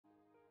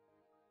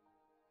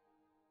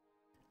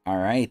All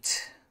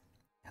right.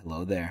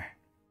 Hello there,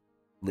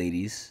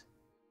 ladies,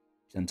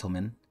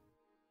 gentlemen,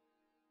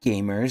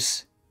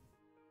 gamers,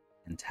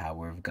 and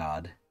Tower of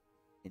God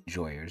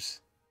enjoyers.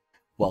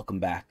 Welcome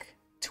back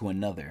to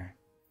another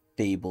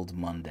fabled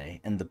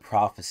Monday and the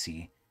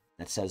prophecy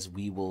that says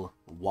we will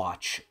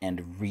watch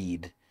and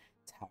read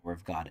Tower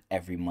of God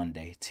every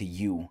Monday to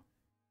you,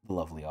 the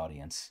lovely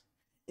audience.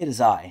 It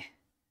is I,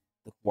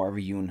 the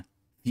Quarviun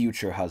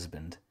future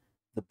husband,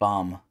 the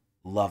bomb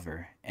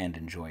lover and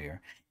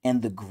enjoyer,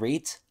 and the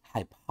great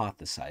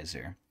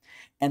hypothesizer.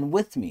 And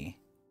with me,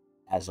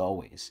 as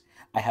always,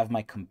 I have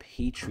my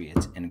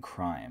compatriot in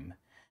crime,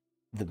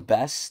 the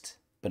best,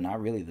 but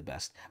not really the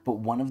best, but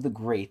one of the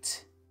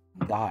great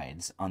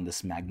guides on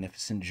this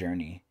magnificent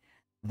journey,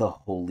 the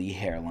holy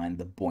hairline,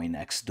 the boy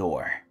next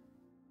door.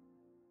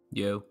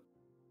 Yo.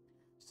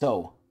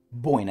 So,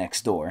 boy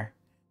next door,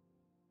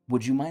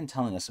 would you mind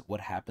telling us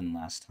what happened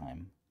last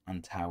time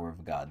on Tower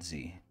of God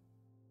Z?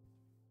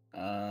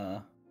 Uh,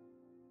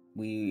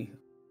 we.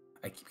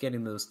 I keep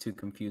getting those two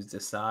confused.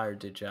 Desa or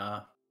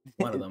Deja.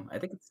 One of them. I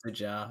think it's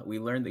Deja. We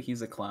learned that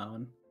he's a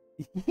clown,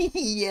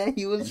 Yeah,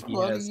 he was and he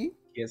has funny.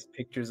 he has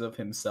pictures of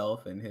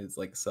himself and his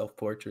like self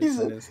portraits He's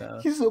in a his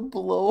house. he's a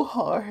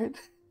blowhard.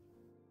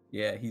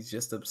 Yeah, he's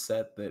just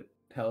upset that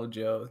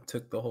Joe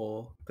took the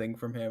whole thing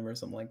from him or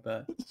something like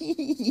that.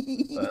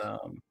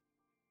 But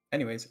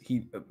anyways,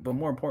 but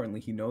more importantly,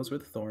 he knows where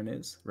the thorn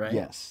is, right?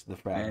 Yes, the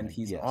And fragment.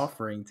 he's Yes.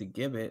 offering to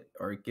give it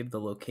or give the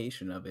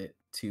location of it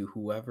to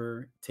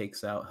whoever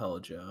takes out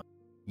Joe.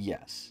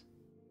 Yes.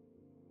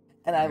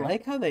 And I Right?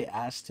 like how they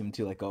asked him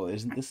to like, oh,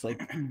 isn't this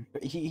like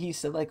he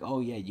said like, oh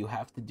yeah, you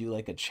have to do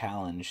like a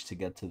challenge to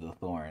get to the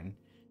thorn.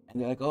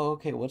 And they're like, oh,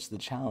 okay, what's the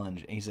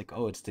challenge? And he's like,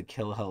 oh, it's to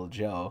kill Hell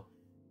Joe.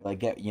 Like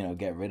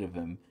get rid of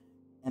him.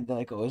 And they're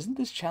like, oh, isn't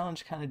this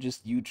challenge kind of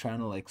just you trying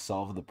to like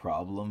solve the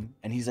problem?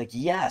 And he's like,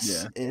 yes,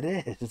 Yeah. it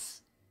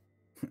is.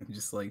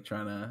 Just like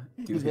trying to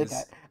do He's like,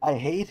 his. I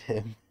hate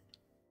him.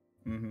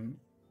 Mm-hmm.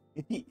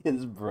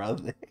 His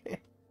brother.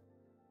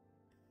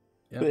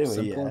 But Yep, anyway,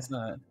 simple yeah. as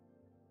that.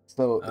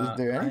 So is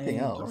there anything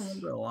I don't else?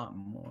 remember a lot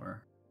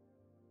more.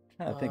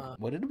 I'm trying to think, Uh,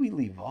 what did we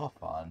leave off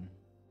on?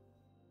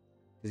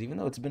 Because even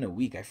though it's been a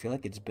week, I feel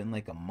like it's been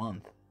like a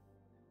month.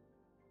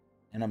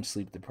 And I'm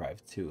sleep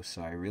deprived too,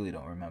 so I really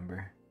don't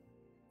remember.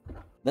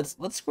 Let's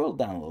scroll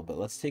down a little bit.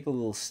 Let's take a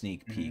little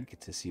sneak mhm. peek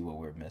to see what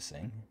we're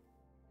missing.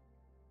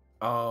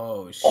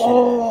 Oh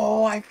shit!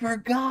 Oh, I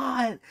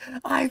forgot.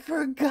 I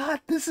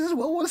forgot this is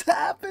what was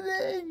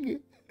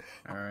happening.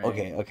 All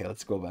right. Okay,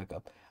 let's go back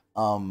up.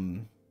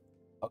 Um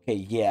okay,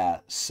 yeah.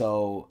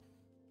 So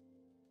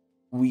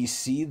we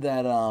see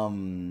that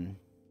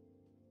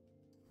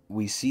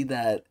we see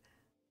that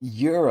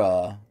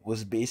Yura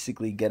was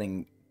basically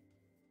getting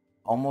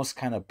almost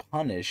kind of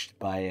punished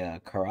by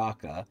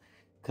Karaka,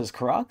 because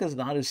Karaka's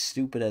not as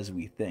stupid as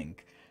we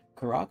think.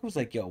 Karaka was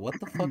like, "Yo, what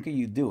the fuck are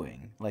you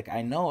doing? Like,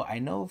 I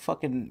know,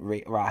 fucking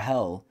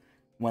Rahel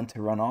went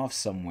to run off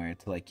somewhere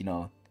to like,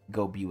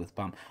 go be with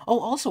Bomb. Oh,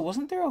 also,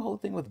 wasn't there a whole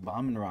thing with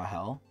Bomb and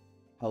Rahel?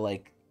 How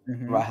like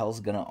Mm-hmm. Rahel's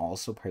gonna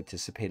also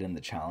participate in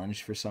the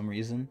challenge for some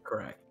reason,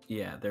 Correct.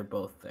 Yeah, they're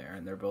both there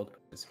and they're both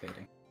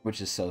participating.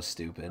 which is so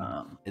stupid.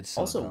 It's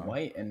so Also, dumb.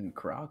 White and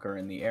Croc are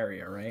in the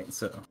area, right?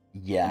 So,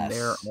 and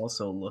they're Yes,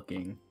 also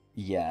looking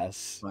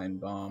yes. Find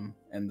Bomb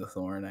and the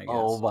Thorn, I Oh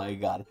guess. my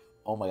god.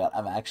 Oh my god.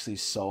 I'm actually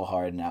so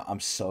hard now. I'm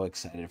so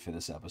excited for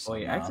this Oh episode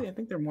yeah, now. actually, I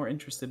think they're more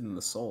interested in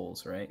the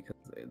souls, right?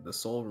 Because the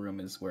soul room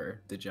is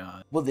where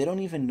Dejah. Well, they don't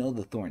even know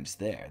the thorn's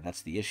there.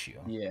 That's the issue.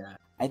 Yeah,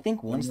 I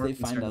think they're once more they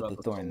find concerned out about the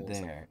the thorn souls.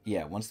 there,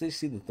 yeah, once they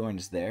see the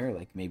thorn's there,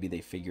 like maybe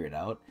they figure it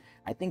out.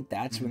 I think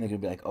that's when Mm-hmm. they're gonna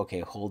be like,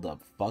 okay, hold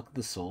up, fuck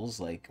the souls,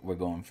 like we're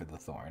going for the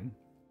thorn.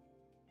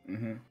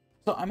 Mm-hmm.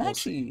 So I'm We'll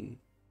see. actually,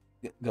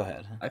 go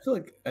ahead. I feel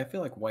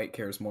like White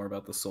cares more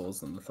about the souls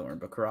than the Thorn,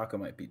 but Karaka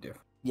might be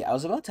different. Yeah, I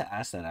was about to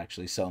ask that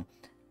actually. So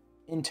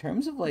in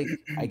terms of like,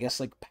 I guess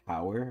like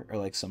power or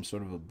like some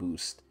sort of a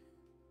boost,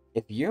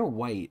 if you're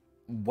white,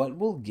 what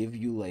will give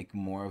you like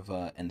more of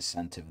a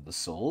incentive, the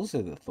souls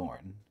or the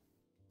thorn?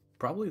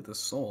 Probably the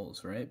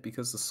souls, right?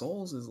 Because the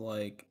souls is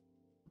like,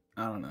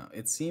 I don't know.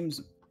 It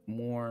seems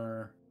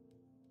more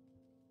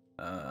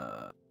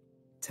uh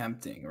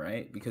tempting,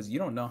 right? Because you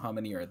don't know how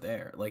many are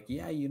there. Like,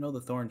 yeah, you know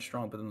the thorn's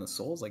strong, but then the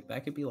souls, like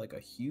that could be like a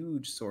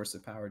huge source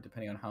of power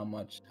depending on how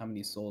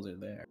many souls are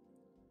there.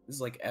 This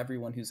is like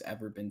everyone who's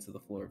ever been to the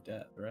floor of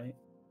death, right?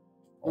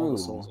 All the True,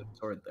 souls are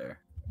stored there.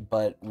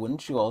 but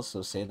wouldn't you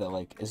also say that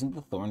like isn't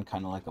the thorn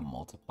kind of like a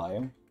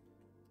multiplier?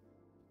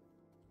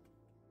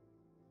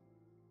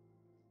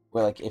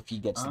 Where like if he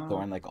gets the Uh,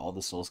 thorn, like all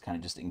the souls kind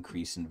of just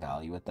increase in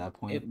value at that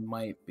point. it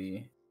might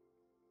be.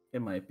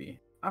 It might be.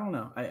 I don't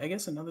know. I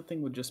guess another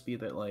thing would just be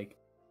that like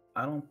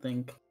I don't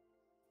think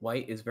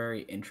White is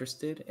very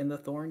interested in the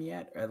thorn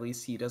yet, or at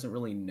least he doesn't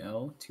really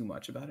know too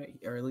much about it,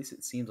 or at least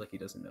it seems like he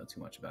doesn't know too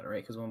much about it,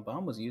 right? Because when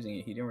Bomb was using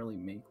it, he didn't really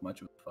make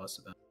much of a fuss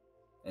about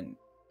it. And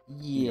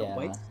Yeah,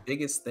 White's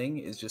biggest thing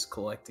is just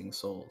collecting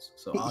souls.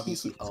 So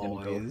obviously he he's gonna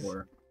go always.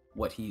 for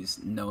what he's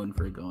known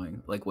for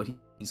going, like what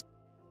he's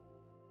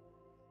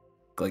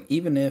like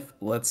even if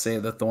let's say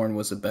the Thorn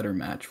was a better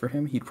match for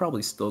him, he'd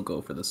probably still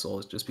go for the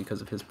Souls just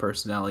because of his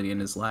personality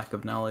and his lack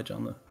of knowledge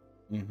on the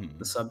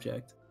Mm-hmm.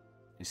 subject.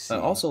 I see.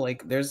 Also,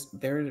 like there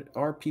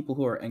are people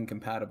who are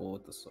incompatible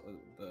with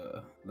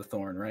the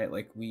Thorn, right?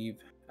 Like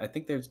I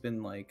think there's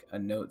been like a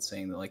note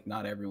saying that like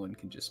not everyone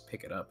can just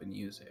pick it up and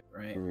use it,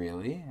 right?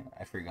 Really?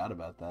 I forgot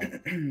about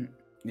that.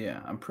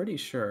 Yeah, I'm pretty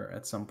sure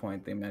at some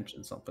point they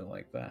mentioned something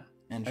like that.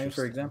 I mean,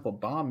 for Interesting. example,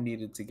 Bomb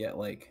needed to get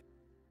like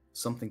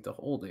something to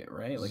hold it,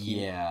 right? Like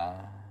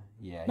Yeah.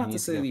 Yeah, he not to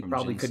needs to say that get he from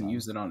probably couldn't Ginseng.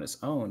 use it on his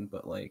own,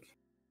 but like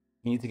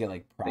He needs to get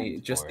like they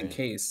primed just for in it.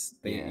 case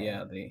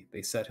Yeah.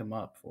 they set him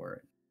up for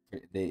it.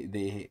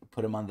 They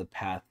put him on the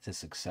path to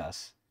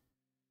success.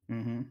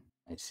 Mm-hmm.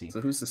 I see.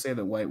 So who's to say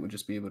that White would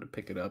just be able to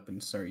pick it up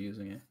and start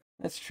using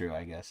That's true,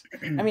 I guess.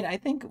 I it? mean, I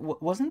think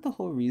wasn't the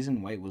whole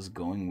reason White was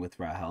going with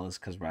Rahel is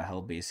because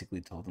Rahel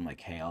basically told him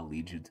like, "Hey, I'll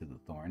lead you to the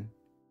thorn."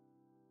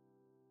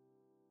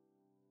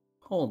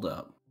 Hold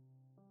up.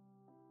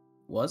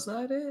 Was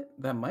that it?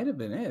 That might have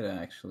been it,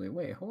 actually.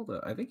 Wait, hold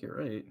up. I think you're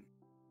right.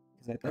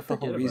 Because I I thought the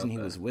whole forget reason about he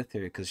that. was with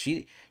her, because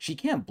she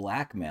can't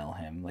blackmail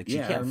him, like she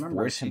Yeah, I can't remember.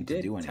 force She him to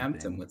do did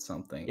tempt him anything. with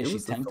something. Yeah, It she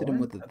was the tempted him thorn?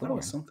 with the I thought it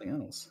was thorn. something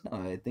else. No,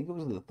 I think it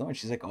was the thorn.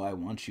 She's like, "Oh, I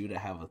want you to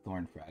have a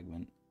thorn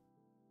fragment,"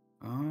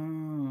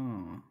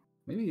 Oh.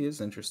 Maybe he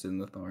is interested in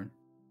the thorn.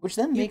 which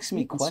then makes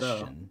me Even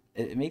so. question.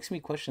 It makes me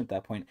question at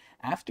that point.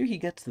 After he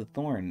gets the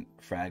thorn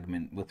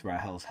fragment with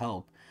Rahel's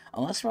help,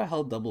 unless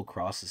Rahel double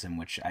crosses him,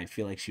 which I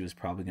feel like she was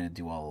probably gonna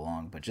do all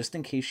along, but just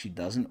in case she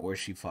doesn't or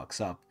she fucks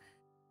up,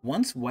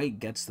 once White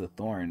gets the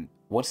thorn,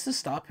 what's to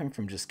stop him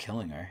from just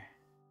killing her?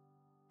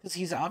 Because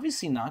he's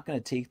obviously not going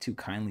to take too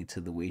kindly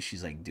to the way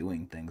she's like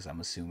doing things, I'm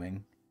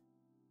assuming.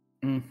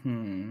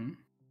 Mm-hmm.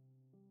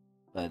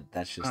 But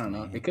that's I just don't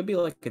know. It me. could be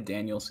like a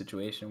Daniel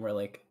situation where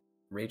like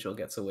Rachel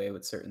gets away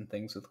with certain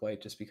things with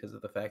White just because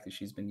of the fact that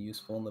she's been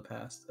useful in the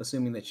past,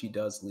 assuming that she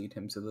does lead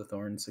him to the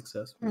thorn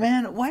successfully.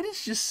 Man, White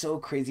is just so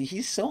crazy.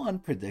 He's so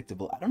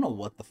unpredictable. I don't know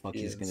what the fuck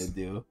He he's gonna is.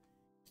 do.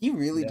 He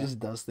really Yeah. just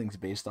does things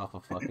based off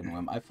of fucking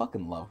whim. I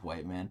fucking love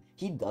White, man.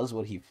 He does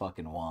what he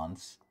fucking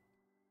wants.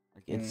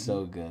 Like it's Mm-hmm.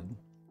 so good.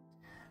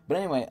 But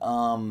anyway,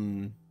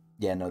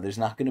 yeah, no, there's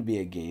not gonna be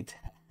a gay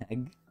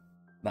tag.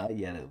 Not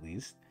yet at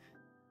least.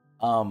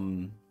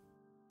 Um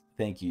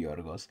Thank you,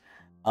 Yorgos.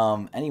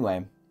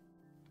 Anyway,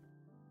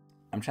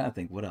 I'm trying to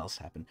think what else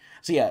happened.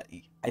 So yeah,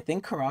 I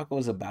think Karaka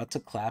was about to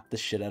clap the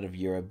shit out of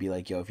Yura, be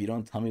like, "Yo, if you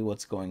don't tell me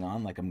what's going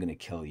on, like I'm gonna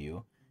kill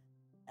you."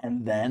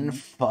 And then Mm-hmm.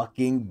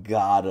 fucking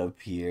God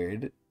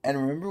appeared. And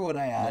remember what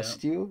I Yeah.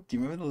 asked you? Do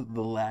you remember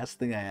the last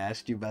thing I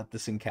asked you about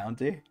this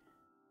encounter?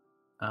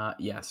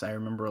 Yes, I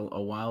remember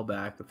a while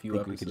back, a I few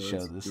think we could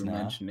show episodes, you this were now.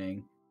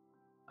 mentioning,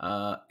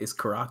 is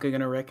Karaka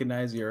gonna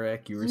recognize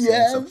Yurek? You were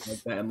saying something like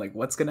Yes, that, and like,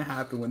 what's gonna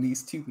happen when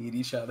these two meet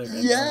each other?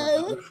 And now we're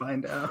about yes, to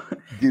find out.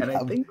 dude. And I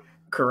think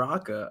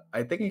Karaka,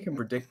 I think I can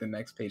predict the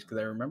next page because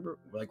I remember,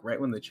 like, right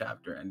when the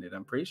chapter ended,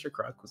 I'm pretty sure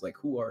Karaka was like,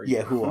 "Who are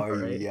Yeah, you?" who are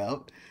you? Right?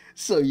 Yep.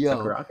 So So yo,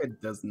 Karaka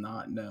does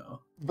not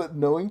know. but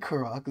knowing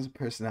Karaka's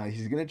personality,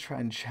 he's gonna try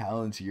and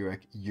challenge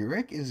Urek.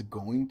 Urek is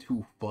going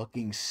to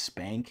fucking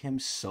spank him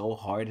so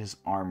hard his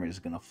armor is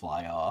gonna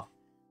fly off.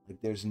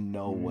 Like there's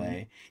no Mm,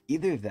 way.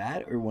 Either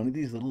that or one of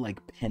these little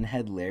like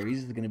pinhead Larrys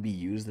is gonna be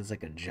used as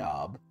like a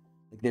job.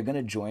 Like they're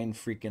gonna join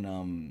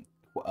freaking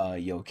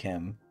Yo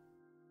Kim.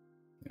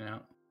 yeah.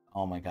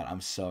 Oh my god,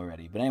 I'm so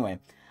ready. But anyway,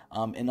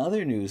 in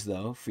other news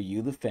though, for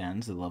you the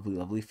fans, the lovely,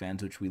 lovely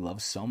fans, which we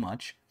love so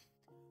much,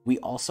 we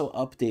also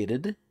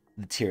updated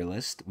the tier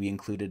list. We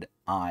included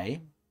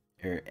I,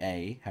 or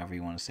A, however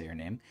you want to say her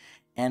name,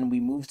 and we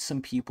moved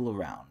some people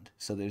around.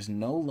 So there's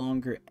no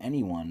longer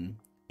anyone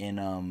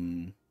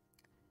in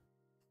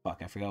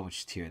fuck, I forgot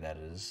which tier that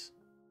is.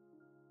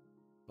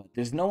 But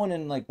there's no one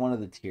in like one of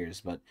the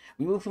tiers, but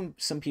we moved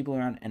some people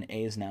around and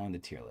A is now in the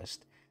tier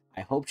list.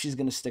 I hope she's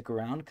gonna stick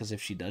around because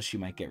if she does, she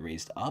might get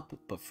raised up.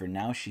 But for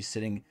now, she's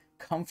sitting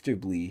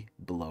comfortably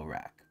below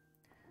rack.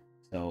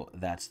 So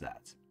that's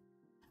that.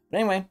 But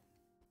anyway,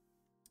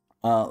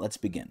 let's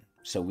begin.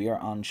 So we are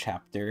on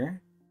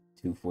chapter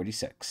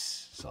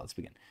 246. So let's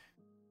begin.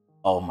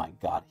 Oh my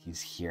god,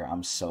 he's here.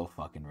 I'm so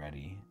fucking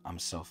ready. I'm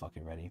so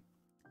fucking ready.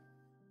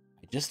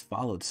 I just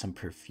followed some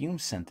perfume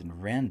scent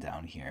and ran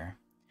down here.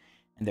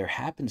 And there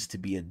happens to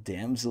be a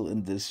damsel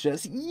in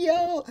distress.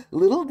 Yo!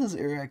 Little does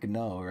Urek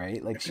know,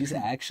 right? Like, she's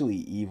actually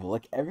evil.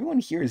 Like, everyone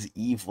here is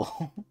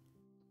evil.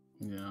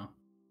 Yeah.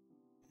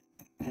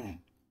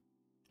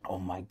 Oh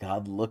my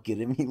god, look at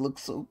him. He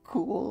looks so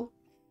cool.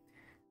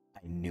 I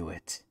knew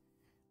it.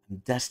 I'm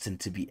destined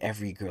to be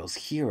every girl's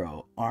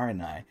hero,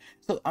 aren't I?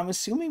 So I'm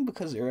assuming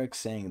because Eric's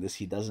saying this,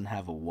 he doesn't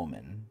have a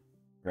woman,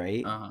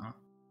 right? Uh-huh.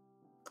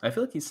 I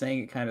feel like he's saying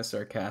it kind of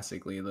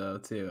sarcastically though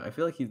too. I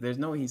feel like there's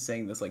no way he's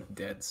saying this like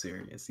dead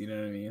serious. You know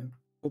what I mean?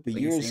 But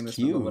Like he's Yura's saying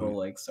this with a little cute.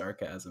 like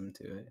sarcasm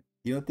to it.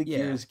 You don't think Yeah.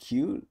 Yura's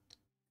cute?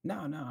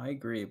 No, no, I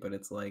agree, but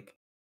it's like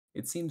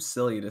it seems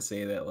silly to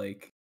say that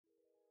like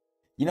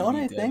You know and what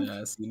be I dead think?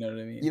 ass. You know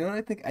what I You mean? know what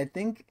I think? I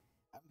think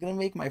I'm gonna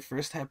make my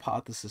first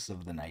hypothesis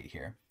of the night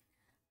here.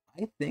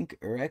 I think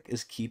Urek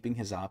is keeping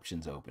his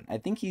options open. I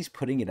think he's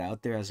putting it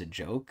out there as a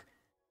joke,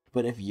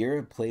 but if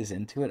Europe plays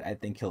into it, I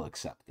think he'll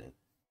accept it.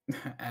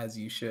 As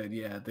you should,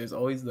 yeah. There's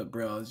always the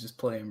bro. I was just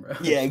playing, bro.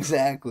 Yeah,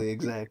 exactly,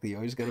 exactly. You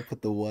always got to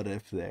put the what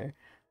if there.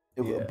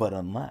 Yeah, But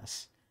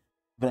unless.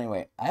 But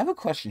anyway, I have a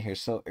question here.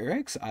 So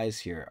Urek's eyes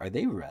here, are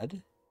they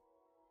red?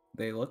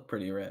 they look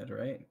pretty red,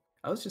 right?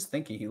 I was just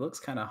thinking he looks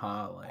kind of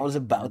hot, I was like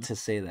about to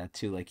say that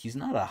too. Like he's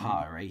not a mm,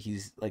 ha, right?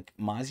 He's like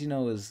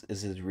Mazino is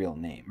his real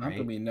name, not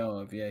that right? we know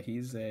of. Yeah,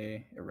 he's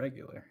a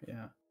irregular.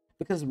 Yeah,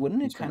 Because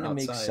wouldn't it he's from kind of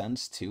make outside.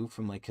 sense too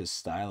from like his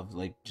style of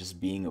like just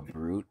being a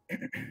brute?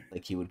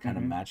 Like he would kind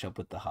of hmm match up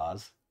with the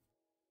Haas.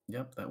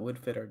 Yep, that would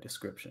fit our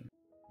description.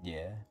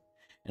 Yeah.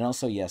 And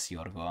also, yes,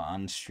 Yorgo,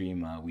 on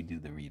stream we do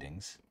the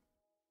readings.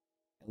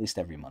 At least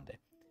every Monday.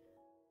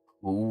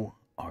 Who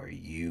are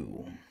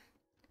you?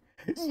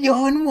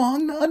 Yo, and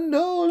Wong Nan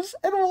knows!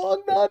 And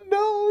Wong Nan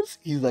knows!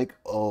 He's like,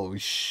 oh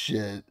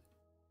shit.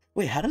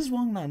 Wait, how does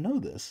Wong Nan know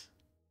this?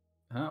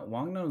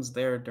 Wang No's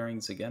there during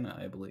Zagena,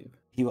 I believe.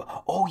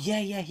 Oh yeah,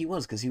 yeah, he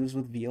was, because he was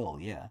with Viol,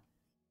 yeah.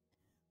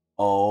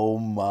 Oh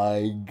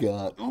my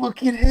god.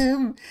 Look at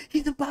him!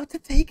 He's about to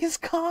take his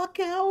cock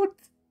out!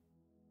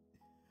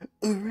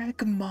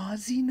 Urek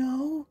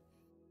Mazino?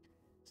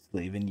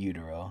 Slave in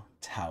Utero,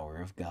 Tower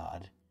of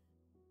God.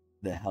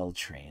 The Hell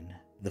Train,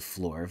 The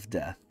Floor of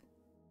Death.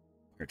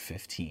 Part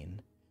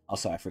 15.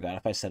 Also, I forgot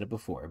if I said it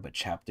before, but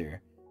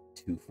chapter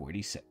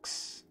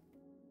 246.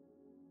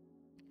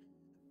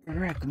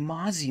 Urek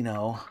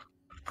Mazino?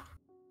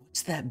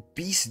 What's that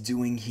beast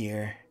doing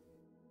here?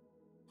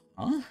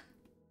 Huh?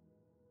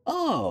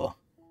 Oh,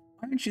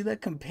 aren't you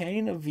that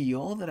companion of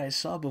Viol that I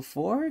saw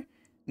before?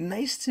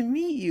 Nice to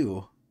meet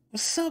you.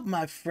 What's up,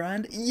 my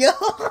friend? Yo!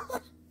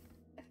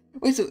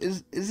 Wait, so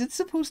is it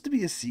supposed to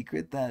be a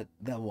secret that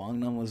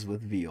Wangnam was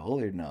with Viol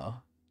or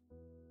no?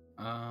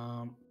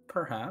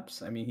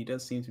 Perhaps. I mean, he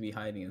does seem to be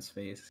hiding his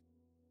face.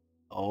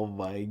 Oh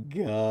my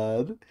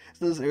god.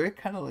 So is Eric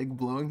kind of like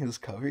blowing his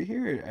cover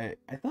here?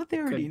 I thought they It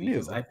already could be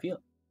because knew.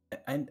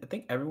 I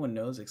think everyone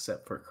knows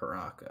except for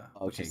Karaka,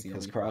 which Okay, is the because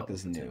only problem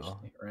Karaka's new.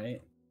 potentially,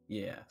 right?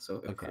 Yeah.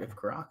 So Okay. if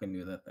Karaka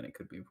knew that, then it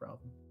could be a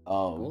problem.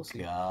 But Oh we'll see.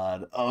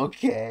 god.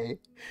 Okay.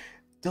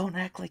 Don't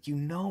act like you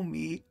know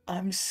me.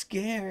 I'm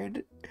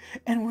scared.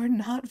 And we're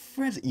not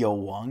friends. Yo,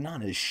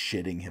 Wangnan is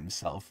shitting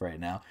himself right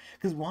now.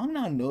 Because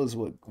Wangnan knows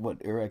what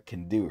Urek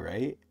can do,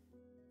 right?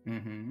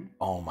 Mm-hmm.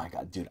 Oh my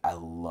god, dude, I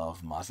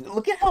love Moss.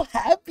 Look at how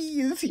happy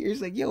he is here.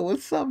 He's like, yo,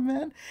 what's up,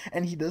 man?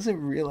 And he doesn't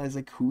realize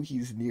like who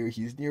he's near.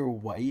 He's near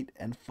White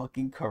and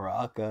fucking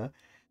Karaka.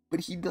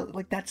 But he does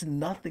like that's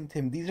nothing to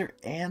him. These are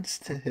ants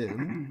to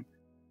him.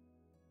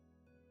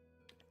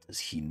 Does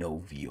he know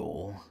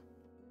Viol?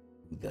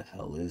 Who the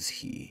hell is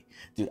he?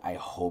 Dude, I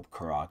hope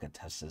Karaka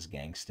tests this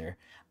gangster.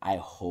 I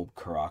hope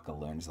Karaka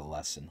learns a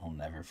lesson he'll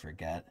never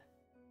forget.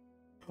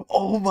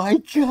 Oh my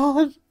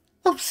god!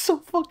 I'm so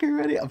fucking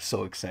ready. I'm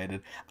so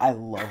excited. I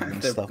love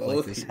when They're stuff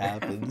like both this here.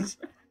 happens.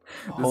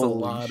 There's a Holy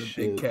lot of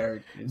big shit.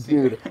 characters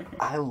here. Dude,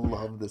 I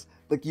love this.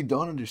 Like, you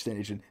don't understand,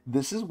 Adrian.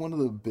 This is one of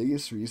the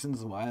biggest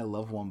reasons why I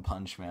love One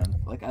Punch Man.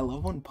 Like, I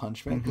love One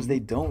Punch Man because hmm they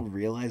don't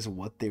realize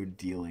what they're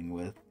dealing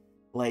with.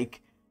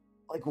 Like,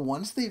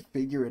 once they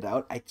figure it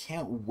out, I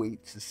can't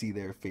wait to see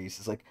their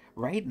faces. Like,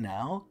 right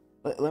now,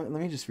 let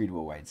me just read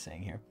what White's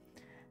saying here.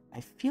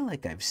 I feel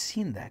like I've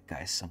seen that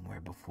guy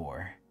somewhere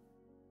before.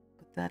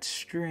 But that's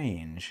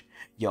strange.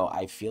 Yo,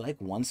 I feel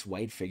like once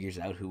White figures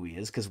out who he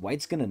is, because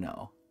White's gonna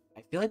know.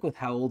 I feel like with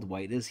how old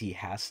White is, he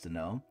has to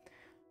know.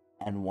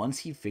 And once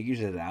he figures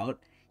it out,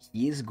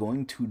 he is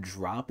going to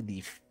drop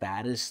the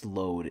fattest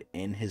load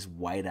in his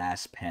white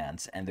ass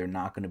pants, and they're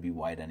not going to be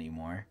white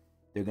anymore.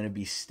 They're going to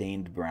be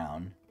stained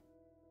brown.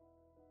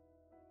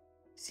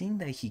 Seeing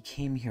that he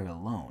came here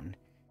alone,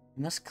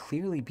 he must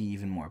clearly be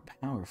even more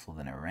powerful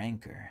than a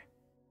ranker.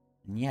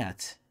 And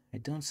yet, I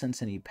don't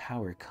sense any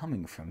power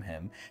coming from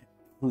him.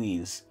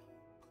 Please,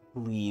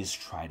 please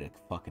try to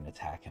fucking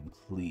attack him,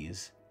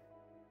 please.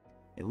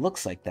 It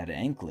looks like that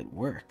anklet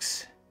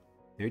works.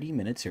 30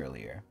 minutes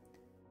earlier.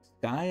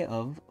 Sky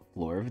of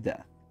Floor of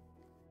Death.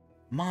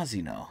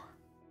 Mazino.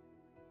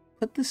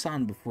 Put this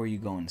on before you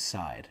go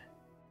inside.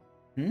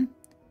 Hmm?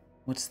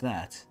 What's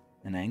that?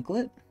 An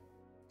anklet?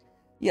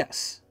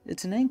 Yes,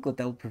 it's an anklet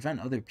that will prevent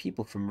other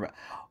people from.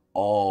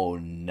 Oh,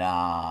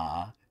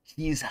 nah.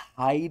 He's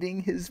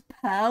hiding his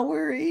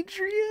power,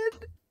 Adrian?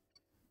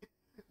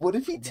 What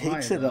if he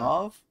Why takes it though?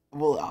 off?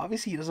 Well,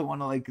 obviously he doesn't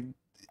want to, like,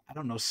 I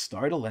don't know,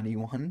 startle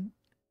anyone.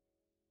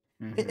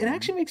 It hmm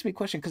actually makes me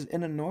question, because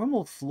in a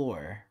normal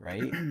floor,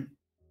 right?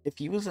 If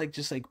he was, like,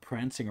 just, like,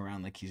 prancing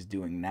around like he's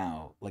doing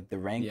now, like, the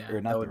rank, Yeah,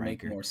 or that not the would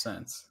make ranker, more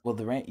sense. well,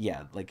 the rank,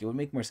 yeah, like, it would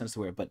make more sense to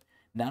wear it, but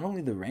not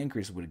only the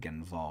rankers would get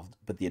involved,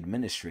 but the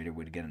administrator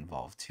would get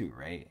involved too,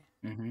 right?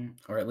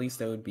 Or at least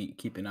they would be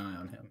keep an eye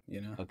on him.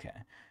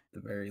 Okay. The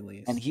very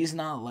And least. he's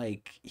not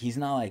like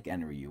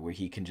Enryu, where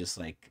he can just,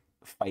 like,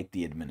 fight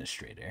the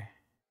administrator.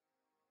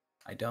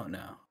 I don't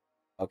know.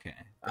 Okay.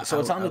 I, So I,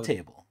 it's would- on I the would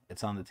table.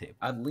 It's on the table.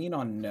 I'd lean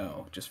on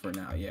no just for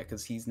now. Yeah,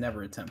 because he's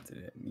never attempted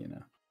it.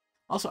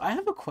 Also, I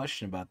have a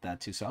question about that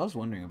too. So I was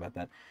wondering about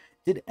that.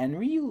 Did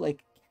Enryu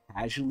like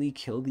casually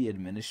kill the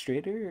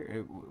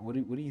administrator? Or what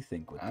do you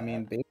think with I that?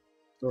 mean, based on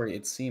the story,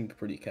 it seemed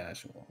pretty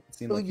casual. It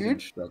seemed So like he you're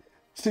didn't struggle.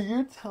 so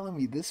you're telling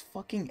me this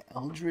fucking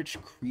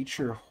eldritch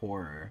creature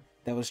horror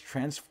that was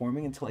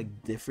transforming into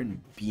like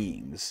different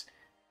beings,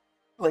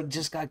 like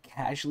just got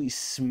casually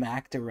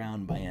smacked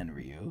around by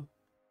Enryu.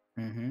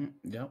 Mm-hmm.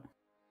 Yep.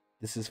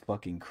 This is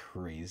fucking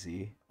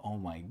crazy. Oh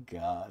my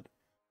god.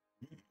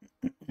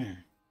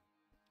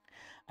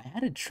 I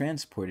had it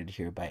transported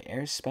here by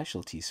air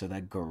specialty so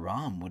that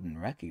Garam wouldn't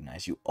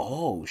recognize you.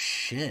 Oh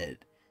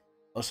shit.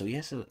 Oh, so he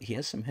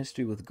has some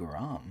history with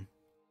Garam.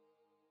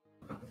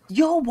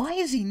 Yo, why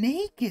is he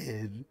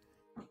naked?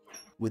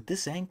 With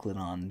this anklet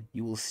on,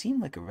 you will seem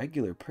like a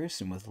regular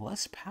person with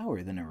less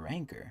power than a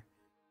ranker.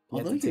 He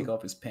had Although to take your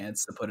off his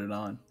pants to put it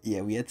on.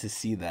 yeah, we had to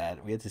see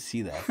that. We had to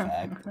see that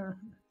fact.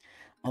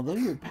 Although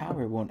your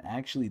power won't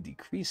actually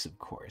decrease, of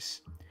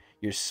course.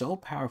 You're so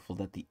powerful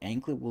that the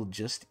anklet will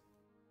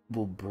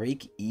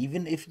break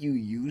even if you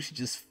use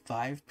just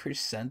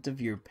 5%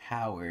 of your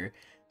power.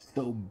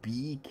 So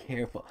be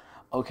careful.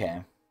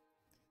 Okay.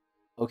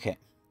 Okay.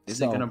 Is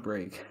it So, gonna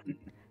break?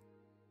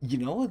 you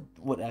know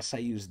what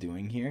SIU is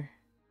doing here?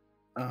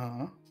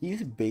 Uh-huh.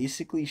 He's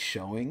basically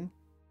showing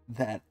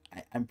that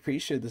I'm pretty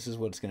sure this is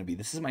what it's going to be.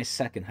 This is my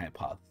second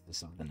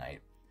hypothesis of the night.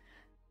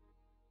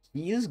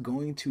 He is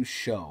going to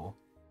show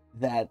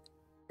that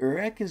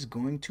Urek is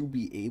going to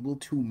be able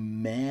to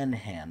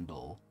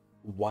manhandle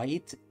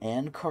White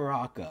and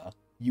Karaka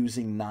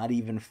using not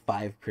even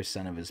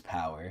 5% of his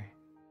power.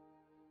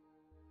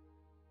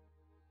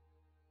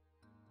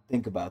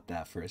 Think about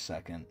that for a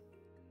second.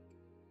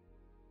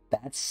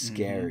 That's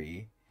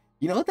scary.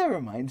 You know what that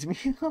reminds me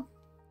of?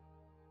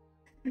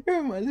 It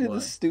reminds me of the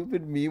What?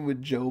 stupid meme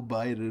with Joe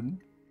Biden.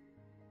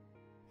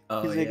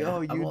 Oh He's like, yeah.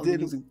 "Oh, I'm you only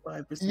did, using 5%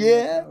 of my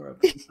yeah." power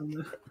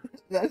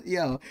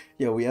up.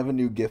 Yo, we have a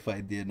new GIF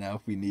idea now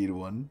if we need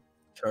one.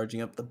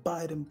 Charging up the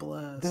Biden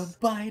blast. The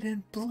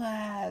Biden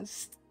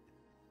blast.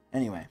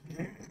 Anyway,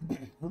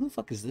 who the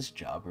fuck is this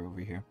jobber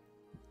over here?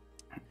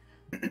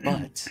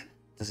 But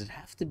does it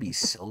have to be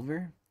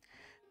silver?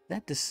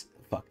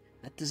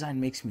 That design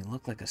makes me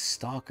look like a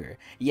stalker.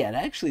 Yeah, it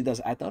actually does.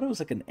 I thought it was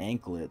like an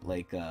anklet,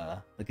 like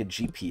a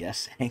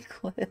GPS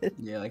anklet.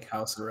 Yeah, like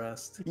house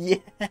arrest. Yeah.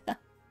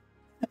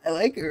 I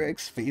like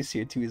Urek's face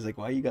here too. He's like,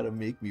 why you gotta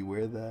make me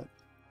wear that?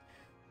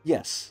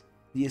 Yes,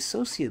 the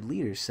associate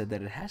leader said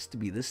that it has to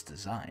be this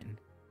design.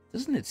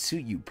 Doesn't it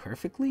suit you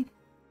perfectly?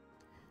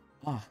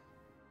 Ah,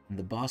 and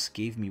the boss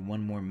gave me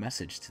one more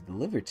message to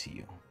deliver to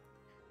you.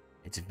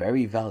 It's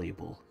very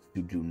valuable,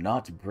 so do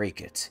not break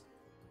it.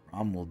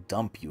 Rom will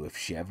dump you if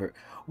she ever...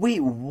 Wait,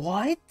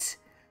 what?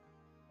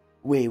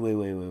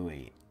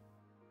 Wait.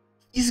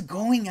 He's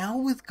going out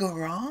with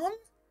Garam?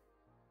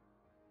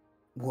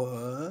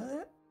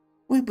 What?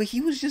 Wait, but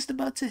he was just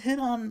about to hit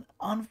on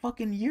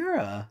fucking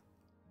Yura.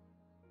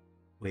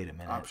 Wait a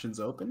minute. Options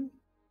open?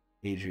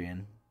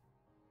 Adrian,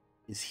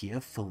 is he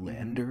a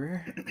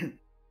philanderer?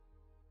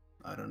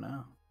 I don't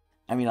know.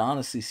 I mean,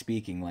 honestly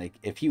speaking, like,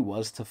 if he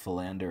was to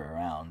philander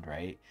around,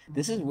 right?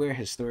 This is where,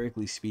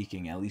 historically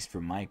speaking, at least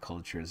for my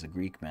culture as a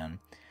Greek man,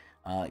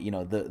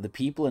 the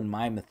people in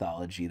my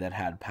mythology that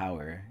had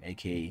power,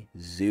 aka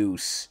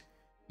Zeus,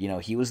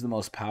 he was the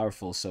most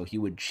powerful, so he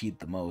would cheat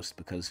the most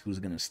because who's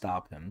going to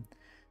stop him?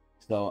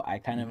 So I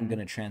kind of am going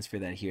to transfer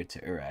that here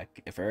to Urek.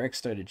 If Urek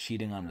started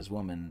cheating on his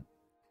woman,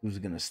 who's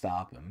going to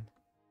stop him?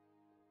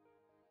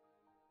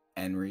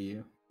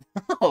 Enryu.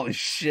 Oh,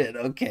 shit.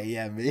 Okay,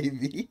 yeah,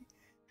 maybe.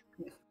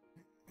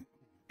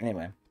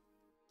 Anyway.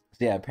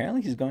 So yeah,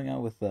 apparently he's going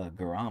out with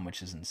Garam,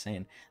 which is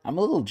insane. I'm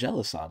a little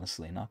jealous,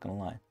 honestly, not gonna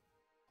lie.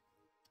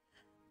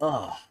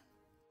 Ugh.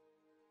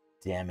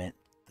 Damn it.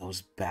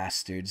 Those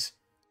bastards.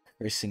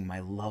 Cursing my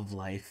love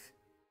life.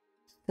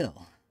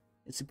 Still,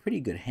 it's a pretty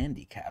good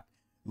handicap.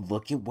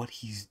 Look at what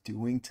he's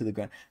doing to the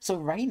ground. So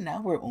right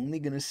now we're only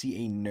gonna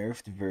see a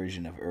nerfed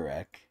version of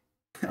Urek.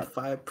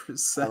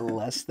 5%.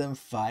 Less than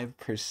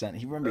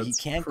 5%. Remember, he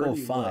can't go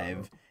 5.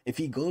 Low. If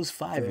he goes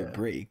 5, it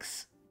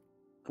breaks.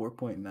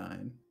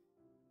 4.9.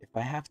 If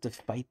I have to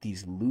fight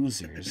these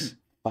losers,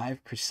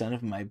 5%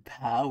 of my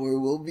power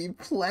will be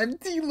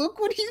plenty. Look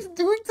what he's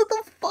doing to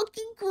the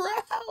fucking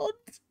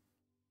ground.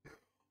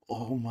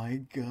 Oh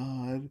my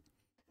god.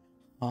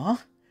 Huh?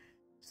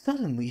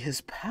 Suddenly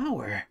his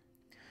power.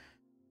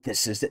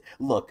 This is it.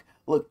 Look,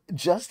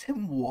 just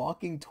him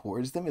walking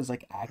towards them is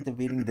like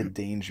activating the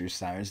danger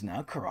sirens.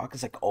 Now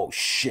Karaka's like, oh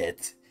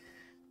shit.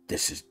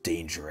 This is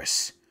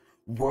dangerous.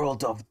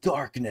 World of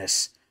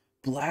darkness.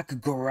 Black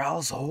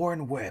Goral's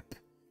horn whip.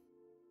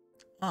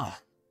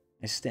 Ah,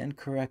 I stand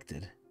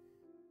corrected.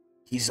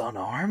 He's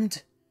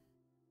unarmed?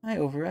 I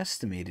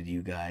overestimated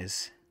you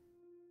guys.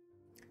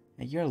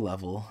 At your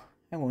level,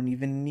 I won't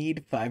even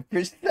need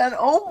 5%.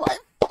 Oh my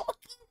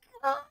fucking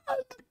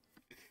god!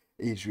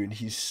 Adrian,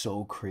 he's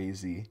so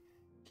crazy.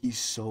 He's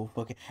so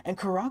fucking... And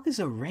Karaka's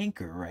a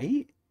ranker,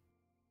 right?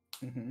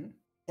 Mm-hmm.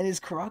 And is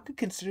Karaka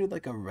considered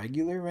like a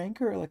regular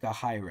ranker or like a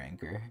high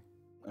ranker?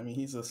 I mean,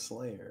 he's a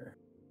slayer.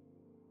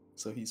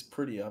 so he's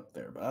pretty up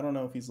there. But I don't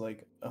know if he's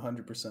like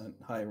 100%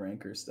 high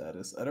ranker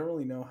status. I don't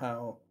really know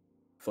how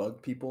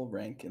Fug people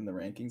rank in the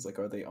rankings. Like,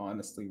 are they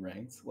honestly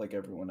ranked like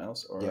everyone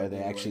else, or Yeah, are are they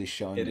they actually like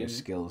showing their hidden,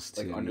 skills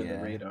like too? under the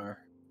Yeah. radar?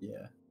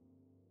 Yeah,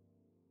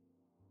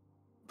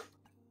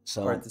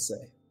 hard So to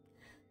say.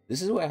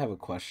 this is where I have a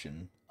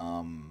question.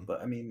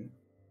 But I mean,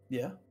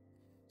 yeah.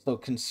 So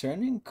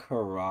concerning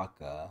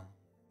Karaka, I'm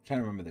trying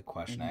to remember the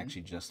question. I hmm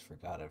actually just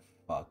forgot it.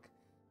 Fuck.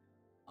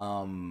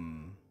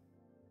 Um,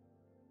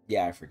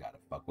 yeah, I forgot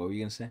it. Fuck. What were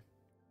you gonna say?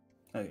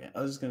 Okay,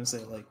 I was just gonna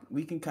say like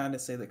we can kind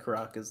of say that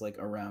Karak is like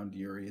around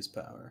Yuri's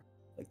power.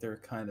 Like they're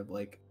kind of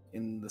like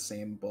in the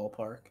same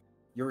ballpark.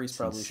 Yuri's It's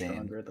probably insane.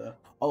 stronger though.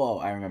 Oh,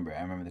 I remember.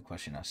 I remember the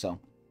question now. So,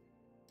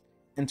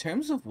 in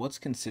terms of what's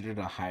considered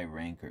a high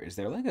ranker, is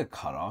there like a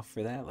cutoff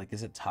for that? Like,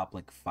 is it top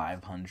like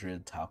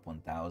 500, top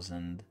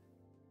 1000?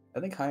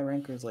 I think high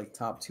ranker is like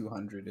top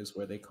 200 is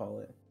where they call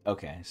it.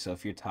 Okay, so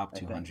if you're top I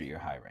 200, think. you're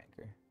high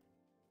ranker.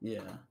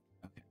 Yeah.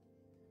 Okay.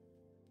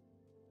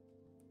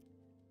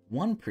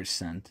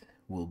 1%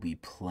 will be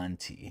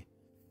plenty.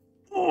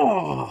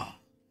 Oh!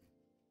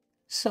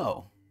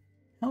 So,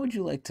 how would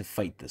you like to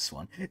fight this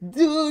one?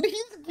 Dude,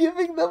 he's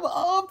giving them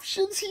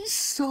options. He's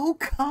so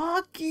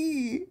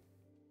cocky.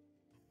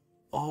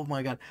 Oh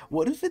my god.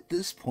 What if at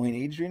this point,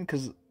 Adrian,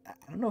 because I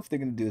don't know if they're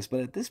gonna do this, but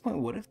at this point,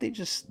 what if they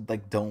just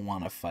like don't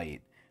want to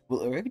fight?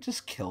 Will Eric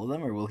just kill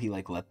them, or will he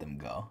like let them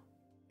go?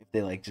 If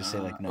they like just say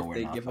like, no, If we're they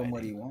not give him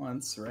what he fighting.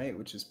 wants, right?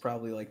 Which is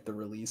probably like the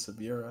release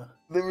of Yura.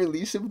 The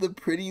release of the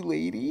pretty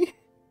lady?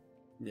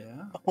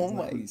 Yeah, Oh isn't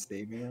that who my, he's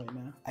saving right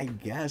now? I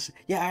guess.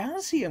 Yeah, I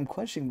honestly am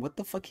questioning what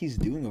the fuck he's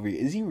doing over here.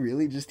 Is he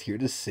really just here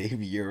to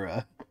save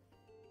Yura?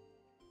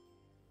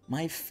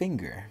 My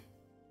finger.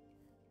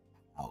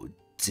 How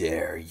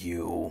dare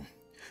you?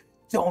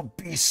 Don't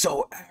be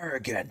so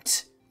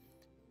arrogant.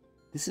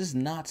 This is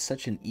not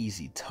such an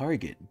easy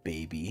target,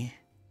 baby.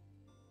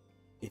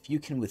 If you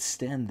can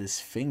withstand this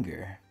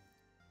finger.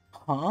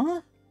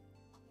 Huh?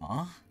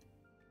 Huh?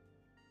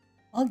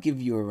 I'll give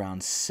you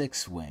around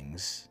 6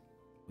 wings.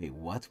 Wait,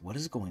 what? What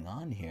is going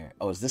on here?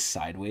 Oh, is this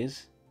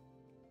sideways?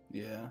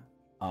 Yeah.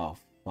 Oh,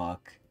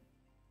 fuck.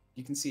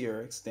 You can see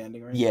Eric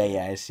standing right Yeah, there.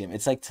 yeah, I see him.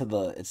 It's like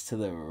it's to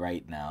the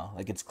right now.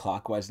 Like it's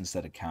clockwise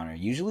instead of counter.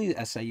 Usually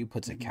SIU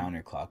puts it hmm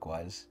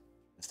counterclockwise.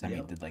 This time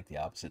he Yep. did like the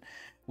opposite.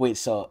 Wait,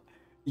 so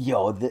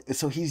yo,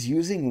 so he's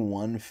using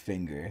one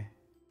finger.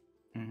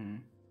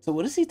 hmm So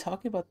what is he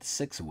talking about the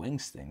 6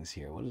 wings things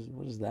here? What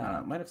is I don't know. that?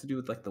 It might have to do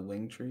with like the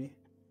wing tree.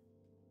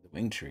 The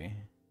wing tree.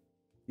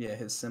 Yeah,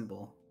 his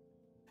symbol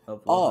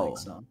of Will Hike Oh.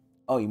 song.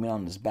 Oh, you mean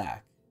on his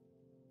back?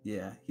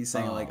 Yeah, he's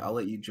saying like I'll Oh.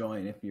 let you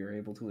join if you're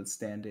able to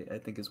withstand it. I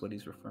think is what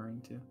he's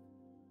referring to.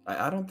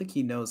 I don't think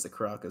he knows the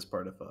Karaka is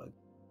part of Fug.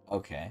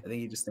 Okay. I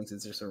think he just thinks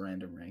it's just a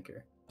random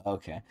ranker.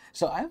 Okay.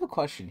 So I have a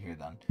question here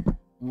then.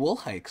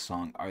 Woolhike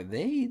Song, are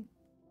they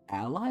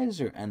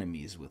allies or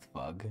enemies with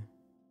Fug?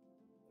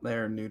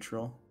 They're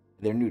neutral.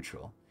 They're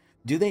neutral.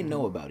 Do they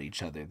know hmm about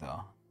each other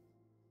though?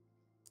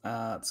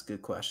 It's a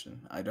good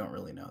question. I don't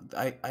really know.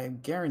 I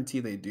guarantee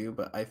they do,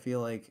 but I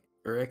feel like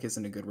Urek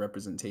isn't a good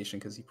representation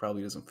because he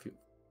probably doesn't feel,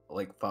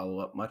 like follow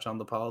up much on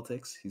the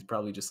politics. He's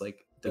probably just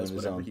like Doing does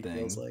his whatever own he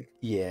feels thing. like.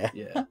 Yeah.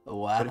 Yeah.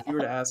 But Wow. if you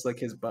were to ask like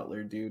his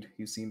butler dude,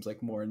 who seems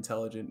like more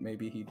intelligent,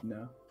 maybe he'd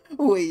know.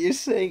 Wait, you're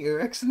saying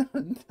Eric's not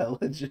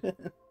intelligent?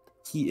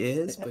 He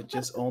is, but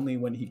just only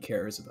when he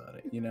cares about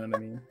it. You know what I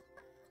mean?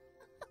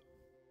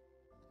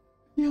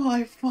 Yo,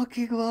 I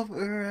fucking love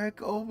Eric.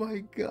 Oh my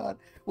god.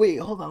 Wait,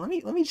 hold on.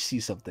 Let me see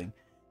something.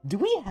 Do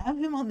we have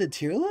him on the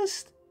tier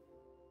list?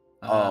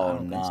 I Oh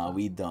don't think no, so.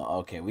 we don't.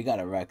 Okay, we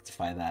gotta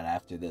rectify that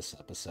after this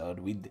episode.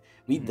 We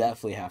hmm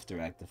definitely have to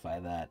rectify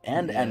that.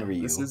 And Yeah,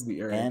 this Enryu. is the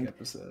Urek And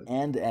episode.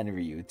 and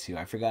Enryu too.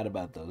 I forgot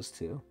about those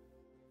two.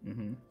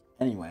 hmm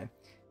Anyway,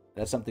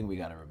 that's something we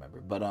gotta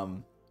remember. But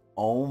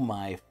oh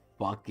my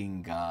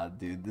fucking god,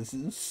 dude, this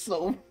is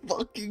so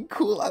fucking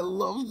cool. I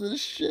love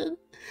this shit.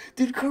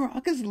 Dude,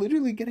 Karaka's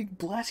literally getting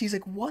blasted. He's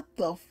like, what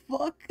the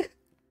fuck?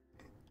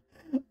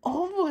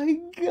 Oh my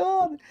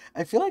god.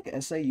 I feel like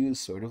SIU is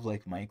sort of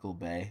like Michael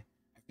Bay.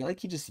 I feel like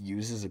he just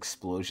uses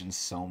explosions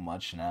so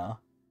much now.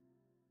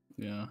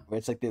 Yeah. Where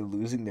it's like they're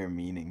losing their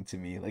meaning to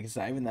me. Like it's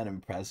not even that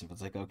impressive.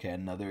 It's like, okay,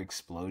 another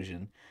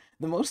explosion.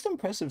 The most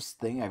impressive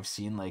thing I've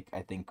seen, like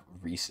I think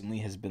recently,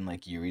 has been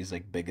like Yuri's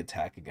like big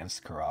attack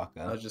against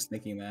I Karaka. was just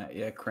thinking that.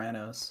 Yeah,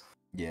 Kranos.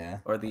 Yeah.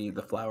 Or the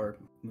flower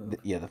move.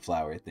 Yeah, the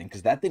flower thing.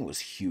 Because that thing was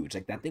huge.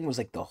 Like that thing was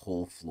like the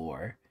whole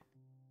floor.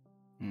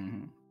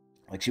 hmm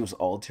Like she was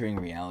altering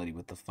reality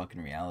with the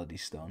fucking reality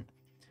stone.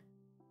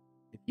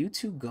 If you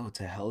two go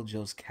to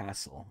Heljo's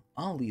castle,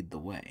 I'll lead the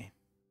way.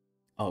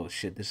 Oh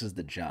shit, this is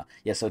the jaw.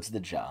 Yeah, so it's the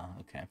jaw.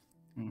 Okay.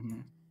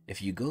 hmm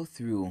If you go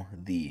through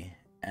the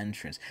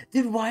entrance.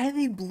 Dude, why are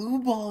they blue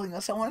balling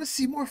us? I want to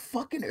see more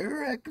fucking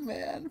Urek,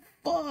 man.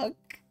 Fuck.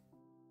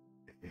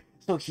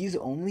 So he's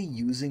only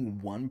using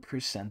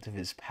 1% of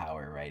his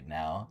power right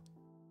now.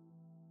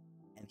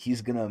 And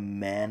he's gonna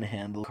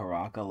manhandle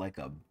Karaka like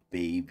a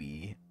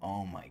baby.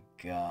 Oh my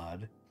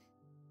god.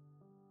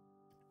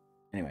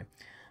 Anyway,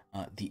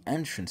 the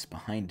entrance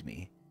behind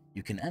me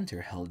You can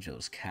enter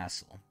Heljo's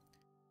castle.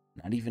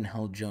 Not even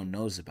Heljo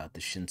knows about the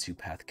Shinsu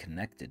path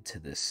connected to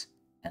this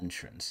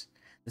entrance.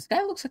 This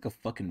guy looks like a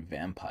fucking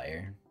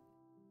vampire.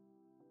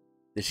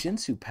 The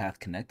Shinsu path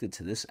connected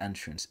to this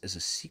entrance is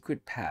a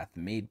secret path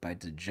made by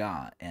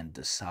Deja and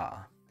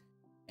Dasa,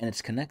 and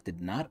it's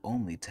connected not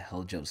only to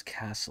Heljo's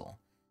castle,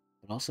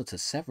 but also to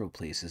several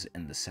places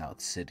in the South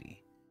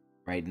City.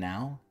 Right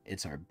now,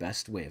 it's our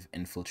best way of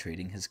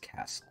infiltrating his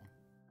castle.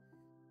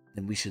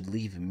 Then we should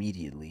leave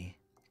immediately.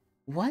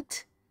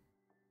 What?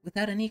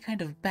 Without any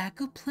kind of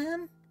backup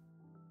plan?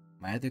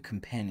 My other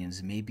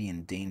companions may be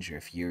in danger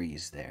if Yuri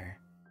is there.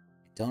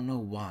 I don't know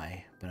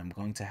why, but I'm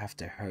going to have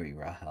to hurry,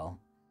 Rahel.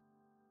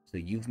 So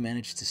you've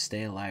managed to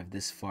stay alive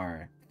this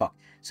far. Fuck.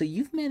 So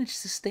you've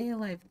managed to stay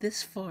alive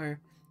this far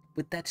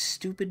with that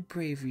stupid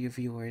bravery of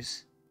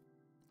yours.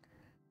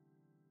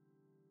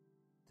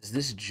 Does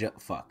this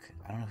fuck.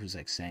 I don't know who's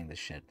like saying this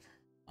shit.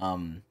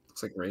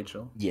 Looks like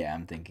Rachel. Yeah,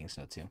 I'm thinking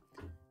so too.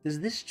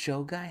 Does this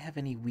Joe guy have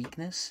any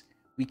weakness?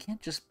 We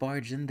can't just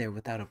barge in there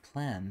without a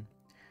plan.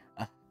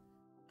 I'm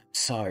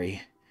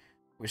sorry.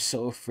 We're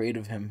so afraid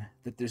of him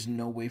that there's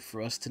no way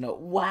for us to know.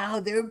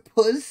 Wow, they're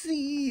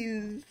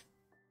pussies!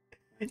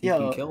 He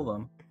can kill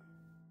them.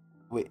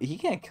 Wait, he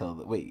can't kill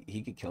them. Wait,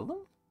 he could kill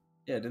them?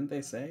 Yeah, didn't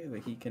they say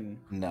that he can?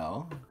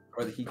 No.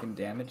 Or that he can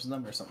damage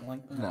them or something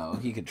like that? No,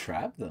 he could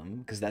trap them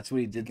because that's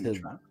what he did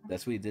to.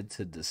 That's what he did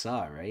to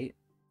Dasa, right?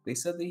 They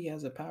said that he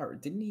has a power.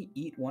 Didn't he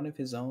eat one of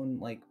his own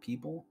like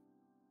people?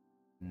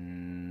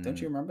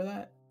 Don't you remember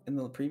that in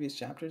the previous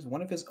chapters?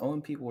 One of his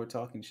own people were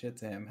talking shit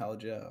to him,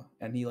 Heljo,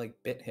 and he like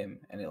bit him,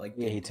 and it like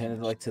he turned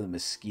it like to the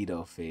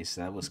mosquito face.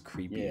 That was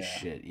creepy as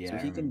shit. Yeah, so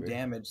he can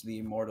damage the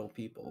immortal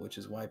people, which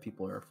is why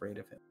people are afraid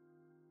of him.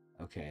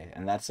 Okay,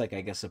 and that's like I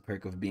guess a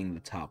perk of being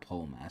the top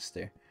hole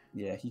master.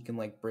 Yeah, he can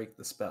like break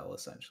the spell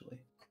essentially.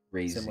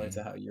 Crazy. Similar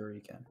to how Yuri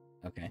can.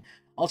 Okay.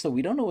 Also,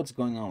 we don't know what's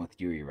going on with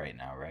Yuri right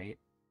now, right?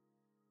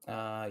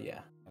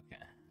 Yeah.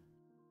 Okay.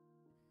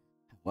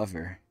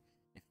 However,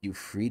 if you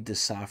free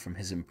Dasa from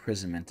his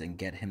imprisonment and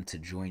get him to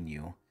join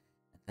you,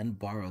 and then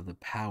borrow the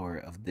power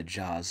of the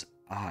Jaw's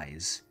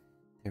eyes,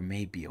 there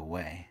may be a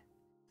way.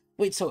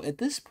 Wait, so at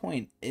this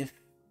point, if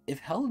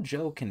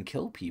Heljo can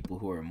kill people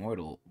who are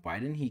immortal, why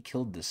didn't he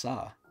kill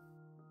Dasa?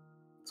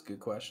 That's a good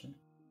question.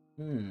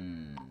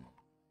 I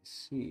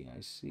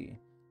see.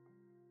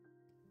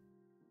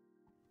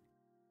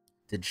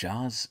 The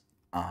Jaw's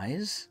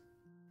eyes?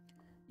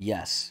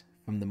 Yes,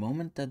 from the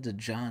moment that the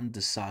Deja and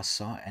Dasa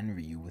saw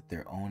Enryu with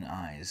their own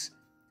eyes,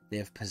 they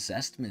have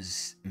possessed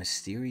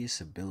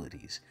mysterious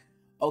abilities.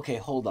 Okay,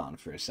 hold on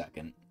for a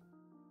second.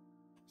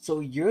 So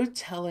you're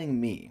telling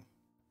me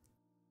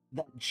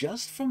that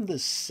just from the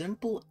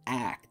simple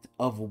act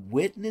of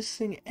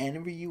witnessing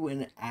Enryu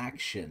in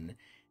action,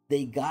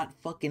 they got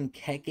fucking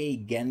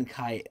Kekkei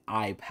Genkai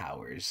eye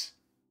powers?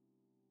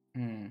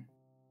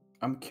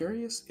 I'm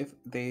curious if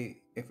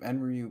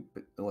Enryu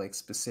like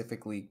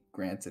specifically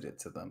granted it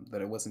to them, that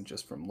it wasn't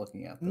just from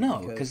looking at them. No,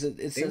 because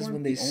it says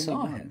when they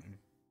saw him.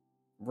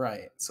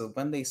 Right. So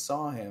when they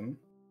saw him,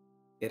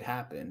 it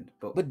happened.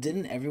 But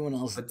didn't everyone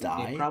else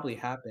die? It probably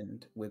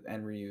happened with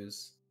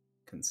Enryu's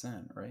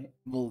consent, right?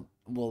 Well,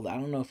 I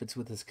don't know if it's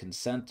with his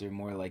consent or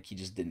more like he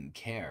just didn't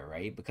care,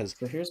 right? Because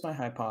so here's my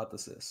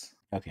hypothesis.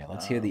 Okay,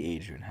 let's hear the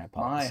Adrian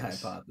hypothesis.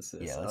 My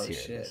hypothesis. Yeah, let's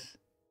hear this.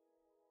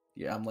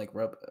 Yeah, I'm like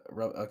rub.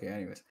 Okay,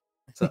 anyways.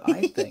 So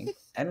I think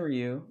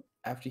Enryu,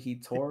 after he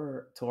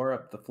tore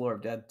up the floor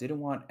of death, didn't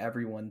want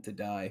everyone to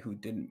die who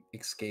didn't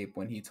escape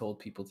when he told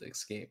people to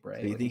escape,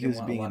 right? So you think he was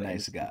being a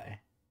nice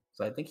guy?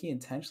 So I think he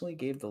intentionally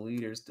gave the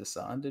leaders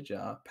Dasa and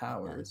Deja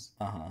powers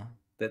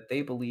that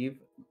they believe,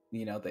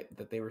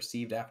 that they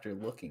received after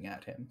looking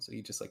at him. So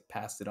he just like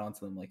passed it on to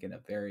them like in a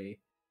very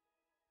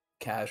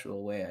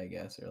casual way, I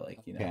guess, or like,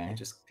 it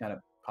just kind of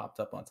popped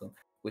up onto them,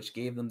 which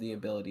gave them the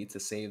ability to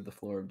save the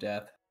floor of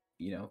death,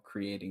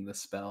 creating the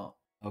spell.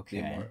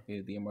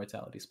 The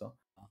immortality spell.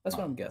 That's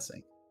what I'm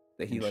guessing.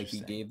 That he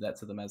gave that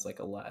to them as like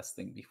a last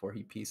thing before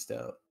he pieced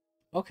out.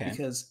 Okay.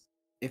 Because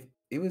if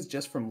it was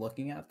just from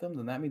looking at them,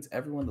 then that means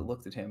everyone that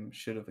looked at him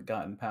should have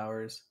gotten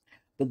powers.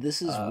 But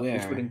this is where,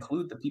 which would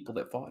include the people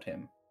that fought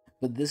him.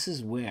 But this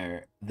is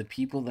where the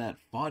people that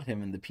fought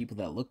him and the people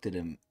that looked at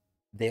him,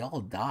 they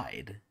all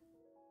died.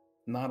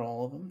 Not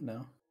all of them,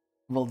 no.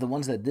 Well, the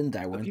ones that didn't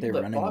die, weren't they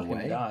running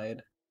away?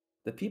 Died.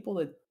 The people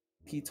that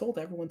he told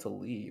everyone to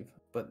leave,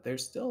 but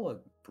there's still a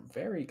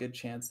very good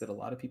chance that a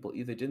lot of people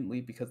either didn't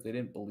leave because they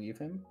didn't believe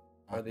him,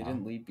 or they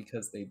didn't leave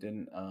because they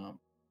didn't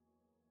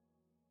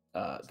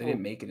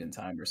make it in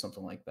time or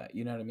something like that.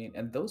 You know what I mean?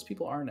 And those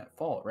people aren't at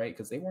fault, right?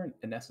 Because they weren't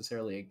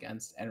necessarily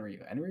against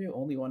Enryu. Enryu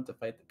only wanted to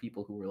fight the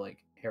people who were like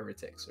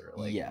heretics or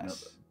like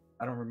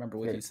I don't remember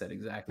what he said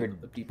exactly,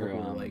 but the people who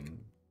were like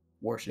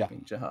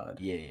worshipping jihad.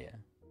 Yeah.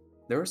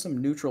 There were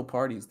some neutral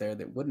parties there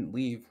that wouldn't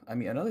leave. I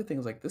mean, another thing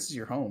is like, this is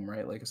your home,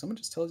 right? Like if someone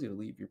just tells you to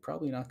leave, you're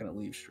probably not going to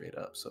leave straight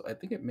up. So I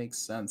think it makes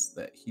sense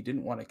that he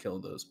didn't want to kill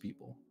those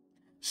people.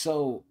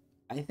 So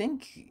I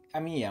think,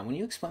 when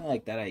you explain it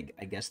like that, I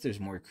guess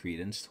there's more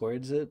credence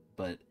towards it.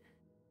 But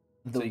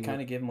So you The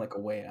kind of give him like a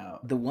way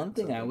out the one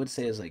to thing I like. would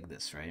say is like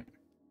this, right?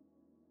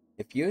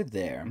 If you're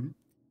there, Mhm.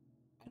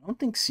 I don't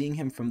think seeing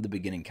him from the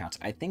beginning counts.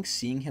 I think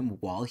seeing him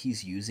while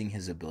he's using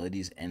his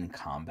abilities in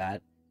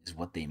combat is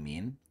what they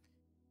mean.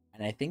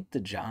 And I think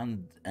the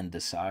John and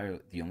Desire are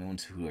the only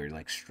ones who are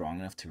like strong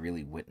enough to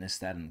really witness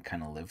that and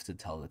kind of live to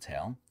tell the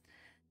tale.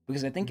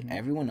 Because I think Mhm.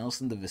 everyone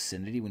else in the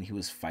vicinity when he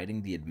was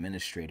fighting the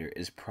administrator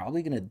is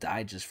probably gonna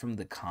die just from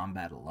the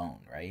combat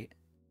alone, right?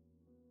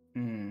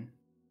 Mhm.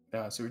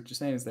 Yeah. So what you're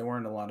saying is there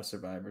weren't a lot of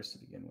survivors to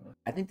begin with,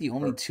 I think the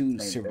only or two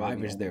saying they were the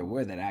survivors only there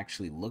were ones. that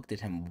actually looked at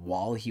him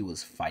while he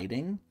was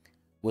fighting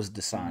was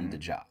Desan and Mhm.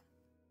 Deja.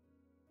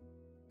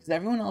 Because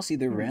everyone else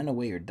either Hmm. ran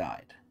away or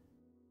died,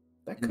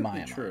 That in could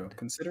be my true, mind.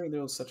 considering it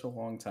was such a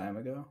long time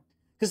ago.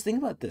 Because think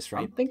about this,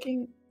 I'm right?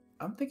 thinking,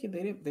 I'm thinking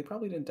they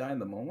probably didn't die in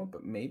the moment,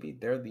 but maybe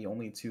they're the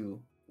only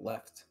two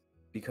left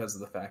because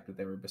of the fact that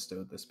they were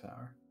bestowed this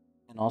power.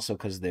 And also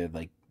because they're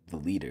like the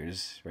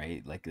leaders,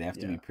 right? Like they have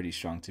to be Yeah, pretty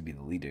strong to be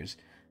the leaders.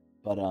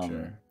 But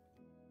sure.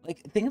 like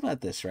think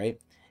about this, right?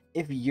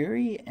 If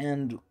Yuri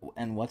and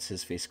what's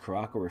his face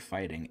Karaka were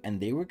fighting, and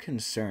they were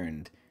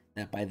concerned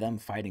that by them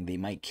fighting they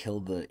might kill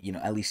the,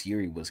 at least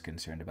Yuri was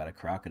concerned about it.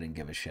 Karaka didn't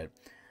give a shit.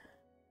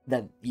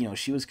 That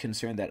she was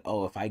concerned that,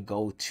 oh, if I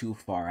go too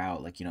far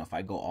out, like if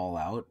I go all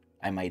out,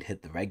 I might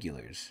hit the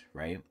regulars,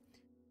 right?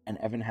 And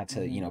Evan had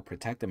to Hmm.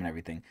 protect them and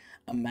everything.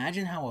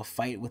 Imagine how a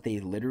fight with a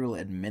literal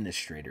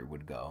administrator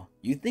would go.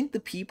 You think the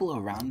people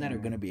around that are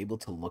going to Hmm. be able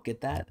to look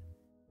at that?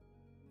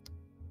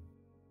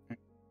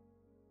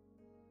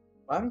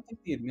 I don't think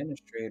the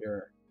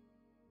administrator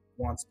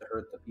wants to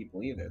hurt the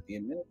people either. The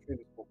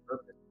administrator's whole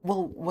purpose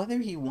Well, whether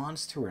he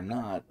wants to or is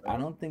not, I right,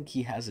 don't think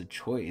he has a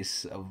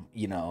choice of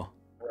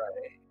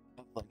right.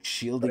 of like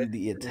But I shielding think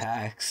the for his,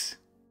 attacks.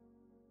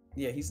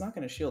 yeah, he's not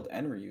going to shield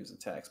Enryu's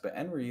attacks, but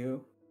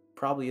Enryu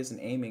probably isn't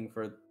aiming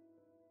for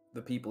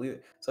the people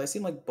either. So I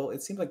seem like both.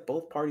 It seems like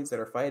both parties that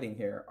are fighting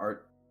here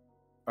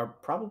are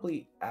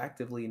probably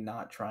actively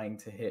not trying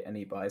to hit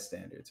any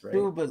bystanders, right?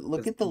 True, but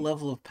look Because at the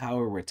level of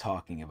power we're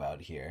talking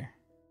about here.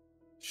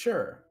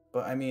 sure,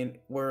 but I mean,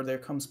 where there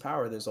comes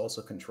power, there's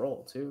also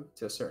control too,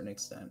 to a certain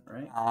extent,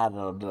 right? I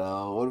don't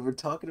know. When we're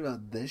talking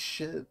about this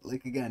shit,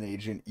 like again,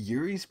 Agent,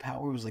 Yuri's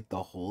power was like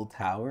the whole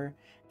tower,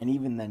 and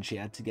even then she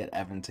had to get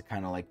Evan to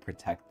kind of like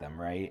protect them,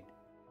 right?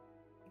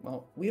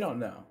 Well, we don't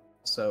know,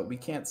 so we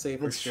can't say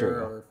for That's sure,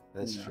 true. or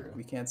That's true.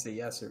 we can't say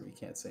yes or we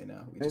can't say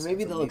no. We just have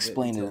Maybe to they'll leave it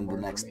explain it until in the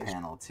more next information,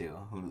 panel too.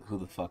 Who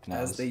the fuck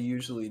as they knows?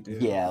 usually do.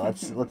 Yeah,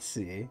 let's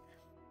see.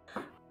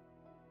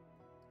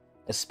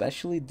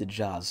 Especially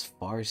Dejah's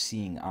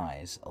far-seeing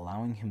eyes,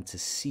 allowing him to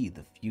see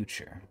the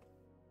future.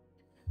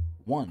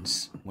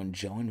 Once, when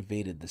Joe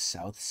invaded the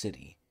South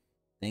City,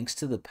 thanks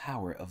to the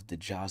power of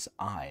Dejah's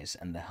eyes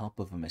and the help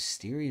of a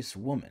mysterious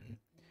woman,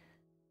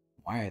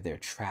 why are there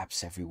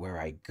traps everywhere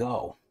I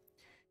go?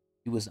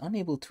 He was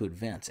unable to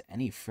advance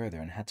any further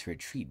and had to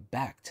retreat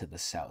back to the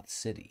South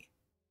City.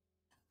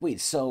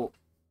 Wait, so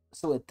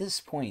at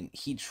this point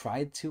he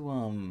tried to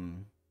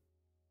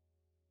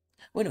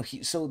wait, no,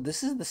 so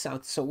this is the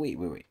South. So wait.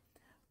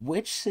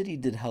 Which city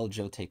did Hell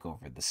Joe take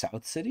over? The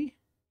South City?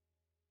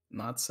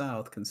 Not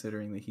south,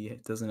 considering that he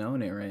doesn't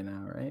own it right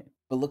now, right?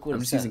 But look what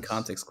I'm it just using says.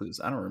 context clues.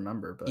 I don't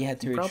remember, He but had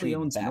he to probably retreat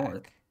owns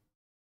north. back.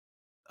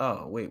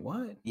 Oh, wait,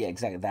 what? Yeah,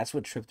 exactly. That's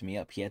what tripped me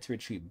up. He had to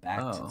retreat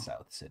back to Oh,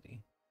 South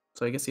City.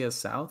 so I guess he has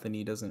south and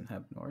he doesn't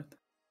have north.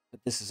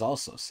 But this is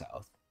also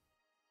South.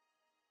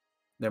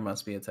 There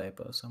must be a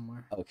typo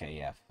somewhere. Okay,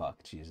 yeah,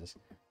 fuck, Jesus.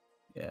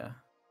 Yeah.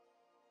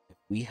 If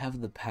we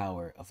have the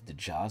power of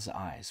Dejah's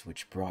eyes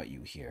which brought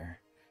you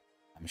here,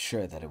 I'm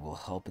sure that it will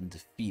help in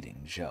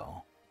defeating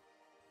Joe.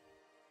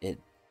 It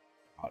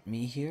brought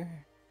me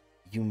here?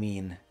 You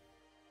mean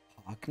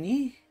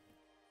Hockney?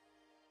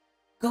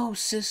 Go,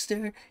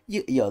 sister!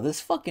 Yo, this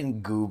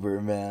fucking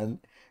goober, man.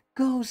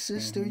 Go,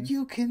 sister, Mm-hmm.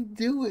 you can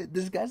do it!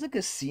 This guy's like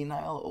a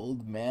senile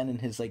old man in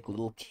his like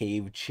little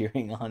cave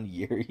cheering on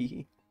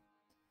Yuri.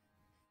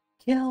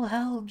 Kill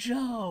Hell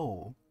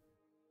Joe!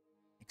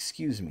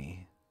 Excuse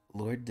me,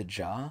 Lord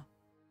Dejah?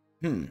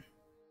 Hmm,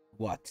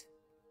 what?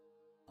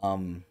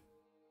 Um,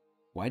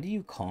 why do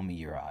you call me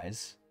your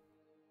eyes?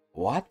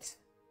 What?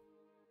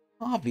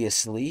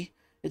 Obviously,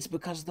 it's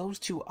because those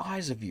two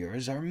eyes of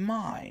yours are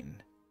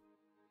mine.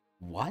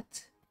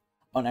 What?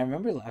 Oh, and I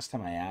remember last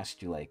time I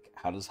asked you, like,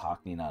 how does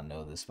Hockney not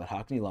know this? But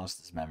Hockney lost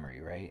his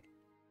memory, right?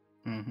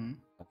 Mm-hmm.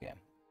 Okay.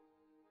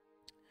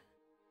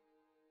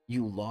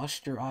 You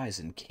lost your eyes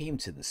and came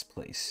to this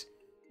place.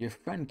 Your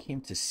friend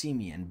came to see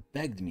me and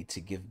begged me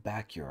to give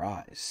back your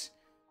eyes.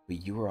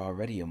 But you were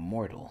already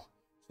immortal,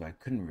 so I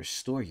couldn't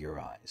restore your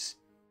eyes.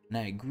 And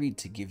I agreed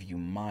to give you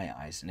my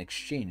eyes in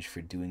exchange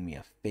for doing me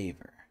a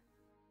favor.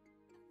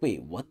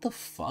 Wait, what the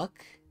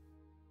fuck?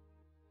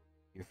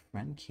 Your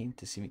friend came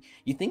to see me.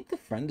 You think the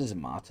friend is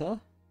Mata?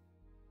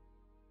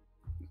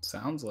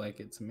 Sounds like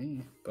it's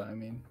me, but I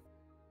mean,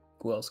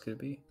 who else could it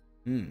be?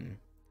 Hmm.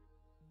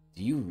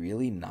 Do you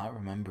really not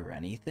remember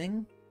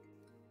anything?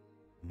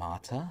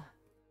 Mata?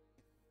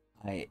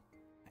 I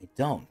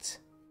don't.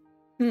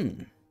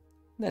 Hmm.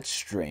 That's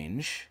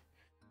strange.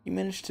 You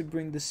managed to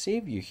bring the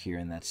Savior here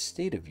in that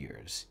state of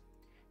yours.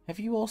 Have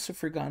you also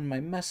forgotten my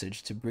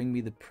message to bring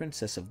me the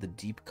Princess of the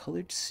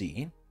Deep-Colored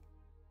Sea?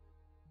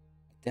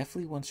 I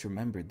definitely once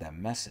remembered that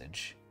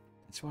message.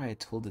 That's why I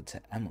told it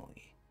to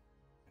Emily.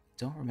 I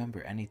don't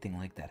remember anything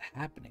like that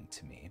happening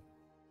to me.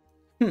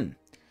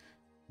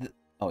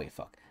 Oh wait,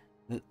 fuck.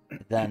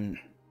 Then,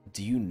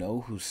 do you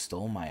know who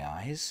stole my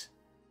eyes?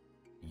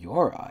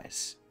 Your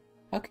eyes?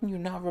 How can you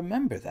not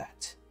remember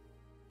that?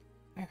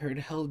 I heard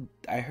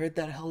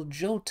that Hell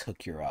Joe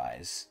took your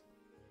eyes.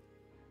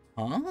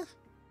 Huh?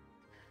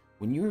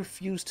 When you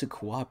refused to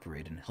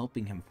cooperate in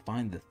helping him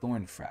find the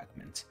thorn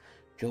fragment,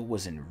 Joe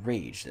was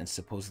enraged and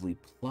supposedly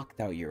plucked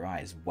out your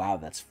eyes. Wow,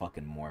 that's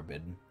fucking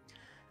morbid.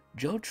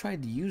 Joe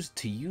tried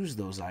to use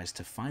those eyes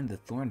to find the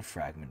thorn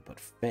fragment, but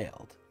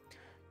failed.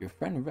 Your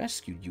friend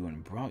rescued you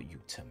and brought you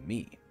to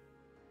me.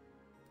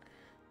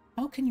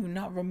 How can you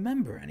not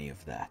remember any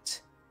of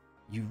that?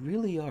 You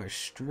really are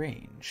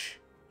strange.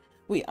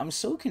 Wait, I'm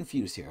so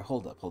confused here.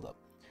 Hold up.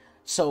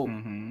 So,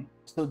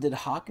 so did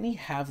Hockney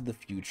have the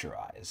future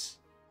eyes?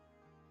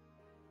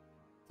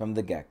 From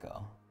the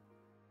get-go?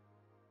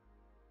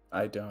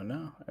 I don't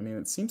know. I mean,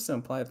 it seems to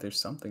imply that there's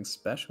something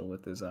special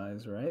with his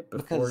eyes, right?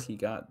 Before he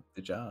got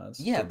the jaws.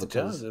 Yeah, But the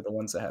jaws are the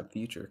ones that have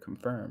future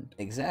confirmed.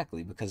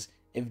 Exactly, because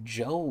if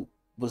Joe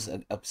was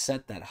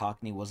upset that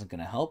Hockney wasn't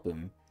going to help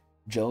him,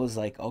 Joe's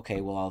like,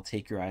 okay, well, I'll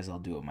take your eyes, I'll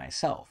do it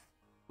myself.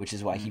 Which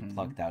is why he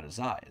plucked out his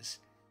eyes.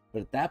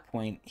 But at that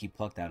point, he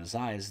plucked out his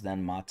eyes,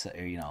 then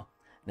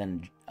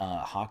then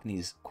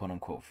Hockney's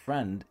quote-unquote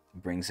friend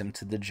brings him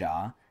to the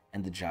jaw,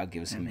 and the jaw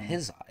gives him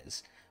his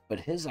eyes. But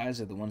his eyes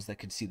are the ones that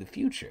could see the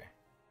future.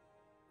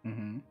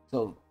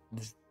 So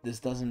this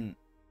doesn't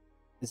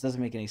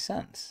make any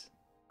sense.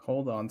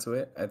 Hold on to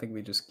it. I think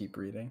we just keep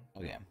reading.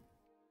 Okay.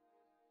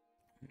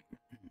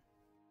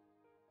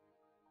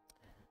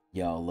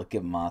 Yo, look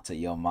at Mata.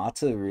 Yo,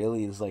 Mata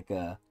really is like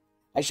a...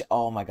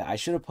 oh my god, I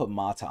should have put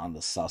Mata on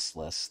the sus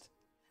list.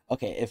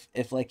 Okay,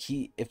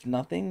 if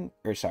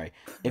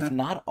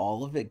not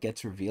all of it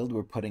gets revealed,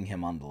 we're putting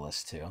him on the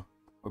list too.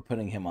 We're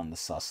putting him on the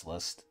sus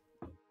list.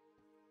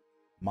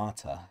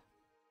 Mata.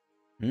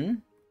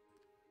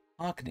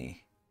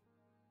 Hockney.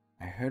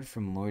 I heard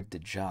from Lord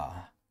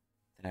Dejah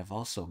that I've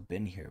also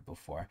been here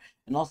before.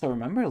 And also,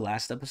 remember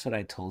last episode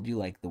I told you,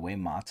 like, the way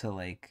Mata,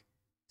 like,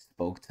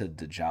 spoke to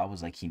Dejah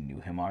was like he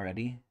knew him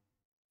already?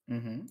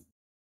 I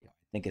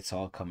think it's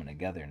all coming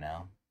together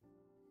now.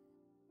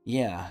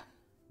 Yeah,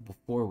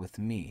 before with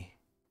me.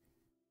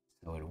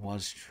 So it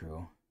was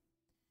true.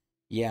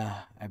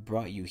 Yeah, I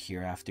brought you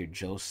here after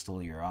Joe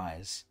stole your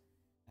eyes.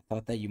 I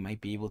thought that you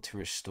might be able to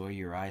restore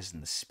your eyes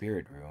in the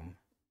spirit room.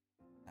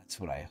 That's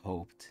what I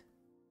hoped.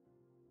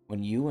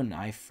 When you and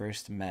I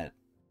first met,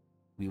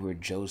 we were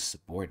Joe's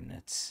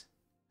subordinates.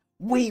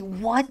 Wait,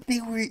 what?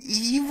 They were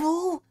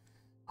evil?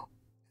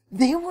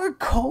 They were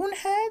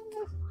Conehead?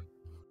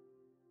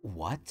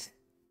 What?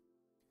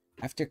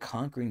 After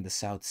conquering the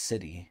South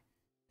City,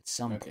 at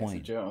some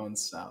point... So Joe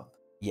owns South.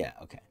 Yeah,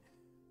 okay.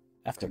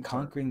 After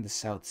conquering the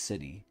South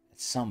City, at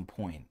some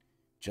point,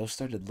 Joe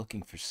started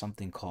looking for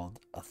something called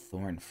a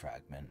thorn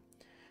fragment.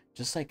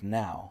 Just like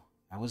now,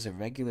 I was a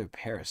regular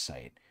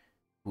parasite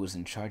who was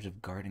in charge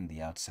of guarding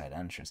the outside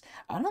entrance.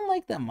 I don't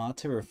like that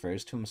Mata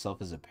refers to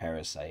himself as a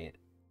parasite.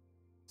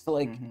 So,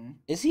 like,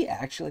 is he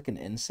actually like an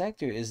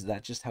insect, or is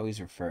that just how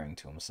he's referring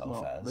to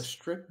himself as? The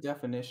strict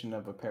definition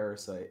of a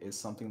parasite is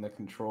something that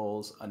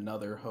controls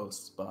another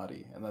host's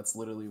body, and that's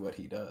literally what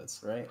he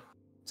does, right?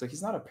 So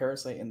he's not a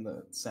parasite in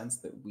the sense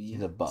that we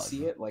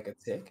see it, like a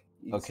tick.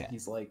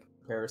 He's like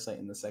a parasite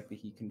in the sense that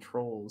he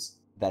controls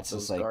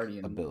those like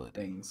guardian ability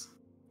things.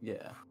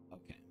 Yeah.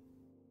 Okay.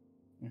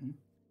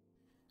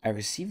 I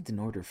received an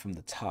order from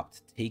the top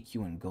to take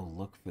you and go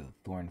look for the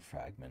thorn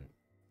fragment.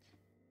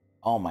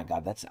 Oh my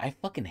god, I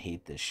fucking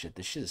hate this shit.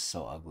 This shit is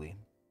so ugly.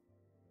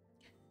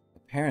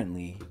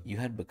 Apparently, you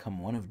had become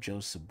one of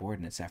Joe's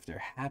subordinates after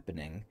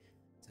happening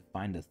to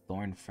find a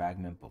thorn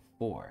fragment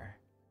before.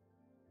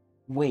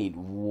 Wait,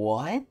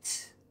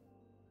 what?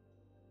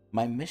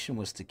 My mission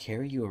was to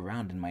carry you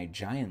around in my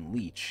giant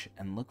leech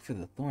and look for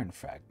the thorn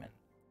fragment.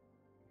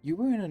 You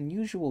were an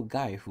unusual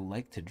guy who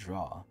liked to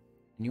draw,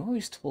 and you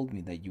always told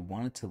me that you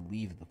wanted to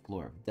leave the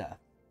floor of death.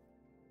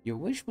 Your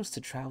wish was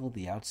to travel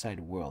the outside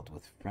world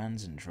with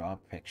friends and draw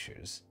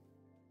pictures.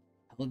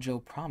 Hell Joe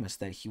promised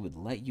that he would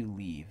let you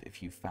leave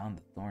if you found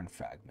the thorn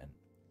fragment.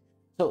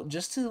 So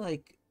just to,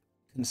 like,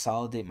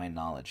 consolidate my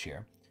knowledge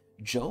here,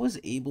 Joe is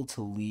able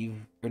to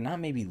leave, or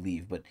not maybe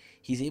leave, but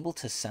he's able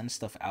to send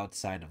stuff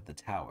outside of the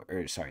tower,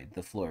 or sorry,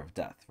 the floor of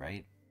death,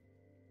 right?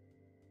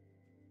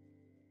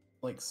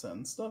 Like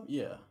send stuff?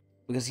 Yeah.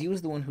 Because he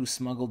was the one who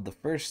smuggled the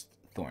first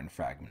thorn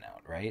fragment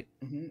out, right?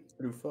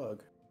 Through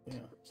Fug. Yeah.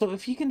 So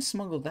if he can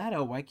smuggle that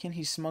out, why can't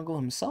he smuggle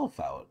himself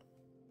out?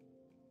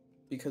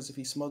 Because if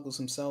he smuggles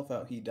himself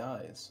out, he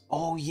dies.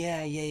 Oh,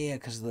 yeah,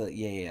 because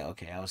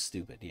okay, I was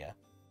stupid, yeah.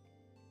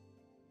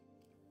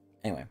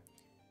 Anyway,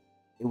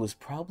 it was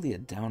probably a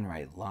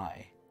downright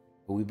lie,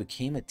 but we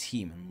became a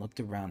team and looked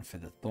around for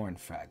the thorn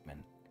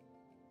fragment,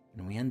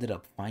 and we ended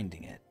up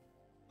finding it.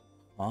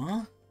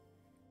 Huh?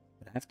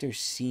 But after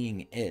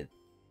seeing it,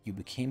 you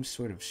became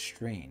sort of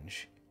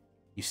strange.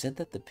 You said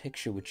that the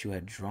picture which you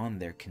had drawn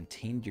there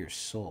contained your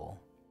soul.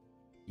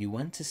 You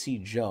went to see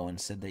Joe and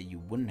said that you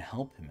wouldn't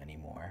help him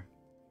anymore.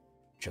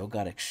 Joe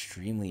got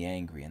extremely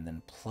angry and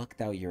then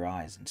plucked out your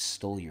eyes and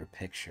stole your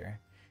picture.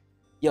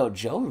 Yo,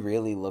 Joe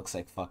really looks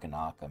like fucking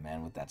Akka,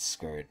 man, with that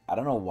skirt. I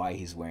don't know why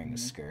he's wearing a Mhm.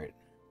 skirt.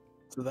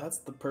 So that's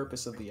the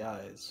purpose of the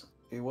eyes.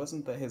 It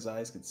wasn't that his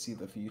eyes could see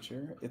the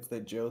future. It's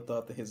that Joe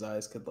thought that his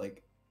eyes could,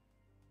 like,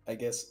 I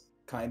guess,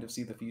 kind of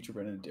see the future,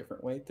 but in a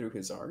different way through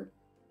his art.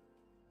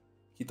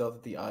 He thought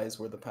that the eyes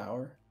were the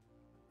power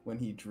when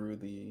he drew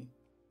the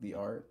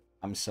art,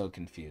 I'm so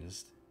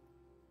confused.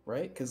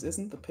 right? Because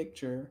isn't the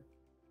picture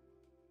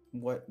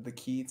what the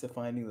key to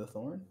finding the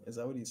thorn? Is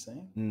that what he's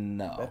saying?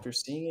 No. After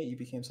seeing it, you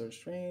became sort of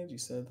strange. You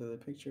said that the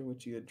picture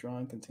which you had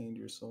drawn contained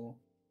your soul.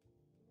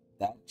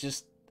 That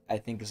just, I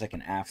think, is like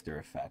an after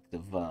effect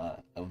of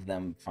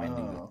them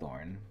finding the Oh,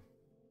 thorn.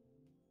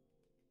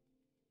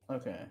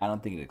 okay. I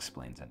don't think it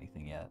explains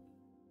anything yet.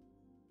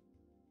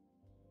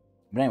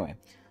 But anyway,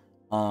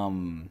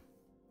 um,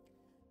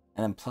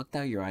 and then plucked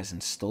out your eyes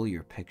and stole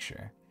your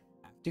picture.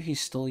 After he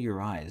stole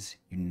your eyes,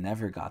 you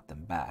never got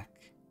them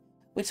back.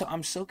 Wait, so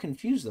I'm so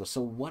confused though.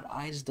 So what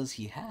eyes does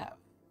he have?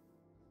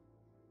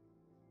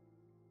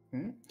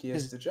 He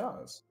has 'Cause- the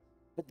jaws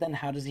But then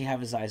how does he have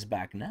his eyes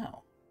back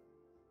now?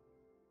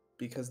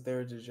 because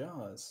they're the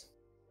jaws.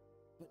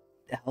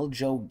 The hell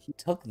Joe He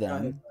took got his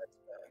them. eyes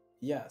back.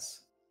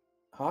 Yes.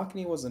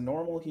 Hockney was a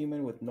normal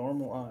human with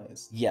normal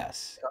eyes.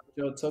 Yes.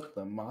 Joe took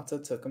them. Mata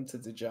took him to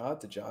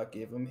Dajah. Dajah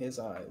gave him his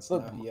eyes.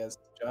 But Now he has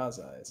Dajah's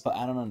eyes. but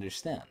I don't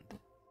understand.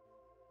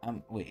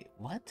 Wait,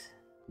 what?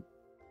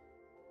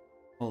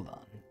 Hold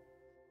on.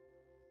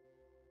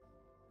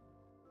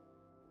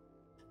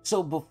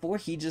 So before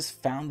he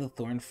just found the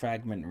thorn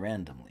fragment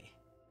randomly.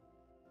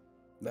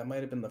 That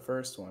might have been the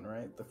first one,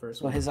 right? The first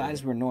So one his before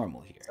eyes they were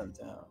normal here. sent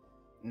out.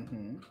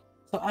 Mm-hmm.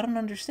 So I don't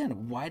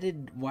understand. Why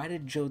did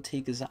Joe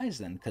take his eyes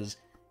then? Because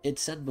it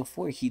said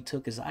before he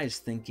took his eyes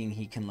thinking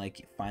he can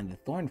like find the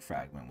thorn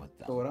fragment with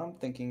them. So what I'm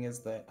thinking is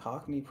that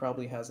Hockney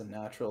probably has a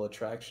natural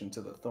attraction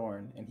to the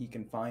thorn, and he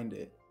can find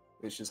it.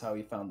 It's just how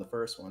he found the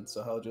first one.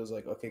 So Heljo's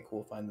like, okay,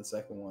 cool, find the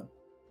second one.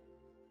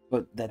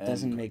 But that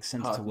doesn't And make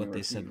sense to Hockney what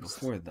they said refused.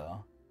 before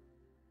though.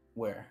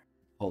 Where?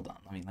 Hold on.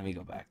 Let me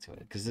go back to it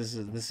because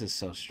this is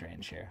so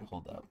strange here.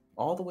 Hold up.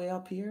 All the way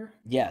up here?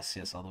 Yes,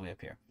 all the way up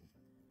here.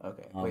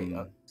 Okay, wait,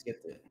 Um,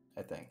 skipped it,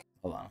 I think.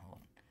 hold on.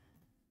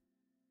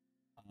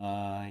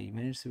 You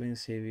managed to bring the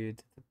savior.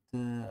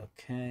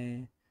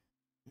 Okay.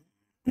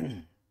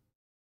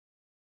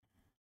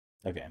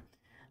 Okay.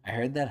 I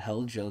heard that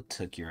Hell Joe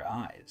took your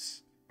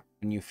eyes.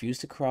 When you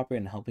refused to cooperate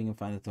in helping him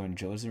find the thorn,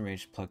 Joe was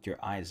enraged, plucked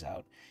your eyes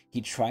out.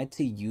 He tried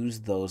to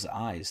use those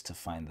eyes to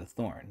find the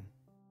thorn.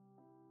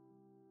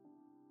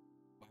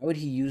 Why would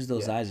he use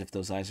those Yeah. eyes if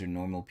those eyes are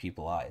normal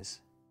people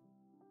eyes?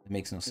 It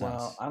makes no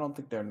Well, sense. I don't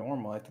think they're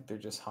normal. I think they're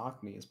just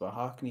Hockney's. But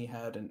Hockney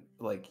hadn't,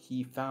 like,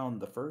 he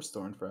found the first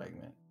thorn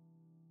fragment.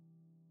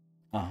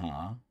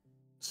 Uh-huh.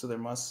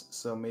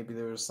 So maybe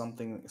there was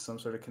something, some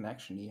sort of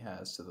connection he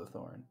has to the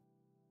thorn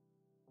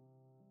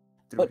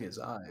through But his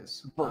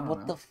eyes. I but don't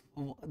what know.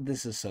 the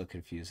this is so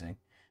confusing.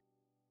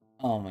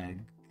 Oh my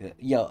god.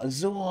 Yo,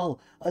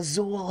 Azul!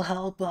 Azul,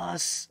 help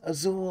us!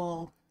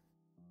 Azul!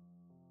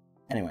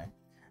 Anyway.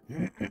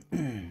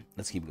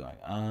 Let's keep going.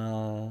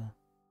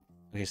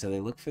 Okay, so they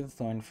looked for the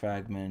thorn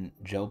fragment,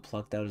 Joe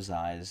plucked out his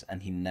eyes,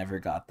 and he never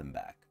got them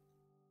back.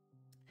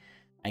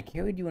 I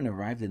carried you and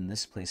arrived in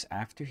this place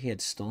after he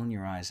had stolen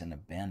your eyes and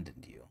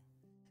abandoned you.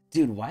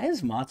 Dude, why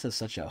is Mata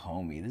such a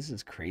homie? This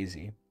is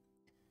crazy.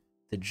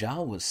 The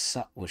Jaw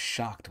was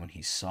shocked when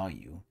he saw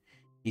you.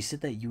 He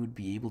said that you would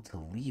be able to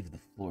leave the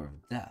floor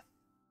of death.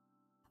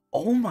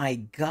 Oh my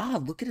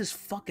god, look at his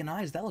fucking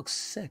eyes. That looks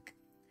sick.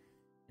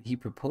 He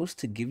proposed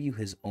to give you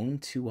his own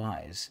two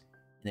eyes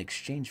in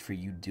exchange for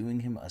you doing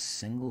him a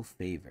single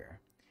favor.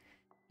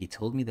 He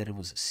told me that it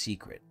was a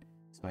secret,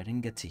 so I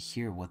didn't get to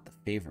hear what the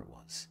favor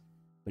was,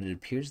 but it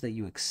appears that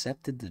you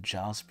accepted the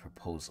Jaw's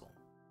proposal.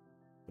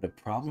 But a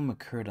problem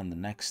occurred on the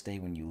next day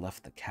when you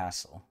left the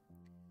castle.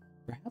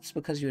 Perhaps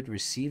because you had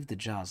received the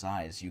Jaw's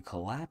eyes, you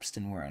collapsed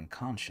and were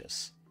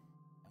unconscious.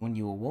 And when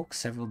you awoke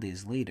several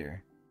days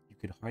later, you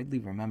could hardly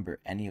remember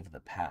any of the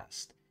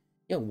past.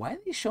 Yo, why are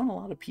they showing a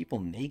lot of people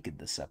naked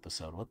this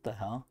episode? What the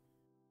hell?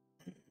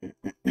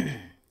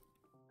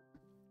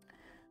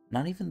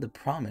 Not even the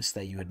promise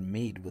that you had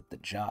made with the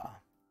Jaw.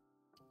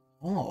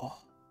 Oh.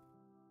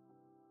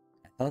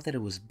 I thought that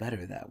it was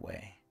better that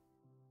way.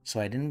 So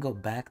I didn't go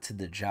back to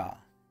the Jaw,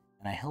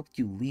 and I helped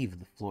you leave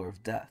the floor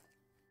of death.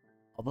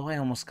 Although I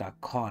almost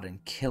got caught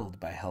and killed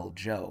by Hell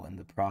Joe in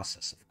the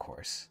process, of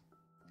course.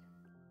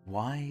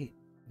 Why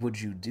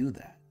would you do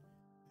that?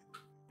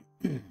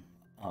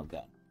 Oh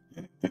god.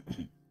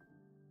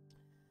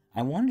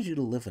 I wanted you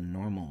to live a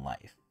normal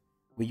life,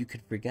 where you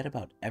could forget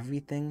about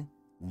everything,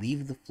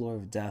 leave the floor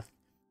of death,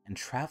 and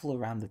travel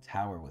around the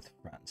tower with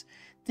friends.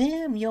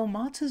 Damn, yo,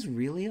 Mata's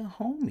really a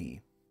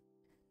homie.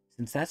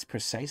 Since that's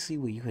precisely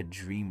what you had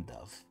dreamed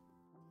of.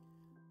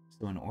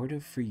 So in order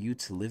for you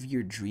to live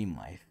your dream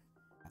life,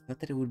 I thought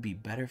that it would be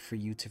better for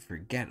you to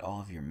forget all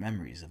of your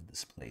memories of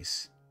this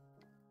place.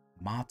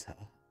 Mata.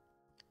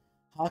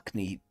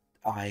 Hockney,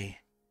 I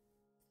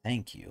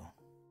thank you.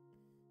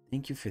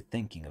 Thank you for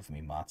thinking of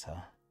me,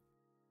 Mata.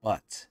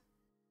 But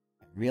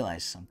I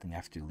realized something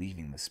after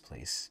leaving this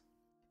place.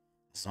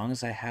 As long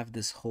as I have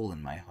this hole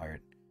in my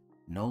heart,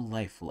 no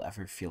life will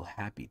ever feel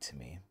happy to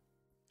me.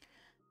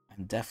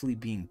 I'm definitely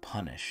being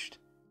punished.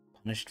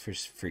 Punished for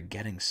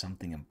forgetting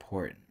something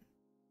important.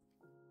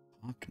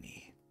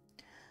 Hockney.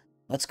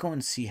 Let's go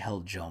and see Hell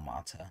Joe,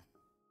 Mata.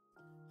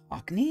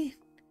 Hockney?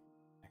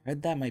 I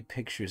heard that my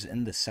picture's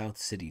in the South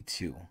City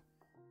too.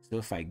 So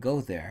if I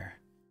go there,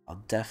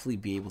 I'll definitely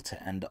be able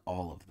to end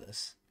all of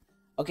this.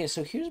 Okay,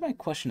 so here's my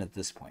question at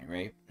this point,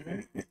 right?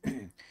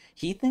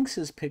 He thinks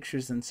his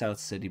picture's in South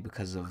City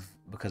because of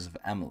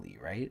Emily,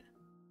 right?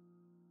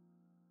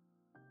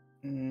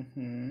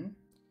 Mm-hmm.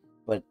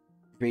 But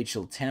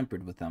Rachel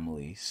tampered with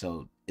Emily,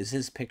 so is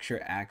his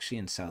picture actually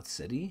in South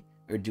City,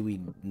 or do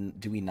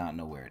we not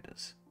know where it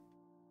is?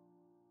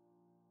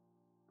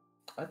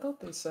 I thought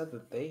they said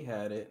that they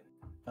had it,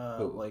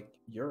 Who? like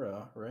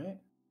Yura, right?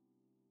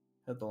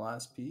 Had the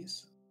last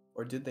piece,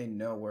 or did they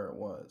know where it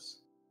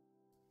was?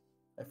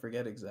 I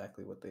forget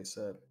exactly what they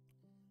said.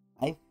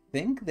 I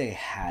think they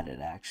had it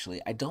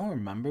actually. I don't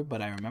remember,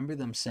 but I remember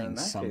them And in saying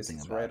that case, something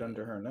it's about right it.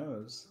 under her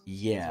nose. It's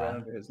right Yeah.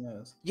 under his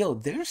nose. Yo,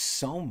 there's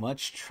so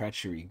much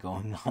treachery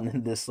going on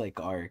in this like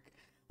arc.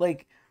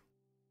 Like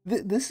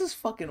this is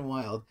fucking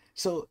wild.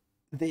 So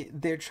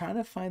they're trying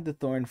to find the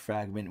thorn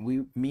fragment.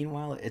 We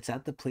meanwhile it's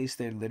at the place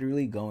they're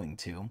literally going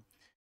to.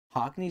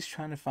 Hockney's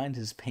trying to find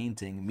his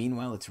painting.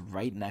 Meanwhile, it's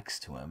right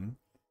next to him.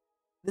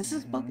 This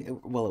is Mm-hmm.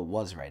 fucking well, it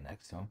was right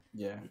next to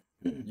Yeah.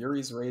 him.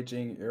 Yuri's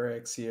raging,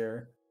 Urik's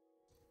here,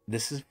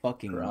 This is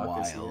fucking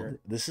Karak is wild. here.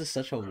 This is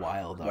such a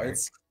wild arc,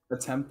 White's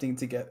attempting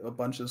to get a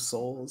bunch of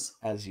souls.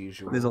 as There's a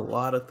usual.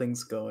 lot of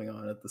things going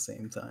on at the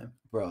same time.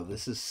 Bro,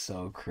 this is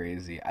so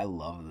crazy. I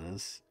love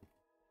this.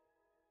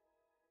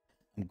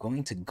 I'm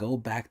going to go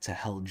back to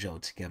Hell Joe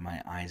to get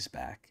my eyes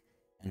back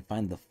and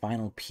find the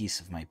final piece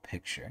of my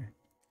picture.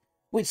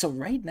 Wait, so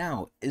right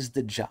now, is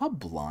the job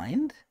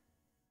blind?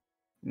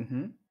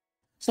 Mm-hmm.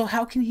 So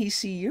how can he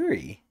see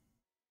Yuri?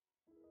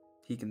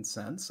 He can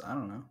sense? I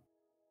don't know.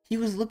 He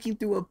was looking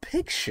through a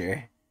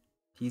picture.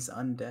 He's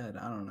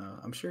undead. I don't know.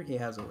 I'm sure he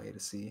has a way to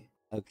see.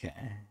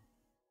 Okay.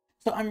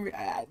 So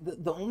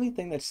the only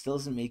thing that still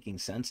isn't making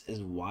sense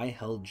is why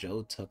Hell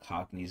Joe took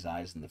Hockney's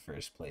eyes in the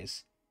first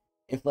place.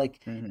 If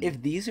Mm-hmm.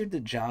 if these are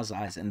Dajah's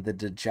eyes and the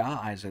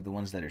Dajah eyes are the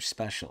ones that are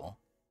special.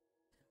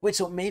 Wait,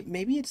 so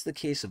maybe it's the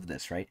case of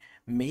this, right?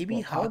 Maybe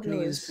Well,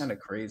 Haljo is Hockney's. kind of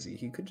crazy.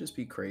 He could just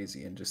be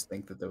crazy and just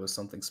think that there was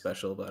something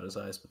special about his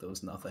eyes, but there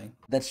was nothing.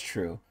 That's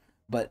true.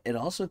 But it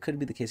also could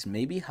be the case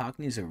maybe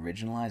Hockney's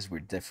original eyes were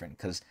different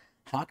because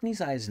Hockney's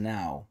eyes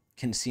now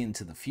can see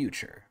into the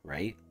future,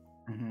 right?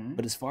 Mm-hmm.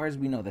 But as far as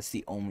we know, that's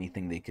the only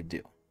thing they could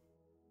do.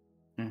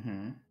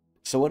 Mm-hmm.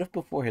 So what if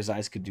before his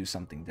eyes could do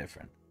something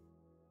different?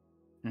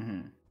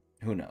 Mm-hmm.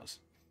 Who knows?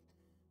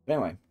 But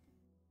anyway,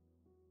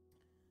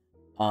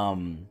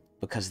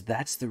 because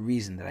that's the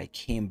reason that I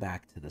came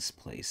back to this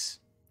place.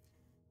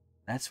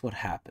 That's what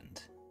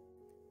happened.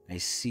 I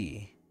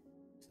see.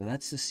 So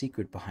that's the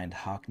secret behind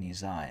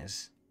Hockney's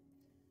eyes.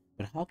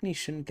 But Hockney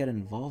shouldn't get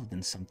involved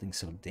in something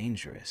so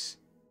dangerous.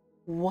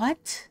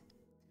 What?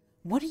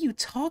 What are you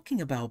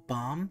talking about,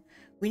 Bomb?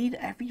 We need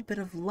every bit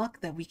of luck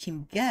that we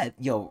can get.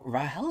 Yo,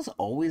 Rahel's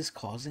always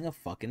causing a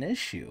fucking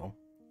issue.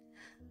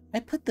 I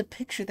put the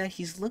picture that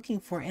he's looking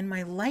for in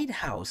my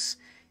lighthouse.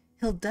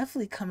 He'll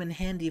definitely come in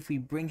handy if we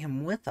bring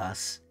him with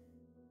us.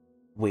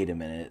 Wait a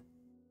minute.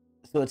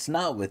 So it's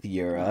not with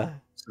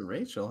Yura. So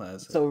Rachel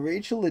has it. So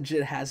Rachel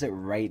legit has it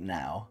right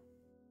now.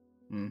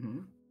 Mm-hmm.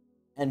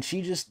 And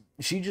she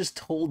just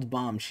told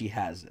Bomb she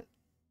has it.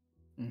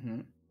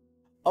 Mm-hmm.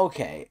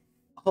 Okay,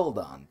 hold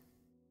on.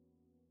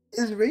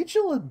 Is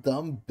Rachel a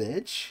dumb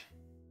bitch?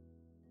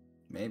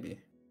 Maybe.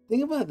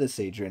 Think about this,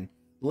 Adrian.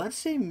 Let's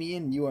say me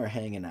and you are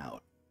hanging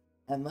out.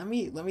 And let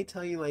me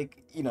tell you,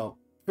 like,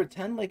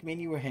 pretend like me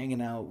and you were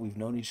hanging out, we've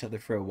known each other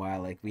for a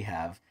while, like we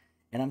have.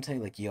 And I'm telling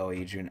you, like, yo,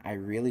 Adrian, I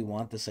really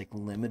want this like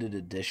limited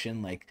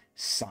edition, like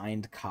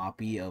signed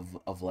copy of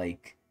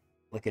like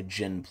a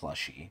Jin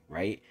plushie,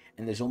 right?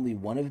 And there's only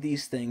one of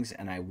these things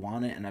and I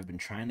want it and I've been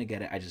trying to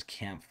get it, I just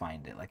can't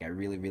find it. Like I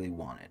really, really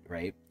want it,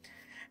 right?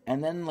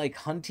 And then like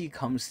Hunty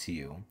comes to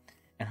you,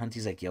 and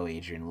Hunty's like, "Yo,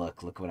 Adrian,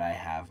 look what I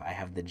have. I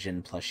have the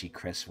Jin plushie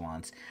Chris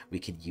wants. We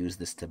could use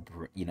this to,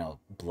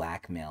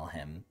 blackmail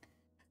him."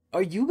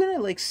 Are you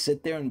gonna like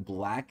sit there and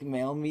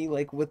blackmail me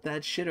like with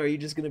that shit, or are you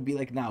just gonna be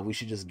like, "Nah, we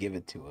should just give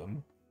it to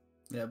him"?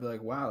 Yeah, I'd be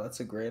like, wow, that's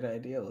a great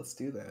idea. Let's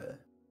do that.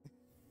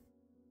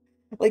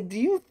 Like,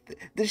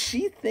 does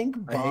she think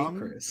I hate Bomb?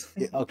 Chris.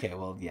 Okay,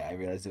 well, yeah, I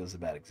realized it was a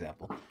bad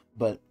example,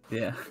 but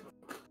Yeah.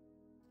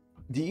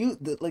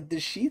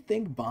 does she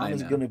think Bomb I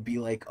is know. gonna be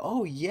like,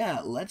 "Oh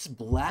yeah, let's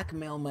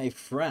blackmail my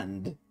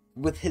friend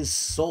with his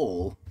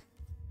soul"?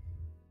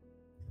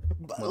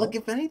 Well, Like,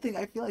 if anything,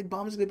 I feel like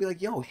Bomb's gonna be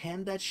like, "Yo,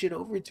 hand that shit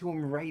over to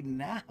him right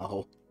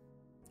now."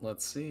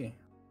 Let's see.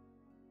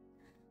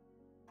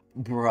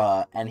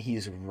 Bruh, and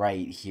he's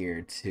right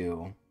here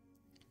too.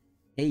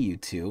 Hey, you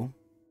two.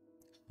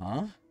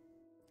 Huh?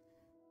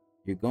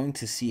 You're going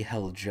to see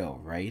Hell Joe,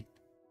 right?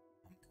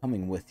 I'm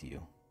coming with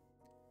you.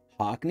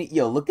 Hockney?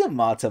 Yo, look at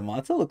Mata.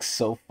 Mata looks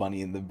so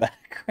funny in the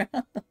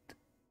background.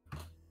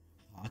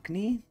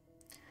 Hockney?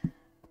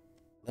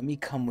 Let me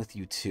come with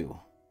you too.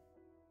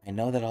 I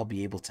know that I'll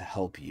be able to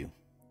help you.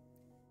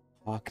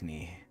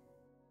 Hockney.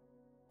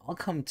 I'll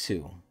come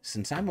too.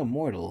 Since I'm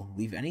immortal,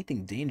 leave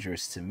anything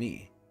dangerous to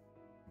me.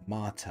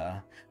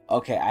 Mata.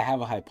 Okay, I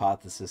have a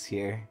hypothesis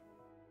here.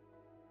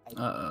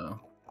 Uh-oh.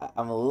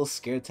 I'm a little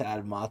scared to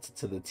add Mata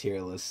to the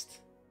tier list.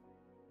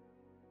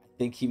 I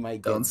think he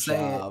might get Don't say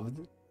it.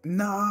 jobbed. I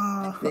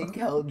No. think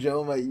Hell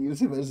Joe might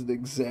use him as an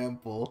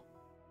example.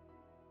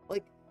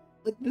 Like,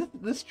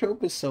 this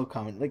trope is so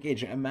common. Like,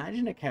 Adrian,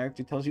 imagine a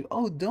character tells you,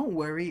 "Oh, don't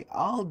worry,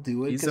 I'll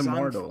do it He's because I'm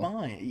immortal.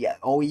 fine." Yeah.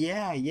 Oh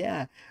yeah,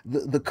 yeah.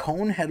 The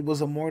Conehead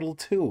was immortal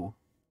too.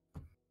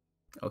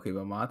 Okay,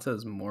 but Mata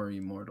is more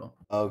immortal.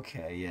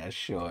 Okay, yeah,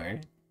 sure.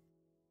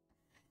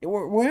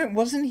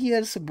 Wasn't he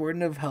a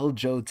subordinate of Hell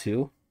Joe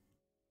too?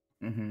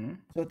 Mm-hmm.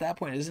 So at that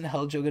point, isn't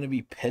Hell Joe gonna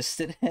be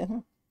pissed at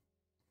him?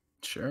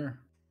 Sure.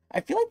 I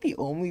feel like the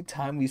only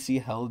time we see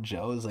Hell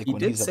Joe is like He when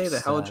did he's say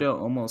that Hell upset. Joe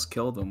almost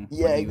killed him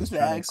Yeah, when he was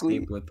trying to exactly.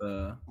 escape with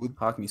With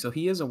Hockney. So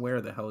he is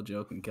aware that Hell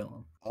Joe can kill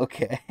him.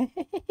 okay.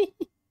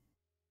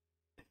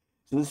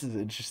 So this is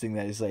interesting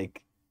that he's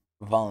like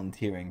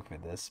volunteering for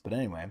this. But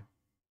anyway,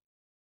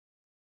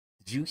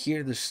 did you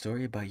hear the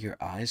story about your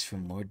eyes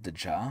from Lord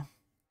Dajah?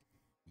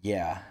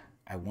 Yeah,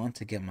 I want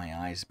to get my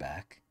eyes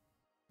back,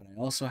 but I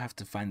also have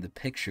to find the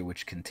picture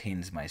which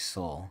contains my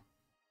soul.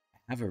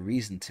 I have a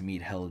reason to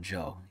meet Hell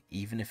Joe,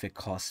 even if it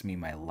costs me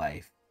my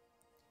life.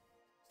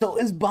 So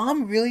is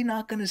Bomb really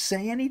not gonna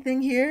say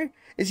anything here?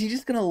 Is he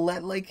just gonna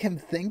let like him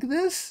think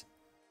this?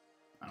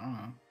 I don't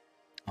know.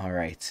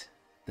 Alright,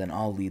 then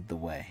I'll lead the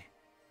way.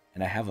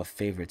 And I have a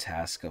favor to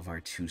ask of our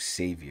two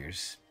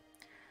saviors.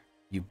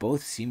 You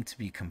both seem to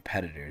be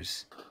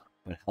competitors,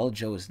 but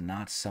Helljo is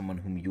not someone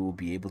whom you will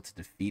be able to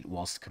defeat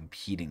whilst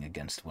competing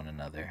against one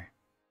another.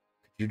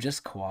 Could you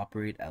just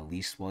cooperate at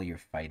least while you're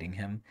fighting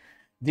him?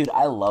 Dude,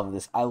 I love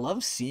this. I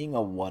love seeing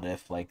a what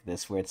if like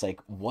this, where it's like,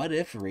 what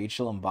if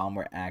Rachel and Bomb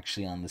were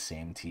actually on the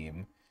same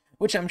team?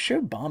 Which I'm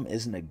sure Bomb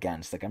isn't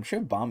against. Like, I'm sure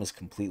Bomb is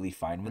completely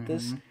fine with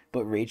this,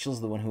 but Rachel's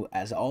the one who,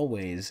 as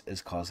always,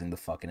 is causing the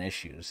fucking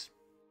issues.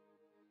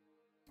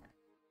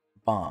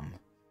 Bomb,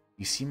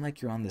 you seem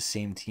like you're on the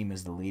same team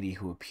as the lady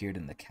who appeared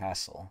in the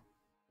castle,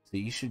 so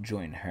you should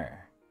join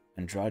her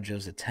and draw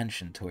Joe's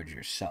attention towards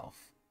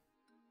yourself.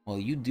 While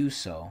you do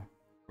so,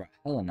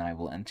 Rahel and I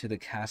will enter the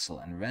castle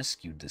and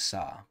rescue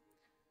Dasa.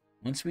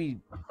 Once we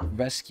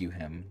rescue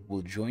him,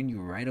 we'll join you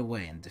right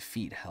away and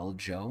defeat Hell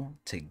Joe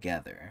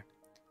together.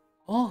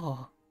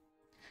 Oh,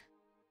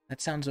 that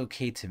sounds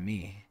okay to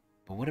me,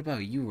 but what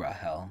about you,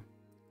 Rahel?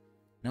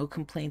 No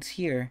complaints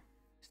here,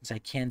 since I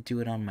can't do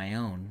it on my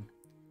own.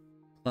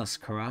 Plus,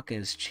 Karaka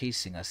is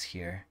chasing us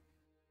here.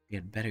 We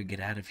had better get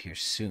out of here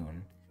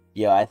soon.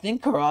 Yeah, I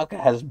think Karaka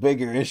has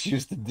bigger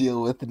issues to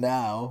deal with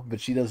now,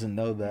 but she doesn't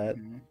know that.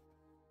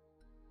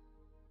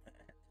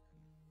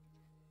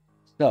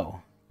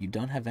 So, you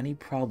don't have any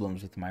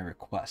problems with my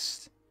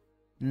request?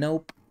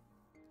 Nope.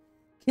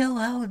 Kill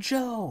Hell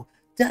Joe!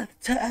 Death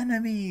to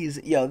enemies!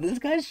 Yo, this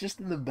guy's just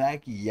in the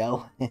back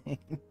yelling.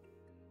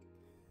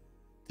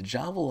 The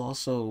job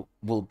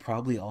will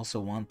probably also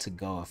want to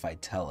go if I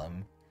tell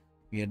him.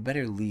 We had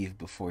better leave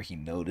before he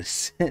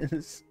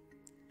notices.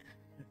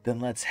 Then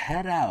let's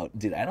head out.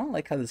 Dude, I don't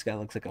like how this guy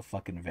looks like a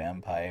fucking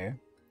vampire.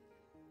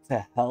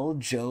 To Hell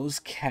Joe's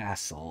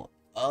castle.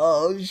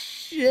 Oh,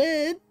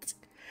 shit!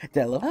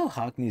 Dude, I love how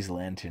Hockney's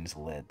lantern's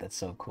lit. That's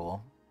so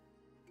cool.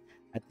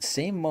 At the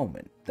same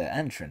moment, the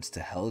entrance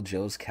to Hell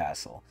Joe's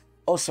castle.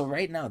 Oh, so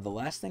right now, the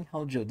last thing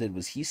Hell Joe did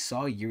was he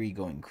saw Yuri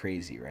going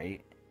crazy,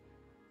 right?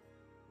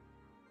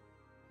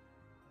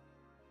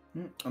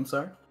 I'm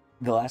sorry?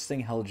 The last thing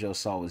Hell Joe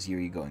saw was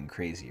Yuri going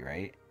crazy,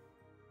 right?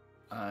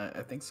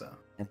 I think so.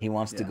 And he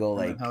wants to go, and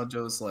like, then Hell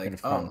Joe's like,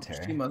 confront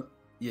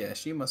her.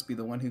 she must be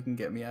the one who can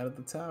get me out of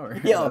the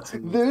tower. Yo, That's what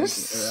he was there's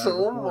thinking, or out of so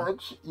the pool.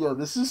 much. Yo,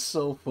 this is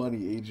so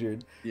funny,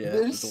 Adrian. Yeah,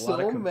 there's there's a lot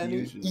of so many.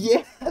 confusion.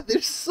 Yeah,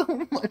 there's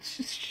so much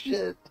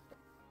shit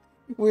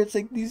where it's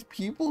like these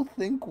people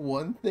think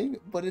one thing,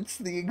 but it's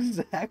the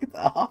exact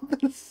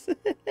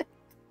opposite.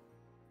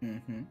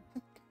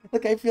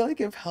 Like, I feel like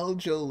if Hell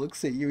Joe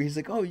looks at you, he's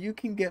like, "Oh, you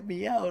can get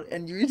me out,"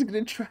 and you're just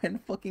gonna try and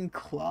fucking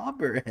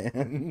clobber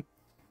him.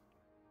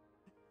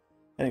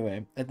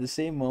 Anyway, at the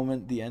same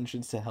moment, the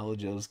entrance to Hell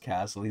Joe's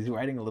castle, he's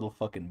riding a little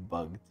fucking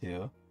bug,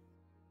 too.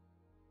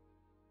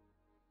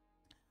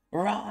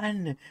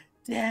 Run!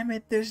 Damn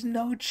it, there's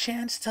no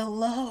chance to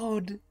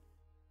load!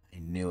 I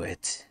knew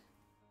it.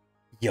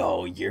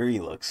 Yo, Yuri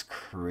looks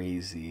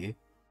crazy.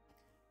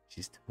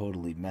 She's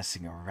totally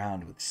messing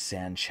around with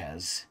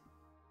Sanchez.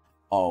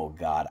 Oh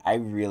god, I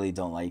really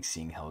don't like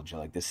seeing Hell Joe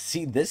like this.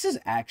 See, this is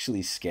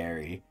actually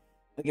scary.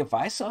 Like, if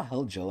I saw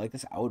Hell Joe like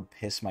this, I would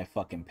piss my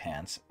fucking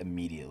pants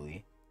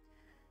immediately.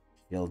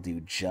 You'll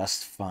do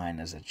just fine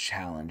as a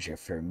challenger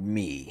for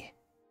me,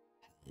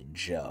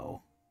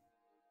 Joe.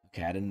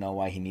 Okay, I didn't know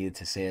why he needed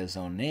to say his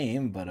own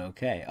name, but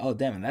okay. Oh,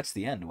 damn, and that's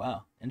the end.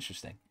 Wow,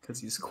 interesting. Because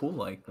he's cool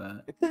like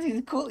that. Because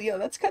he's cool. Yeah,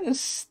 that's kind of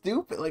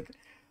stupid. Like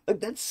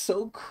that's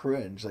so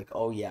cringe. Like,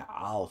 oh yeah,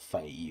 I'll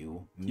fight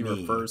you, He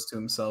me. refers to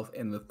himself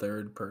in the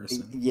third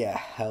person. Yeah,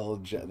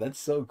 that's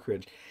so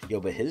cringe. Yo,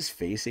 but his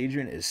face,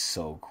 Adrian, is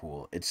so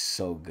cool. It's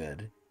so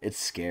good. It's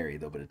scary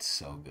though, but it's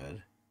so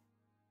good.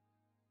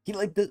 He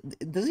like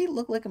does he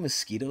look like a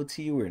mosquito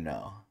to you or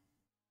no?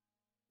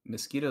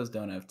 Mosquitoes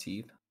don't have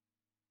teeth.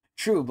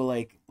 True, but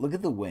like look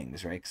at the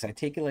wings, right? Because I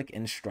take it like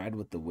in stride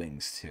with the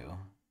wings too,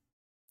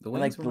 The and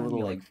wings like the remind little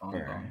me of like like Bong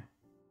fur. Bong.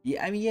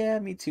 Yeah, I mean, yeah,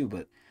 me too.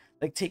 But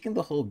like taking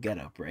the whole get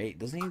up, right?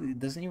 Doesn't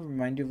he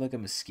remind you of like a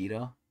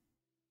mosquito?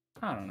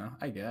 I don't know.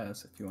 I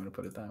guess if you want to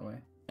put it that way.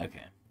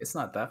 Okay. It's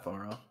not that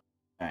far off.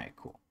 All right.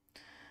 Cool.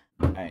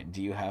 All right.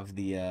 Do you have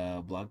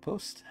the blog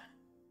post?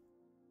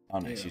 Oh,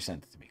 nice. Yeah. You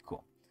sent it to me.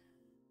 Cool.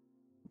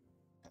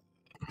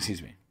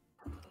 Excuse me.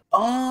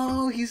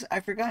 Oh,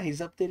 I forgot.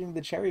 He's updating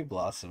the cherry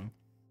blossom.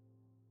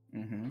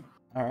 Mm-hmm.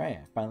 All right.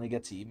 I finally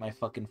get to eat my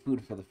fucking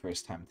food for the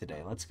first time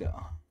today. Let's go.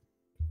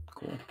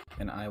 Cool.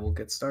 And I will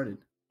get started.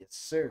 Yes,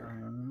 sir.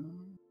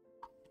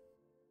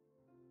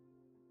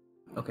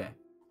 Okay.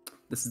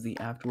 This is the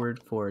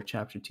afterword for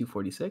chapter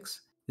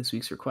 246. This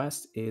week's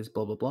request is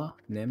blah blah blah.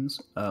 Nims.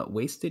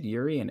 Wasted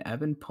Yuri and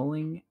Evan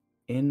pulling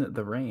in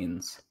the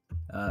reins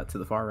to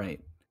the far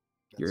right.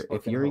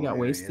 If Yuri got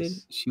wasted,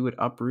 she would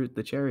uproot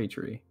the cherry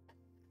tree.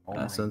 Oh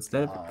my So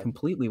instead God. of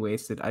completely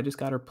wasted, I just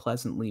got her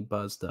pleasantly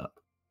buzzed up.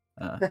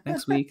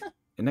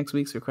 Next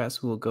week's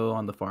request will go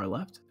on the far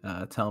left.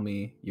 Tell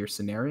me your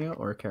scenario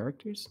or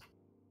characters.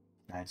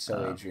 All right,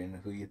 so Adrian,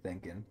 who you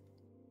thinking?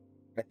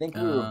 I think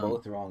we were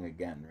both wrong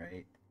again,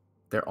 right?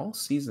 They're all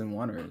season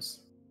oneers.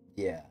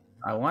 Yeah.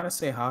 I want to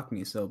say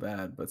Hockney so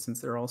bad, but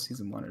since they're all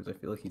season oneers, I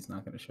feel like he's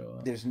not going to show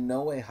up. There's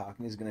no way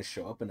Hockney's gonna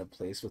show up in a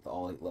place with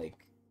all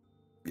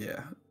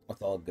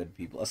with all good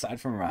people aside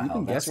from Rahel. We've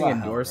been That's guessing in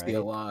Rahel, Dorsey right?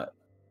 a lot.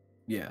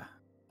 Yeah.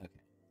 Okay.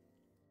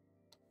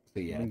 So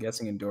yeah. I've been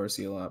guessing in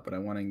Dorsey a lot, but I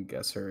want to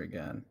guess her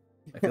again.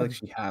 I feel like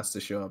she has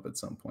to show up at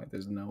some point.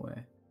 There's no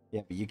way.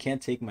 Yeah, but you can't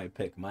take my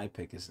pick. My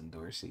pick is in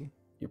Dorsey.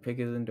 Your pick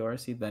is in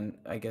Dorsey, then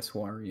I guess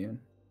who are you?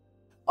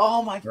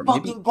 Oh my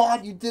fucking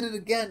God! You did it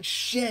again.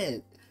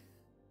 Shit.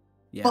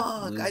 Yeah,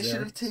 fuck! I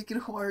should have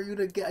taken who are you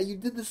again. You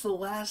did this the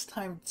last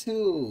time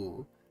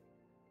too.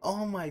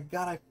 Oh my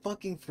God! I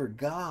fucking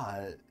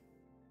forgot.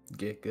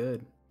 Get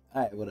good.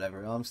 Alright,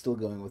 whatever. I'm still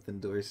going with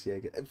Dorsey. I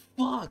guess.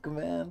 Fuck,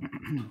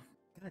 man.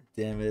 God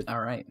damn it. All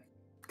right.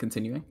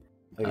 Continuing.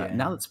 Okay.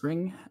 Now that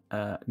spring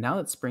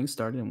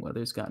started and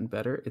weather's gotten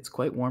better, it's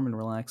quite warm and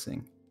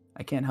relaxing.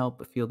 I can't help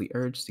but feel the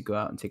urge to go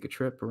out and take a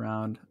trip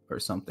around or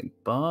something,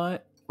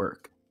 but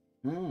work.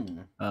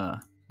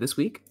 This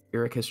week,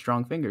 Eric has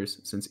strong fingers.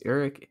 Since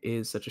Eric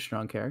is such a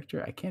strong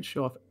character, I can't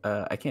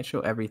show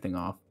everything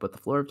off, but the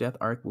Floor of Death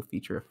arc will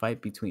feature a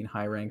fight between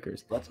high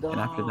rankers. Let's go. And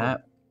after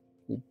that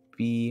will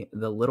be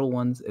the little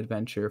one's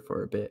adventure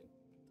for a bit.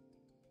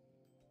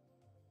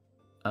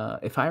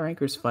 If high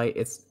rankers fight,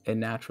 it's a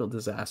natural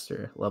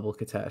disaster level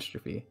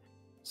catastrophe.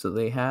 So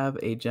they have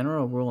a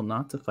general rule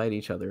not to fight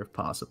each other if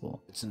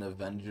possible. It's an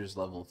Avengers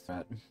level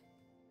threat.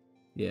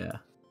 Yeah.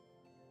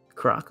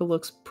 Karaka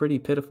looks pretty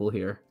pitiful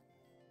here.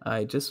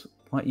 I just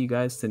want you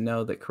guys to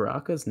know that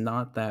Karaka's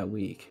not that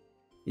weak.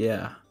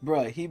 Yeah.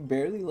 Bruh, he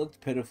barely looked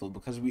pitiful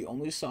because we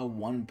only saw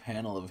one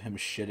panel of him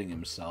shitting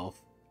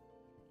himself.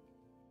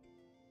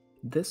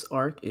 This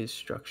arc is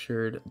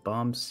structured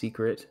Bomb's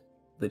secret,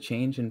 the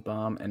change in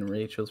Bomb and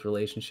Rachel's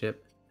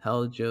relationship,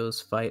 Hell Joe's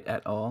fight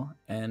at all,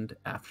 and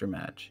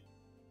Aftermatch.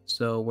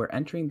 So we're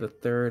entering the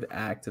third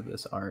act of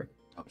this arc.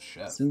 Oh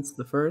shit. Since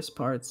the first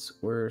parts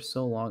were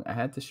so long, I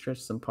had to stretch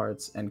some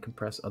parts and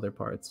compress other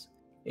parts.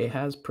 It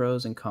has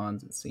pros and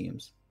cons, it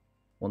seems.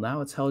 Well,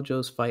 now it's Hell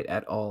Joe's fight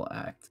at all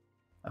act.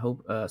 I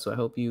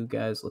hope you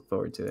guys look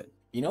forward to it.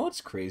 You know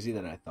what's crazy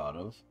that I thought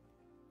of?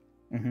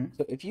 Mm-hmm.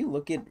 So if you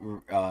look at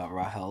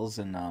Rahel's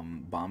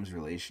and Bomb's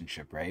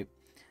relationship, right?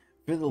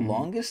 For the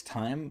longest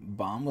time,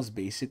 Bomb was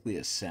basically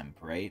a simp,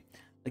 right?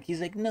 Like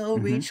he's like, no,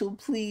 Rachel,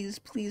 please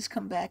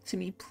come back to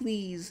me,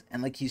 please.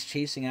 And like he's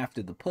chasing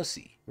after the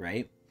pussy,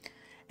 right?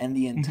 And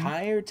the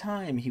entire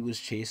time he was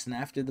chasing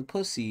after the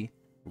pussy,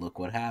 look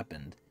what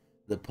happened.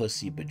 The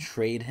pussy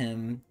betrayed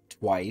him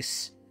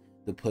twice.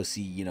 The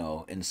pussy,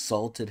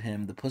 insulted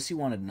him. The pussy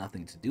wanted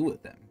nothing to do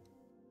with him.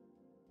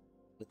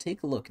 But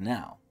take a look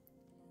now.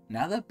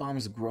 Now that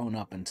Bomb's grown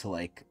up into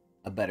like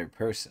a better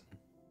person,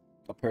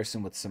 a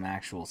person with some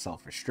actual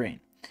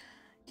self-restraint,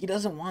 he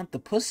doesn't want the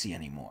pussy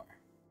anymore,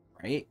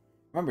 right?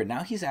 Remember,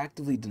 now he's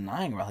actively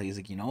denying Rahel. He's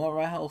like, you know what,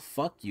 Rahel,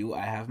 fuck you.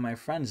 I have my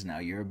friends now.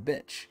 You're a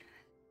bitch.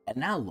 And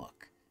now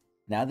look,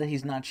 now that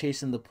he's not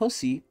chasing the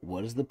pussy,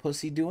 what is the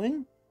pussy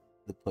doing?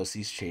 The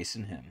pussy's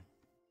chasing him.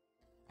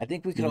 I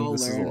think we could all learn.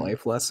 This is a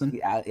life lesson.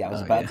 Yeah, I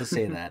was about to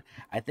say that.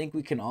 I think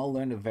we can all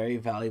learn a very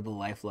valuable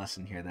life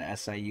lesson here. The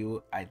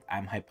SIU,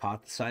 I'm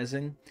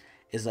hypothesizing,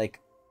 is like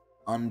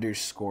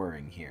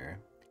underscoring here.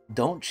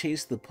 Don't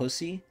chase the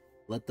pussy.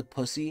 Let the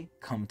pussy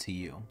come to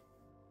you.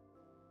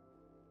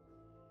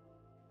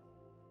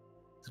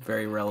 It's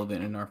very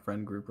relevant in our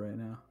friend group right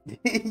now.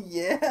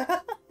 Yeah,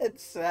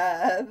 it's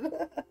sad.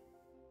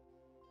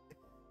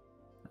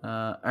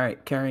 All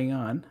right, carrying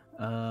on.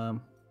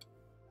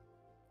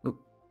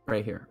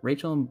 Right here.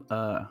 Rachel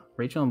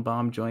and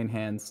Bomb join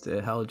hands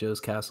to Hal Joe's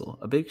castle.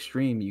 A big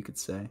stream, you could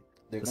say.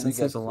 They're But gonna since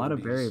there's get a lot of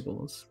boobies.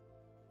 variables,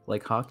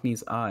 like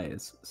Hockney's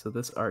eyes, so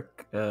this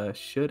arc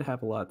should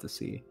have a lot to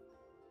see.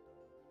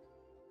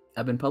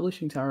 I've been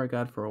publishing Tower of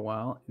God for a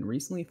while, and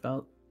recently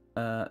felt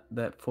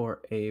that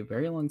for a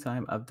very long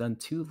time I've done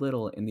too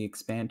little in the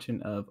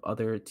expansion of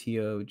other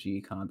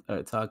TOG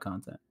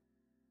content.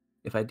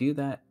 If I do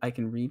that, I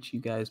can reach you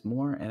guys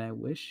more, and I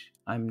wish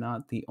I'm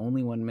not the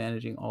only one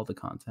managing all the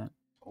content.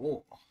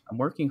 Oh, I'm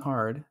working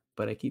hard,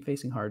 but I keep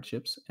facing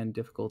hardships and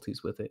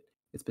difficulties with it.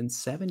 It's been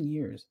 7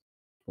 years,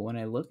 but when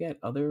I look at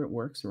other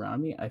works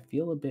around me, I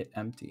feel a bit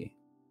empty.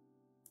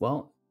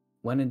 Well,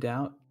 when in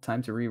doubt,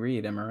 time to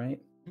reread, am I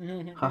right?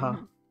 Haha.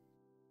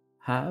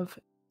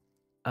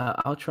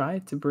 I'll try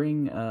to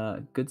bring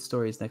good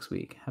stories next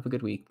week. Have a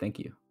good week. Thank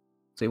you.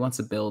 So he wants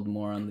to build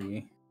more on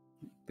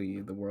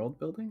the world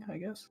building, I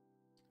guess.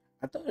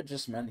 I thought it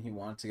just meant he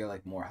wanted to get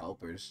like more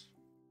helpers.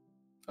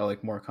 Oh,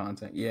 like more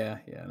content. Yeah,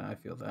 no, I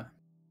feel that.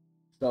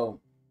 So,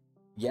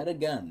 yet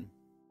again,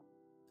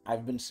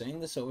 I've been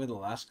saying this over the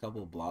last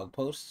couple of blog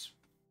posts,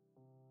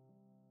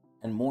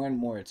 and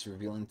more it's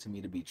revealing to me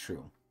to be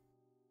true.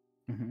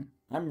 Mm-hmm.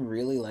 I'm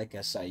really like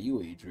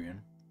SIU,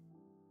 Adrian.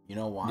 You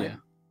know why? Yeah.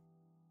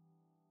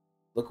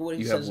 Look at what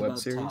he You says have web about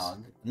series?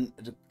 Tog.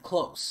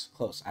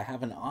 Close. I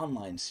have an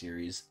online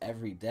series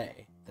every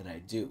day that I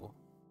do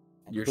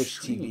at Your Twitch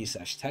stream.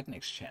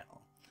 TV/Tecnics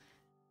channel.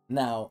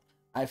 Now,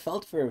 I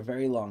felt for a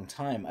very long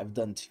time I've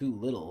done too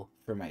little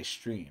for my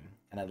stream,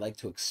 and I'd like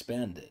to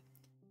expand it,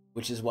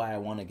 which is why I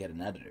want to get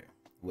an editor,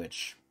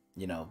 which,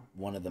 you know,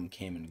 one of them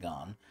came and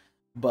gone.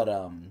 But,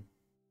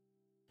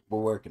 we're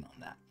working on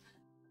that.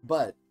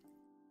 But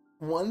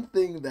one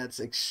thing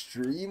that's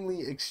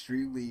extremely,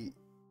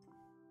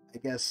 I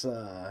guess,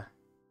 I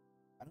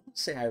don't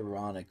say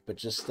ironic, but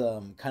just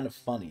kind of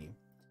funny.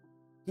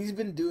 He's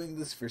been doing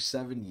this for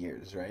 7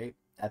 years, right?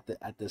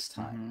 At this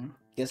time. Mm-hmm.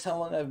 Guess how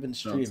long I've been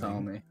streaming? Don't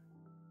tell me.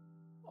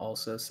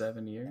 Also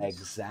 7 years?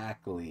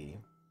 Exactly.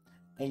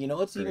 And you know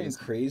what's Crazy. even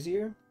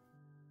crazier?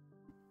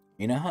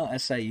 You know how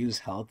SIU's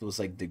health was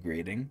like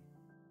degrading?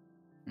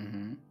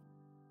 Mm-hmm.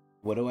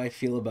 What do I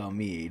feel about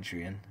me,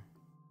 Adrian?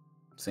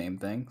 Same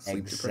thing. Sleep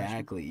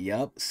exactly.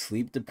 Yep.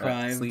 Sleep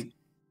deprived,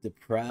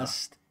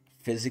 depressed,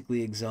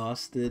 physically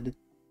exhausted.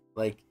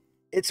 Like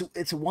it's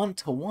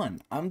 1-to-1.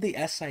 I'm the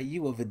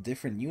SIU of a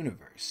different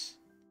universe.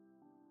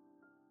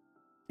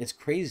 It's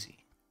crazy.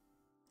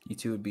 You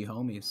two would be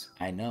homies.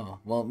 I know.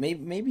 Well,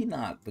 maybe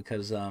not,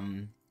 because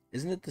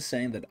isn't it the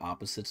saying that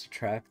opposites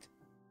attract?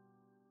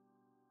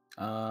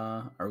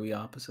 Are we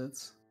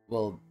opposites?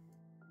 Well,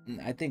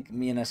 I think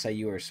me and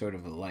SIU are sort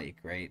of alike,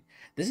 right?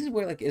 This is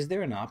where, like, is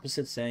there an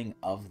opposite saying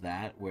of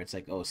that where it's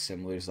like, oh,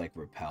 similars like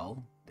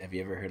repel? Have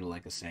you ever heard of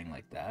like a saying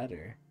like that,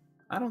 or?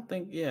 I don't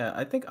think. Yeah,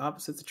 I think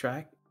opposites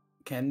attract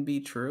can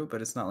be true,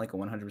 but it's not like a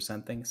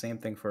 100% thing. Same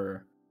thing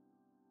for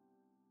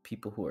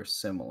people who are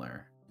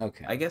similar.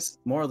 Okay. I guess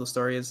moral of the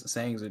story is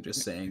sayings are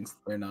just sayings.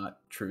 They're not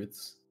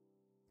truths.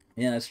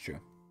 Yeah, that's true.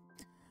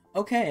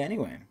 Okay,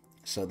 anyway.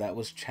 So that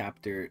was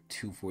chapter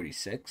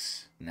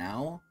 246.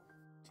 Now,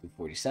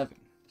 247.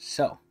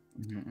 So,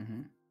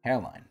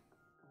 hairline.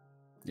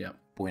 Yep.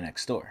 Boy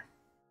next door.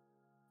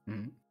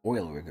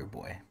 Oil rigger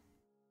boy.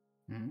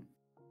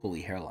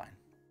 Fully hairline.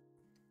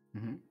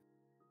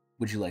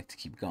 Would you like to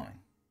keep going?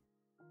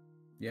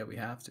 Yeah, we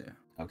have to.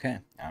 Okay.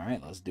 All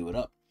right, let's do it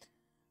up.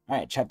 All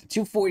right, chapter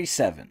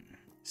 247.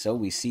 So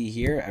we see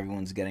here,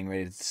 everyone's getting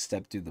ready to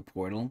step through the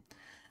portal.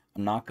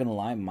 I'm not going to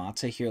lie,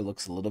 Mata here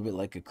looks a little bit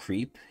like a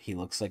creep. He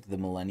looks like the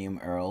Millennium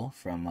Earl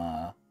from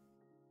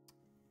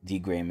D.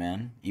 Gray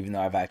Man, even though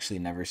I've actually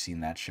never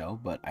seen that show,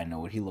 but I know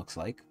what he looks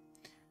like.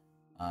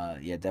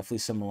 Yeah, definitely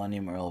some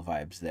Millennium Earl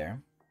vibes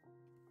there.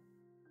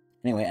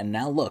 Anyway, and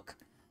now look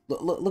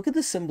at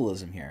the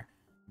symbolism here.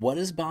 What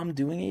is Bomb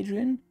doing,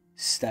 Adrian?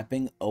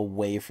 Stepping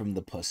away from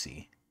the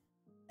pussy.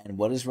 And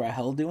what is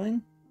Rahel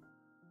doing?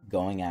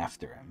 Going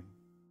after him.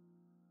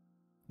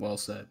 Well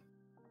said.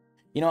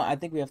 You know, I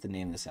think we have to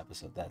name this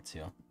episode that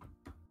too.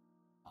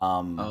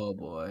 Oh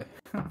boy.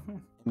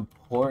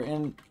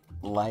 Important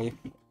life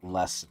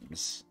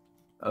lessons.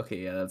 Okay,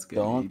 yeah, that's good.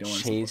 Don't you don't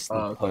chase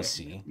the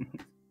pussy.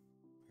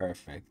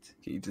 Perfect.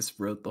 Okay, you just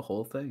wrote the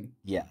whole thing.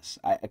 Yes,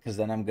 because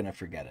then I'm gonna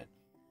forget it.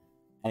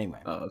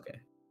 Anyway. Oh, okay.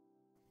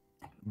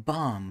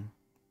 Bomb.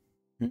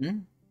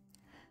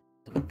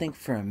 Don't think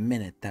for a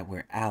minute that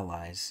we're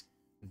allies.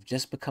 We've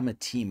just become a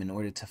team in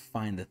order to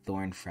find the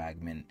thorn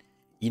fragment.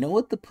 You know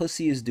what the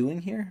pussy is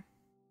doing here?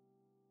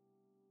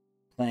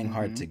 Playing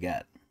hard to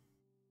get.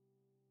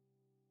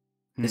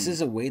 This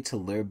is a way to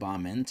lure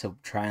Bomb in to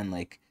try and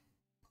like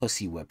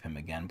pussy whip him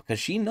again, because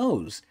she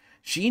knows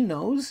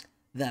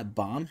that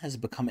Bomb has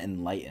become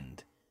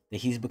enlightened, that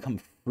he's become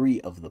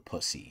free of the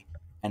pussy,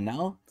 And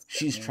now It's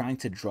she's definitely trying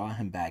to draw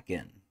him back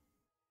in.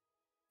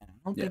 And I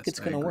don't think yes, it's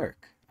I gonna agree.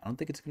 work. I don't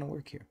think it's gonna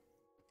work here.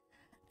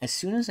 As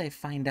soon as I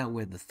find out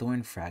where the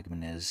thorn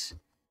fragment is,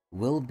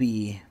 we'll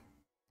be.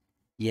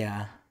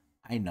 Yeah,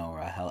 I know,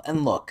 Rahel.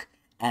 And look,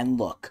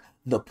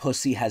 the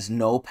pussy has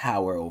no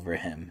power over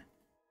him.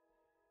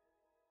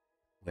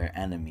 We're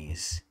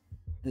enemies.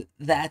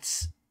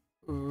 That's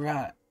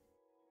right.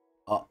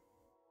 Oh,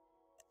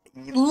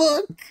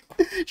 look,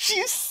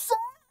 she's so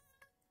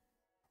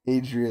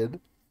Adrian.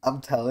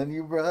 I'm telling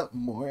you, bro.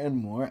 More and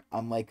more,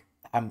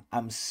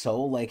 I'm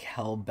so like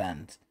hell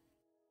bent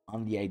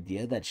on the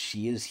idea that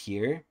she is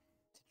here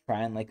to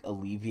try and like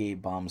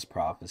alleviate Bomb's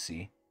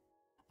prophecy.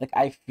 Like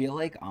I feel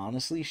like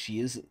honestly, she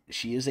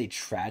is a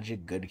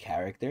tragic good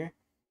character,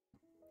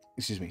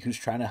 excuse me, who's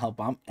trying to help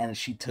Bomb, and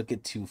she took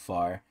it too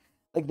far.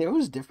 Like there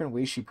was different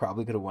ways she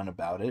probably could have went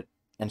about it,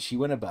 and she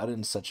went about it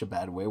in such a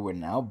bad way where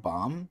now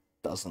Bomb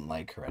doesn't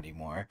like her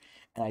anymore.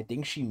 And I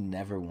think she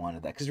never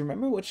wanted that. Because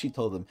remember what she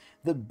told him?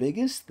 The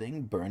biggest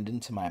thing burned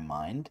into my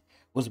mind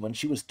was when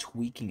she was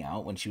tweaking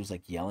out, when she was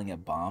like yelling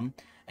at Bomb,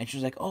 and she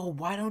was like, "Oh,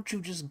 why don't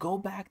you just go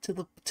back to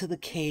the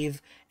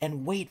cave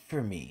and wait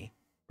for me?"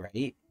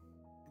 Right?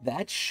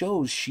 That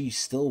shows she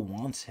still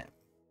wants him.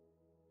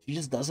 She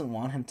just doesn't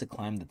want him to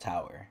climb the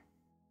tower.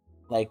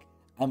 Like,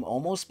 I'm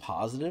almost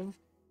positive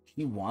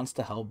she wants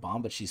to help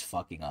Bomb, but she's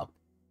fucking up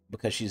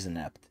because she's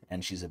inept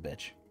and she's a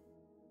bitch.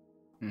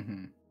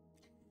 Mm-hmm.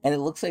 And it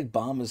looks like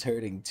Bomb is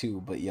hurting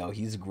too, but yo,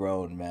 he's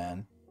grown,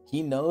 man.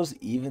 He knows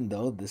even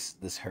though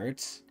this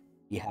hurts,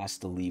 he has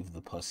to leave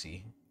the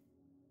pussy.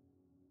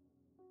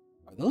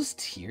 Are those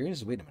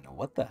tears? Wait a minute,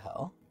 what the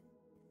hell?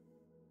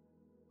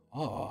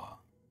 Oh,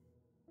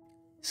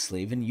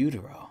 Slave in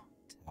Utero,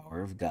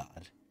 Tower of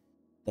God,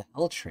 the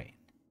Hell Train,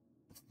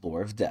 the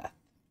Floor of Death,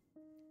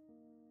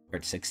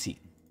 Part 16.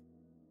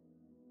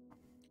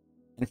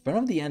 In front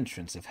of the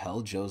entrance of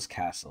Hell Joe's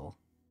castle,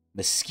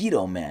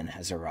 Mosquito Man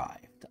has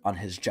arrived on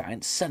his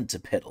giant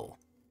centipedal.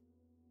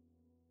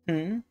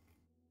 Hmm?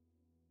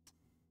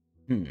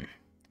 Hmm. Did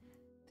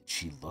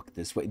she look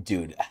this way?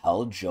 Dude,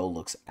 Hell Joe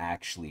looks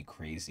actually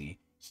crazy.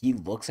 He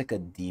looks like a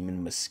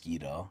demon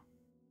mosquito.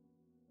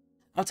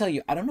 I'll tell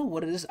you, I don't know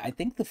what it is. I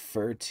think the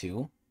fur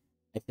too.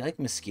 I feel like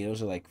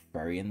mosquitoes are like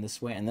furry in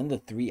this way, and then the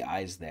three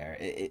eyes there.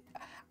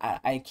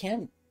 I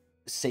can't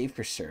say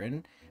for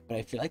certain, but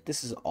I feel like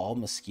this is all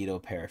mosquito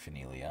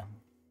paraphernalia.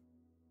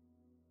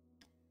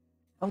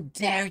 How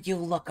dare you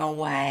look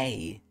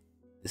away?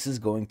 This is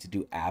going to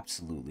do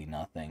absolutely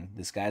nothing.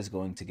 This guy's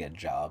going to get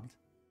jobbed.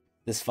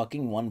 This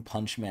fucking One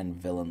Punch Man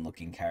villain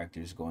looking character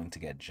is going to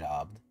get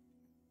jobbed.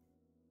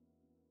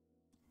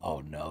 Oh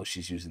no,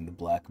 she's using the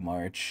Black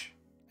March.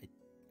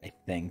 I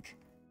think.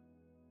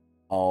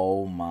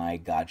 Oh my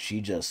god,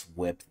 she just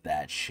whipped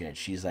that shit.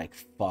 She's like,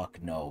 fuck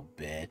no,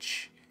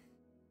 bitch.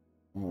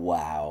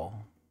 Wow.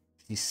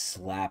 She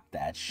slapped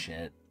that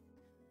shit.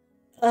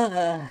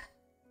 Uh.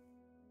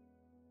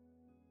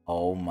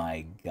 Oh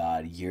my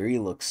god, Yuri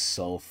looks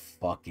so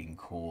fucking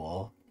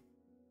cool.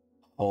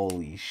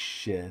 Holy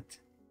shit.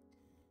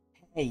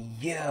 Hey,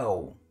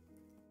 you!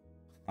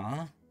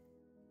 Huh?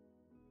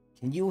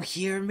 Can you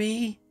hear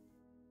me?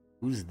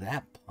 Who's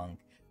that punk?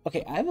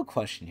 Okay, I have a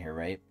question here,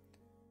 right?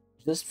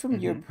 Just from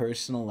your Mm-hmm.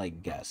 personal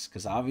like guess,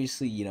 because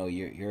obviously you know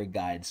you're a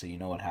guide, so you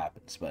know what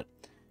happens. But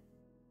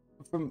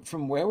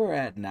from where we're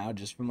at now,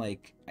 just from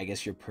like I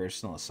guess your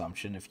personal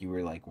assumption, if you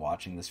were like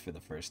watching this for the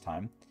first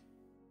time,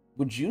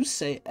 would you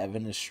say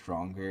Evan is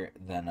stronger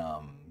than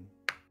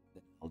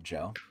Hell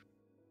Joe?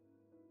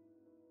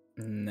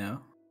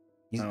 No,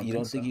 I He's, don't you think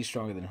don't think so. he's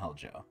stronger than Hell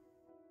Joe?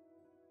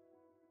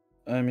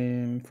 I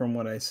mean, from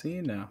what I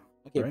see now,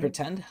 Okay, right?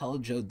 pretend Hell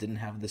Joe didn't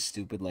have the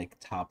stupid like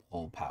top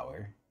hole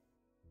power.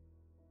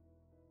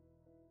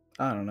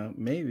 I don't know.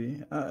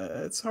 Maybe.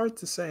 It's hard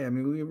to say. I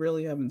mean, we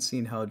really haven't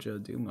seen Hojo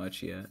do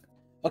much yet.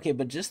 Okay,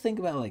 but just think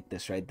about it like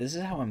this, right? This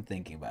is how I'm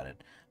thinking about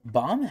it.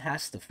 Bomb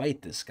has to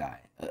fight this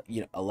guy,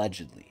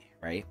 allegedly,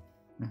 right?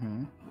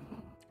 Mm-hmm.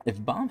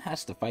 If Bomb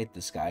has to fight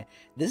this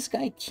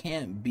guy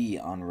can't be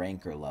on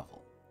ranker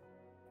level.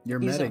 You're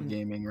He's on.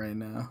 metagaming right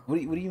now. What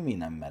do you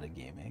mean I'm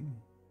metagaming?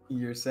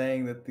 You're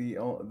saying that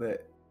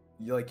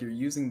you're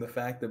using the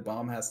fact that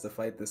Bomb has to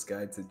fight this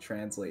guy to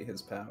translate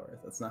his power.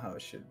 That's not how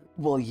it should be.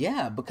 Well,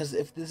 yeah, because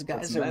if this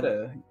That's guy's a,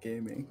 meta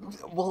gaming.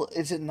 well,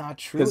 is it not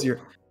Because true?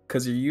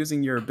 you're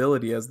using your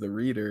ability as the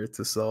reader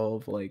to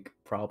solve like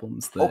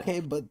problems that Okay,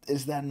 but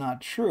is that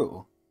not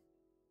true?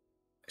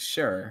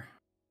 sure.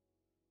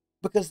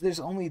 Because there's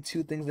only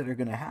two things that are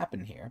going to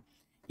happen here.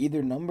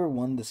 Either number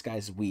one, this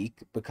guy's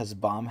weak because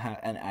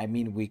and I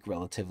mean weak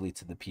relatively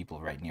to the people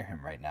right near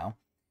him right now.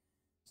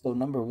 So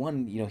number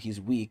one, he's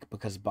weak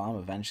because Bomb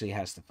eventually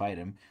has to fight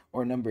him.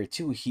 Or number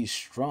two, he's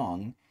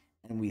strong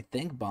and we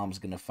think Bomb's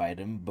gonna fight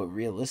him, but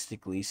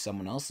realistically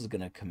someone else is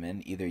gonna come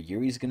in. Either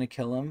Yuri's gonna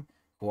kill him,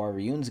 or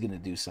Ryun's gonna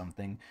do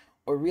something,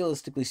 or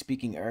realistically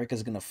speaking,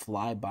 Erica's gonna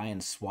fly by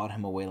and swat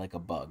him away like a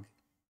bug.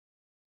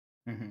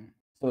 Hmm.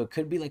 So it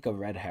could be like a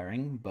red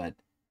herring, but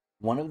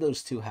one of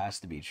those two has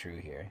to be true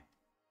here.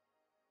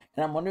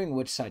 And I'm wondering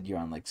which side you're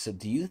on. Like, so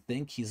do you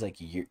think he's like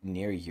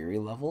near Yuri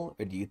level,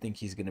 or do you think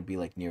he's gonna be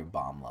like near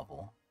bomb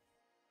level?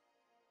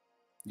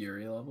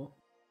 Yuri level.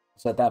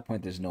 So at that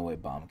point, there's no way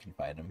bomb can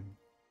fight him.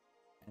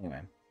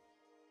 Anyway,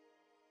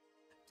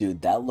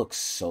 dude, that looks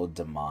so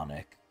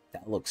demonic.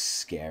 That looks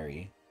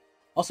scary.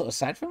 Also,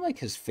 aside from like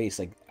his face,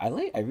 like I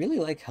really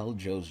like Hell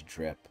Joe's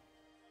drip.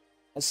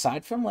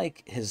 Aside from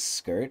like his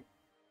skirt,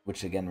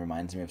 which again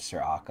reminds me of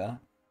Sir Aka,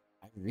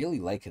 I really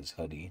like his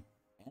hoodie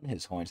and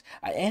his horns.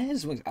 And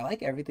his wings. I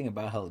like everything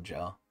about Hell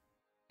Joe,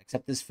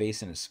 except his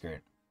face and his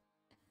skirt.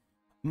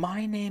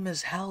 My name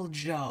is Hell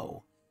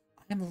Joe.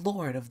 I'm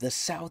Lord of the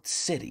South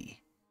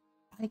City.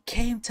 I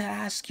came to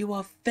ask you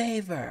a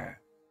favor.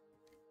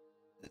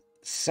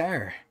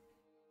 Sir,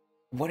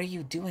 what are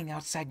you doing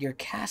outside your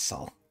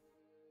castle?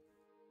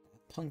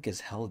 That punk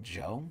is Hell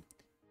Joe?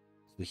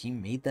 So he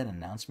made that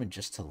announcement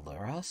just to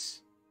lure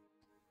us?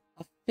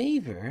 A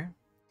favor?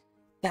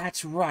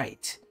 That's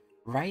right.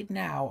 Right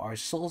now, our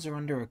souls are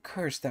under a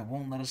curse that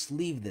won't let us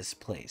leave this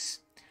place.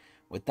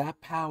 With that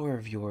power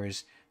of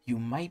yours, you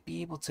might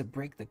be able to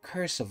break the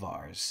curse of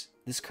ours.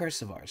 This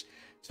curse of ours.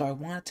 So I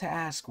wanted to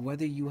ask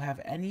whether you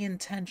have any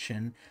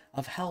intention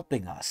of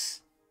helping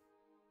us.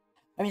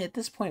 I mean, at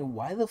this point,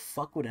 why the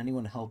fuck would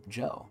anyone help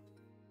Joe?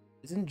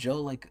 Isn't Joe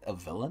like a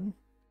villain?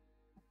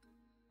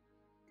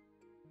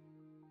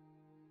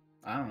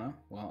 I don't know.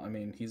 Well, I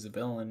mean, he's a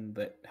villain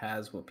that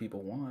has what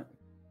people want.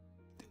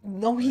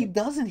 No, he Right?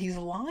 doesn't. He's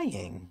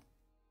lying.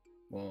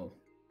 Well,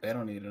 they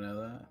don't need to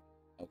know that.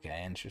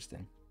 Okay,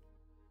 interesting.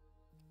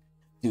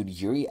 Dude,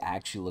 Yuri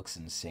actually looks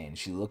insane.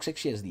 She looks like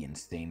she has the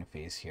insane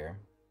face here.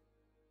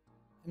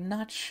 I'm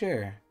not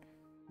sure.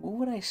 What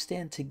would I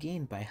stand to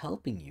gain by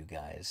helping you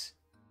guys?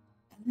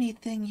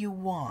 Anything you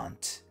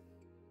want.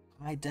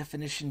 High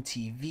definition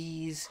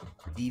TVs,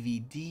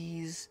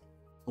 DVDs,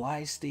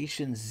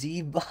 PlayStation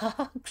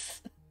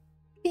Z-Box.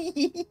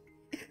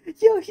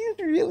 Yo, he's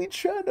really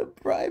trying to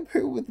bribe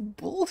her with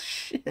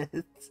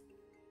bullshit.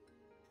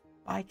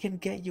 I can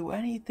get you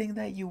anything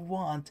that you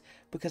want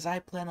because I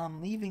plan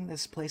on leaving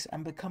this place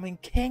and becoming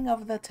king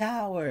of the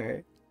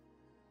tower.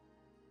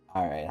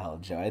 Alright, Hell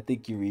Joe, I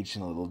think you're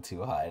reaching a little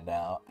too high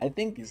now. I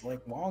think, He's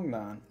like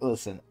Wongnan.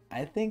 listen,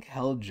 I think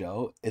Hell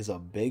Joe is a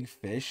big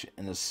fish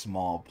in a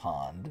small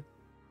pond.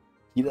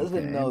 He doesn't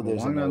Okay, know but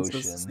there's an Wongnan says the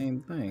ocean.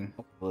 same thing.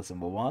 Listen,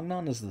 but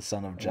Wangnan is the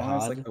son of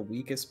Wongnan's like Jihad. the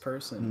weakest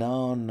person.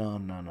 No, no,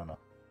 no, no, no.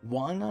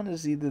 Wangnan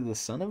is either the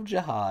son of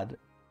Jihad,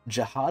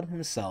 Jihad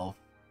himself,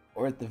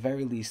 or at the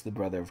very least the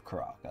brother of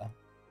Karaka.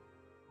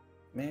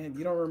 Man,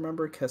 you don't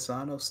remember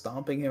Kasano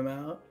stomping him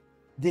out?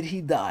 Did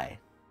he die?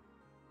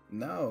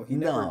 No, he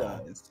never No.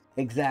 dies.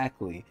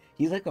 Exactly.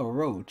 He's like a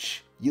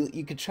roach. You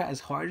could try as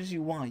hard as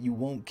you want, you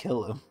won't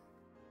kill him.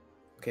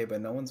 Okay,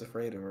 but no one's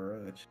afraid of a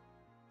roach.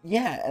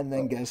 Yeah, and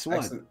then Well, guess what?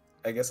 actually,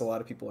 I guess a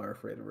lot of people are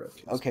afraid of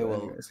roaches. Okay, but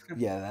well, anyways.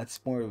 yeah, that's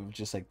more of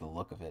just like the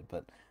look of it.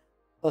 But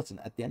listen,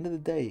 at the end of the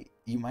day,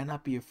 you might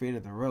not be afraid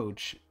of the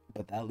roach,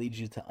 but that leads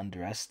you to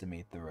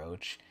underestimate the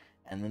roach.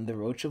 And then the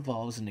roach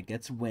evolves and it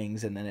gets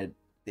wings, and then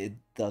it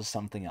does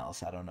something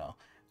else. I don't know.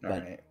 But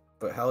Alright.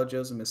 But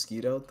Halojo's a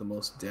mosquito, the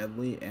most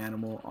deadly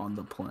animal on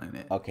the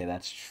planet. okay,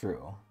 that's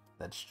true.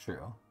 That's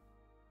true.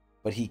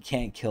 But he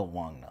can't kill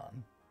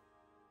Wangnan.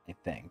 I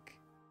think.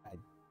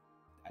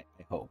 I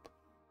hope.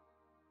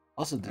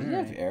 Also, does he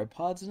have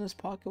AirPods in his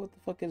pocket? What the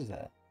fuck is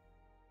that?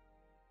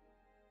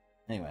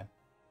 Anyway.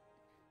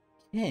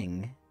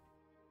 King?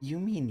 You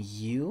mean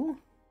you?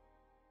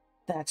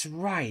 That's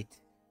right.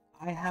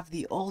 I have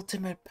the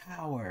ultimate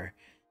power.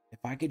 If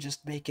I could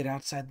just make it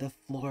outside the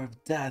floor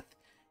of death,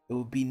 it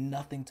would be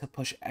nothing to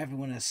push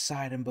everyone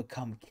aside and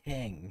become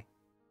king.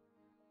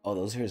 Oh,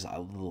 those are his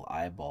little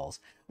eyeballs.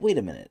 Wait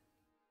a minute.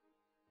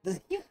 Does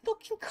he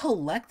fucking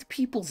collect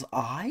people's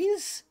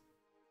eyes?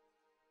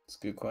 It's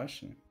a good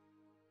question.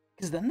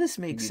 Because then this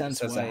makes Maybe he sense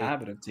just has why... a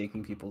habit of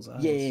taking people's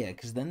eyes. Yeah.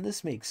 Because then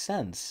this makes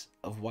sense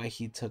of why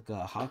he took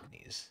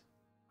Hockney's.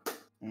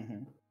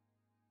 Mm-hmm.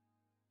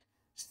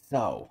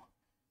 So,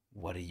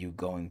 what are you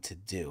going to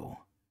do?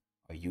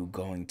 Are you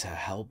going to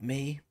help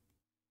me?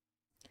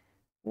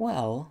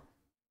 Well,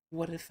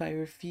 what if I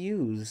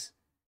refuse?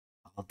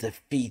 I'll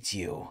defeat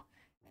you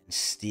and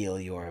steal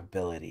your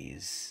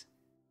abilities.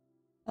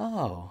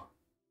 Oh,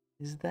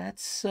 is that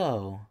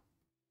so?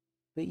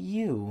 But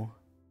you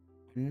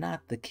are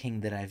not the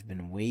king that I've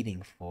been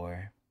waiting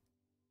for.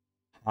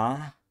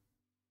 Huh?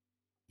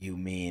 You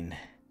mean...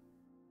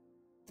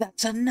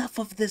 That's enough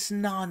of this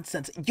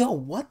nonsense. Yo,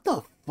 what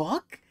the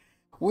fuck?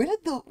 Where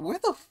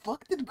the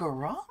fuck did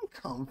Garam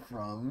come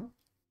from?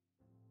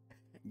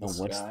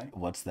 And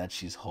what's that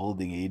she's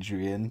holding,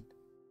 Adrian?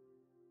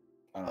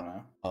 I don't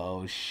know.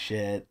 Oh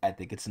shit, I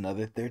think it's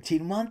another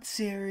 13-month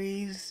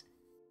series.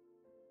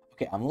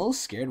 Okay, I'm a little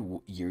scared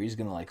Yuri's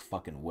gonna like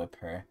fucking whip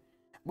her.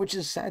 Which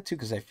is sad too,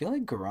 because I feel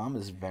like Garam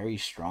is very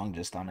strong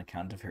just on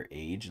account of her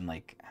age and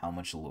like how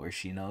much lore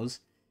she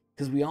knows.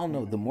 Because we all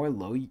know the more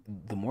lore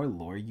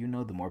you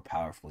know, the more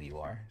powerful you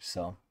are.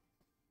 So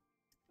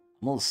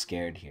I'm a little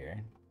scared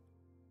here.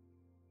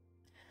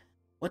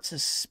 What's a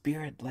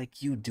spirit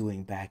like you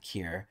doing back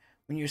here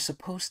when you're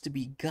supposed to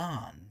be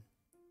gone?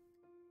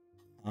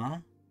 Huh?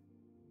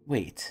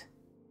 Wait,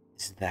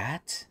 is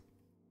that?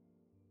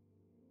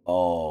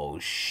 Oh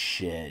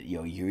shit,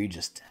 yo, Yuri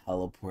just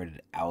teleported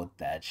out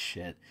that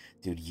shit.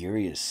 Dude,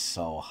 Yuri is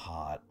so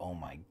hot. Oh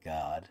my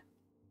god.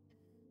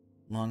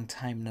 Long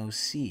time no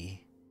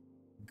see,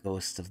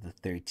 ghost of the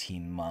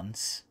 13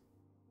 months.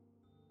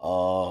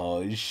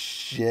 Oh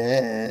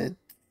shit.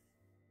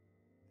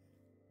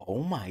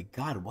 Oh my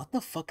god, what the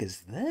fuck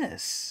is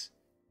this?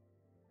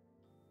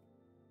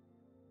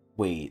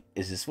 Wait,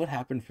 is this what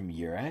happened from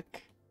Yurek?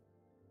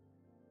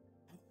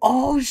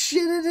 Oh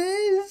shit, it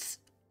is!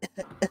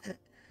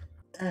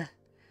 uh,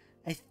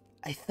 I,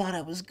 I thought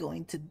I was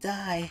going to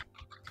die.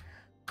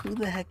 Who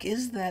the heck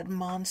is that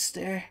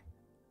monster?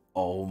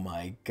 Oh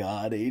my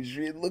god,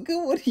 Adrian, look at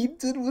what he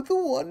did with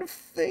one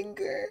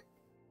finger.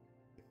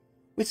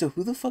 Wait, so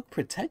who the fuck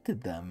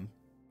protected them?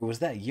 Or was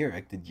that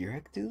Yurek? Did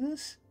Yurek do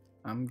this?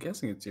 I'm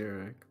guessing it's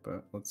Eric,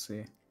 but let's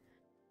see.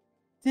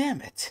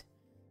 Damn it.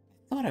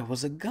 I thought I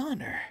was a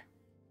goner.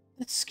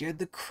 That scared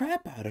the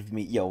crap out of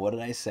me. Yo, what did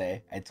I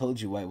say? I told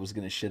you White was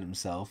gonna shit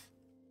himself.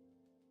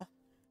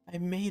 I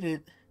made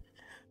it.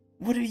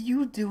 What are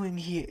you doing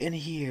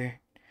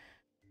here?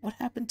 What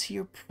happened to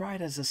your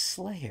pride as a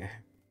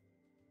slayer?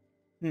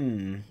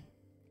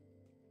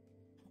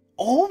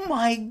 Oh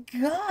my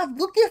god,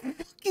 look at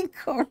fucking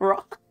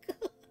Karak.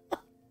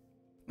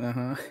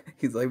 Uh-huh.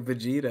 He's like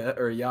Vegeta,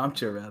 or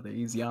Yamcha rather.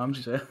 He's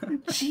Yamcha.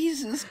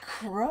 Jesus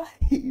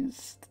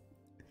Christ.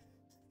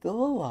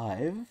 Still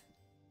alive?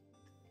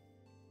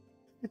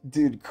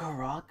 Dude,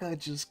 Karaka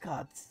just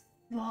got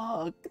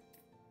sucked.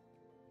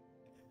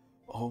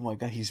 Oh my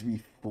god, he's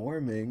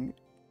reforming.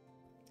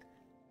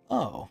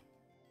 Oh.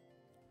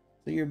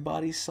 So your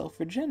body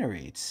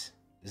self-regenerates.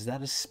 Is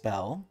that a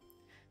spell?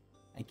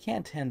 I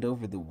can't hand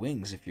over the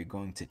wings if you're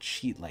going to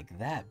cheat like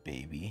that,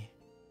 baby.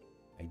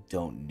 I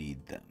don't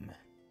need them.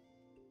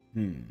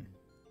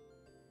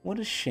 What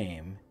a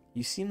shame.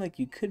 You seem like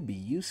you could be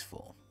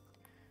useful.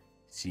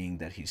 Seeing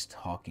that he's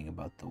talking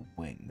about the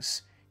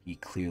wings, he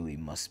clearly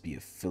must be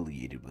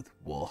affiliated with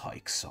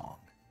Woolhike Song.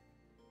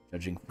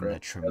 Judging from Bro,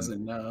 that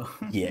doesn't know.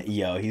 yeah,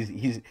 yo,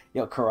 he's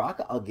yo,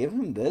 Karaka, I'll give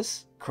him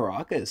this.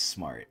 Karaka is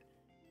smart.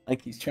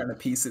 Like He's trying to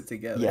piece it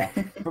together. yeah,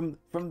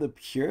 from the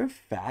pure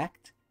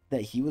fact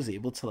that he was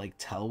able to like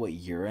tell what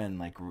Yura and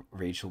like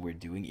Rachel were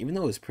doing, even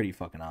though it was pretty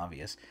fucking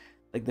obvious.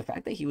 Like the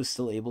fact that he was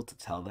still able to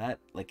tell that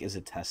like is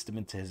a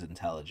testament to his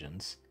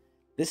intelligence.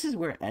 This is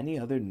where any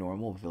other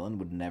normal villain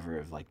would never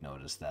have like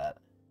noticed that.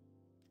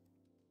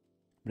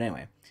 But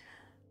anyway,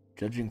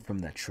 judging from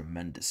that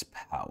tremendous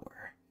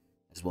power,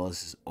 as well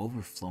as his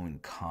overflowing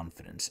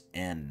confidence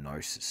and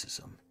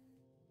narcissism,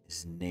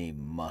 his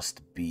name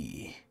must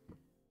be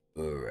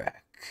Urek.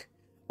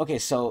 Okay,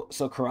 so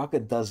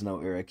Karaka does know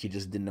Urek, he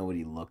just didn't know what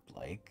he looked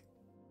like.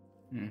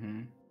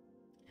 Mm-hmm.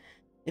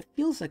 It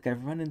feels like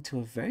I've run into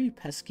a very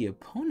pesky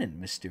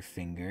opponent, Mr.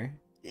 Finger.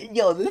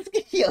 Yo, this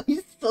yo,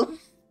 he's so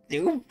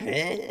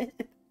stupid.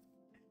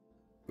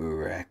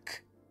 Urek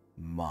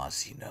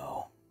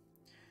Mazino,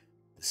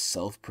 the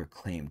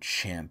self-proclaimed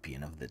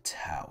champion of the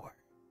tower.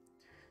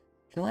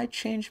 Shall I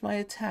change my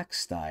attack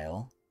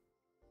style?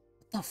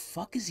 What the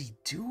fuck is he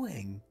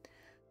doing?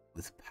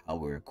 With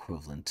power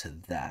equivalent to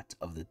that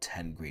of the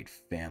 10 great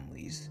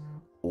families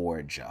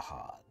or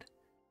Jihad.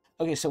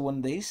 Okay, so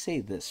when they say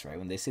this, right,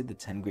 when they say the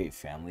 10 great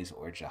families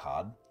or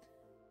Jihad,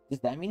 does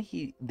that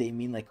mean they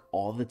mean like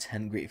all the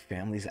 10 great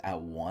families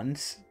at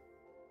once?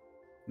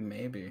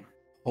 Maybe.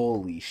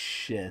 Holy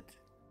shit.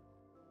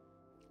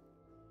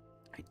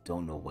 I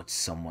don't know what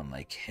someone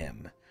like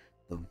him,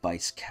 the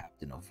vice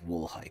captain of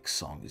Woolhike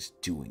Song, is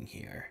doing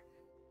here.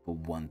 But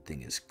one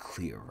thing is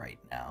clear right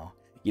now.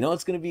 You know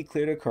what's gonna be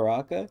clear to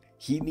Karaka?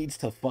 He needs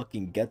to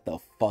fucking get the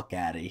fuck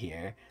out of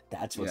here.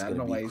 That's what's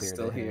gonna be clear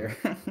to him.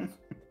 Here.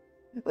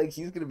 Like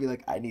he's gonna be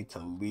like, I need to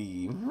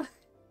leave.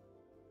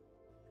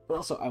 But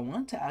also, I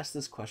wanted to ask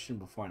this question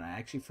before, and I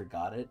actually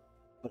forgot it.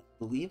 But I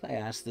believe I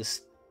asked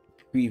this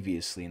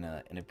previously in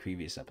a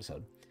previous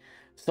episode.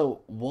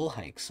 So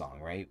Woolhike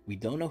Song, right? We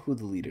don't know who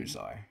the leaders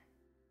are.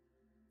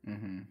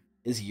 Mm-hmm.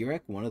 Is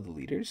Yurek one of the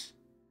leaders?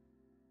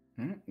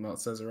 Well, it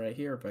says it right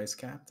here, vice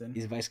captain.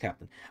 He's vice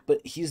captain,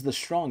 but he's the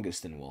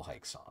strongest in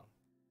Woolhike Song.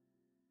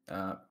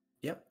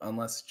 Yep,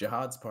 unless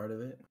Jihad's part of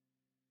it.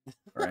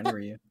 Or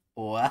Enryu.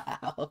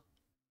 Wow.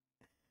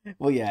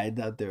 Well, yeah, I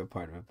doubt they were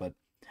part of it, but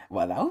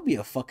wow, that would be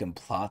a fucking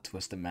plot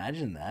twist.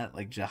 Imagine that.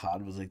 Like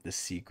Jihad was like the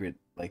secret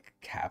like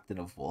captain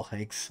of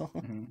Woolhike Song.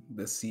 Mm-hmm.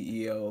 The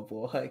CEO of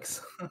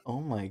Woolhikes. Oh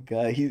my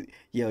god,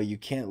 yo, you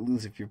can't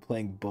lose if you're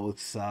playing both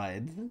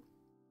sides.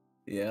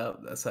 Yeah,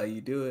 that's how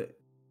you do it.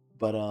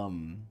 But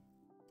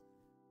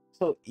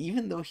so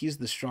even though he's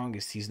the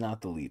strongest, he's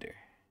not the leader.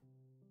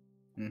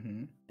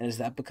 Mm-hmm. And is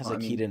that because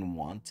like he didn't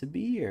want to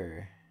be,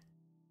 or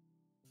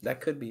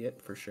that could be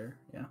it for sure?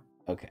 Yeah.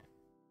 Okay.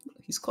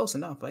 He's close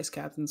enough. Vice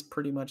captain's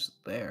pretty much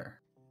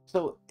there.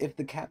 So if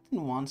the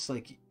captain wants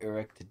like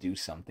Urek to do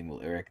something, will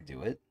Urek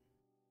do it?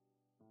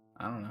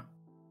 I don't know.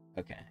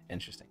 Okay,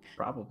 interesting.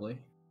 Probably.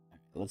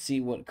 Let's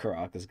see what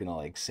Karaka's gonna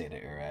like say to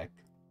Urek.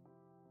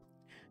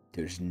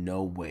 There's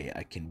no way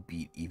I can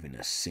beat even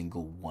a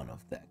single one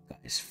of that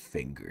guy's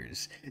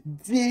fingers.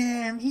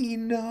 Damn, he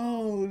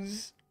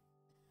knows!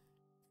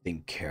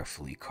 Think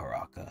carefully,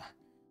 Karaka.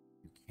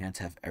 You can't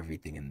have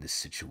everything in this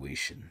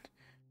situation.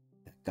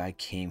 That guy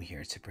came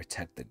here to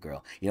protect the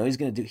girl. You know what he's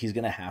gonna do? He's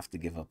gonna have to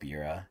give up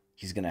Yura.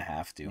 He's gonna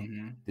have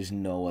to. There's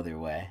no other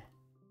way.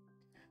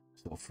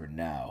 So for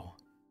now,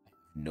 I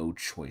have no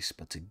choice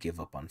but to give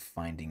up on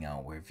finding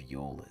out where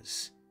Viol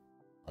is.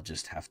 I'll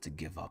just have to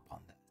give up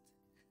on that.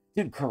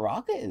 Dude,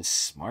 Karaka is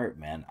smart,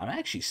 man. I'm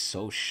actually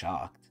so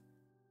shocked.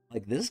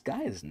 Like, this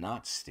guy is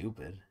not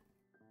stupid.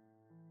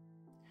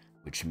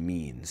 Which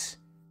means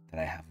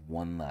that I have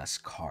one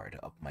last card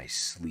up my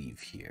sleeve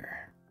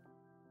here.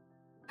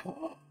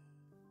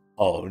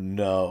 Oh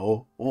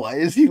no. Why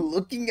is he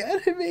looking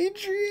at him,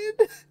 Adrian?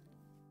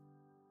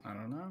 I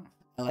don't know.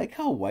 I like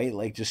how White,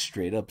 like, just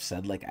straight up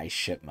said, like, I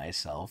shit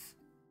myself.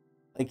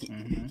 Like,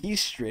 he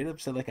straight up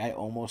said, like, I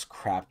almost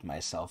crapped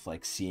myself,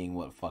 like, seeing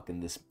what fucking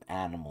this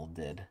animal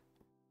did.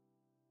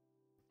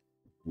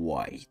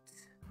 White.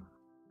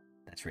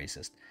 That's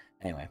racist.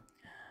 Anyway.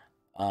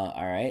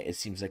 Alright. It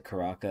seems like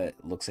Karaka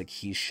looks like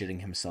he's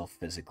shitting himself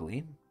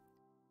physically.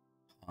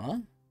 Huh?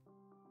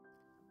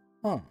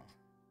 Huh.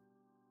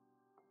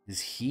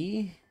 Is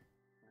he...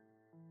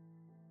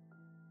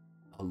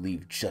 I'll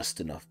leave just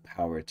enough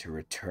power to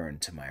return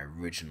to my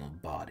original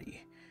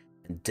body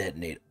and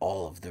detonate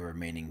all of the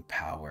remaining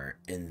power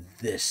in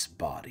this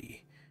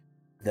body.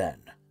 Then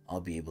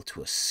I'll be able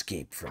to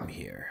escape from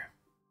here.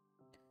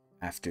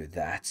 After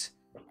that,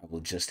 I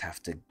will just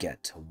have to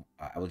get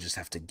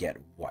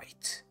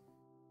White.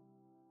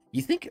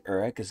 You think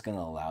Uruk is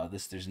gonna allow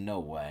this? There's no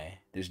way.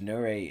 There's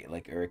no way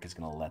like Uruk is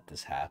gonna let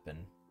this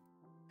happen.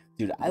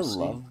 Dude, I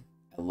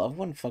love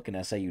when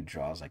fucking SIU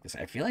draws like this.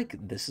 I feel like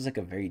this is like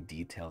a very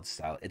detailed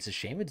style. It's a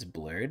shame it's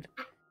blurred,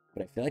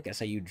 but I feel like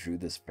SIU drew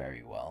this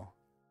very well.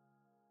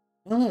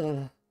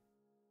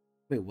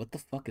 Wait, what the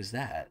fuck is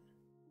that?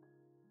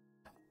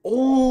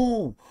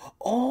 Oh!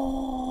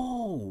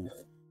 Oh!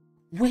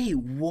 Wait,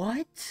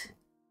 what?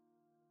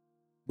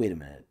 Wait a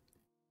minute.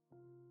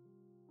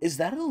 Is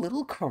that a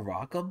little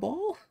Karaka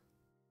ball?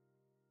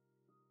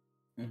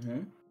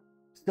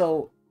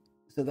 So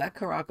that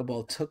Karaka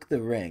ball took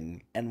the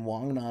ring and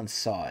Wangnan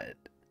saw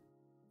it.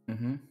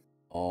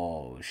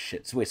 Oh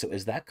shit. So wait, so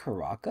is that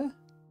Karaka?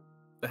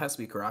 It has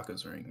to be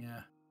Karaka's ring,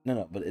 yeah.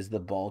 No, but is the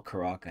ball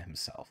Karaka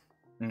himself?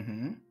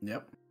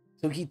 Yep.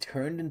 So he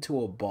turned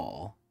into a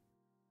ball.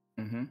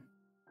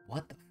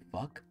 What the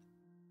fuck?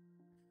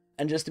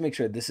 And just to make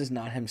sure, this is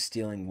not him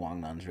stealing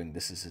Wangnan's ring,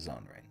 this is his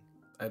own ring.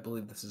 I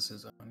believe this is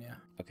his own, yeah.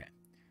 Okay.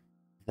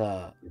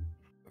 The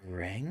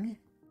ring?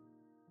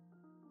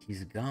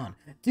 He's gone.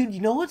 Dude, you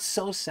know what's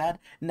so sad?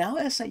 Now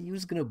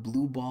SIU's gonna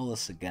blue ball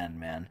us again,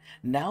 man.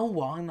 Now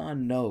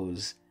Wangnan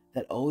knows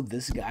that, oh,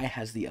 this guy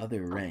has the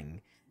other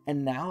ring.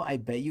 And now I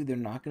bet you they're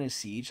not gonna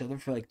see each other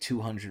for like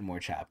 200 more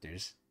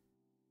chapters.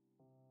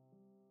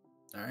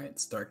 Alright,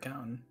 start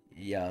counting.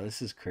 Yeah,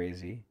 this is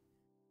crazy.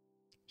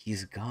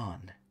 He's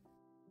gone.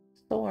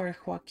 So are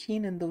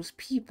Joaquin and those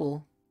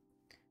people.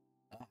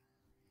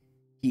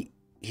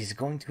 He's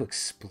going to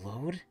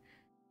explode?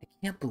 I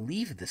can't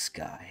believe this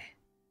guy.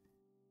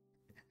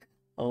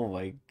 Oh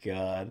my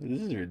god,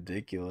 this is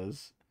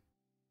ridiculous.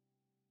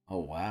 Oh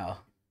wow.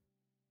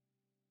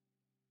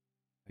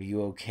 Are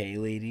you okay,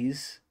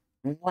 ladies?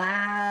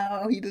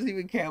 Wow, he doesn't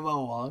even care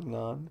about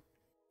Wangnan.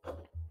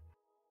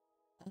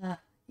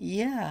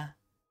 Yeah.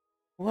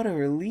 What a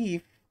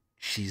relief.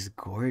 She's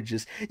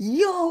gorgeous.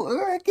 Yo,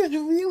 Uruk is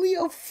really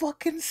a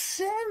fucking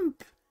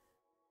simp.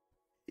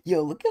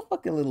 Yo, look at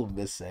fucking little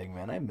Miss Sang,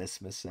 man. I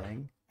miss Miss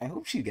Sang. I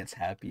hope she gets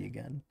happy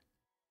again.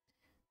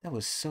 That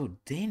was so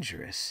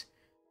dangerous.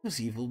 Those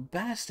evil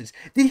bastards.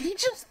 Did he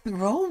just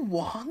throw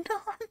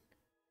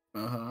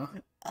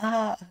Wangnan?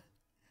 I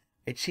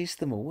chased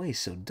them away,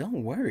 so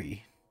don't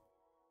worry.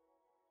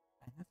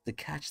 I have to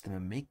catch them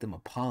and make them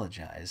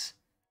apologize.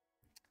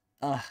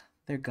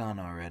 They're gone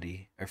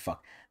already. Or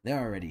fuck, they're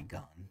already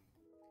gone.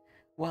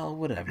 Well,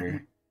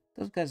 whatever.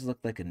 Those guys look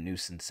like a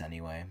nuisance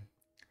anyway.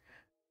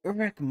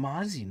 Uruk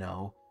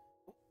Mazino,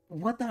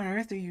 what on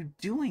earth are you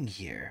doing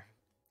here?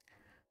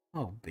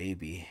 Oh,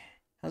 baby.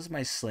 How's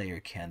my Slayer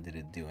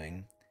candidate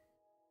doing?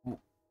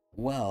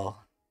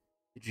 Well,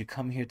 did you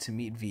come here to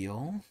meet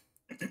Viol?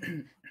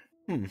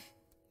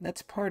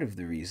 That's part of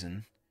the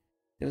reason.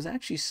 There was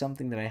actually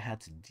something that I had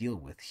to deal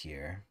with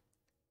here.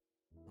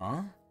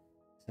 Huh?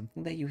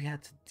 Something that you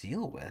had to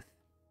deal with?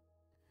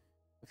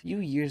 A few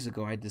years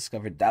ago, I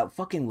discovered... That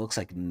fucking looks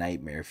like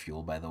nightmare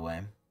fuel, by the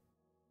way.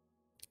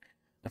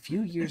 A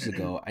few years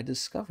ago, I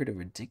discovered a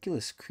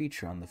ridiculous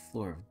creature on the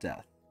floor of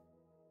death.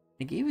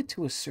 I gave it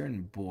to a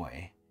certain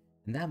boy,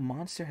 and that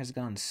monster has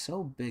gotten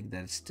so big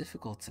that it's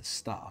difficult to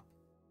stop.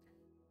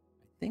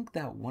 I think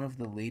that one of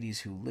the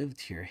ladies who lived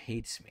here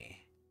hates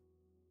me.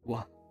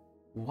 What?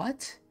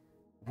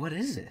 What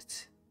is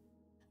it?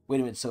 Wait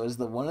a minute, so is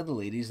the one of the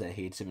ladies that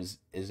hates him, is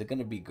it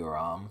gonna be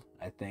Garam,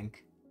 I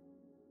think?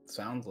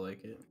 Sounds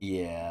like it.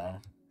 Yeah.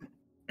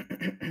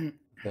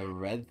 The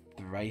Red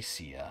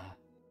Thracia.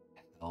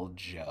 Hell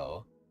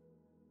Joe.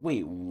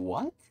 Wait,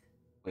 what?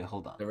 Wait,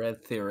 hold on. The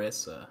red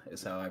Theresa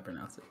is how I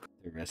pronounce it.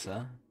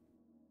 Theresa?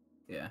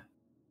 Yeah.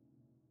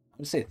 I'm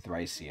gonna say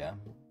Thricia.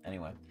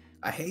 Anyway.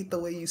 I hate the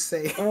way you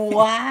say it.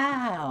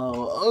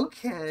 Wow.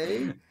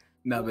 Okay.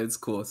 No, but it's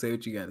cool. Say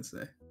what you gotta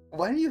say.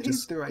 Why do you hate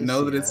Just Thricia?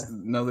 know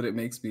that it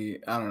makes me,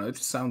 I don't know, it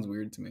just sounds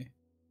weird to me.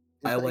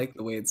 I It's like like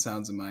the way it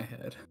sounds in my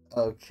head.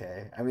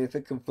 okay. I mean, if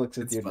it conflicts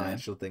with It's your fine.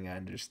 natural thing, I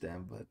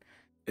understand.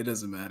 It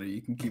doesn't matter.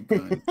 You can keep But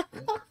going.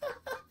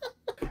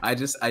 I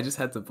just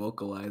had to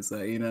vocalize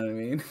that, you know what I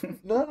mean?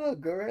 no,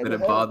 go right That it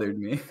ahead. bothered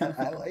me.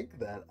 I like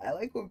that. I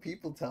like when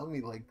people tell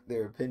me like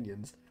their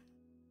opinions,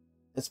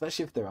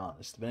 especially if they're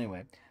honest. But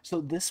anyway,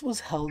 so this was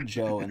Hell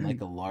Joe in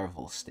like a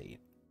larval state.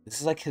 This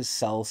is like his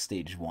cell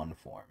stage 1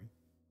 form.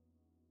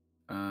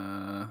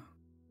 uh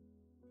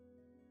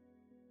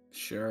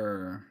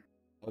sure.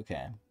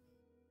 Okay.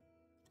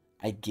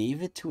 I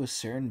gave it to a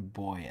certain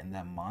boy, and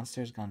that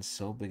monster's gone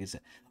so big as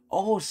it.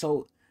 Oh,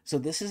 so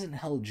this isn't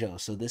Hell Joe.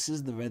 So this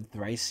is the red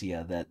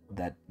Thricia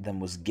that then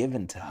was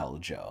given to Hell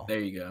Joe. There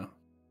you go.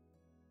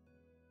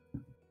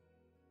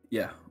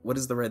 Yeah. What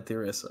is the red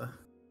Theresa?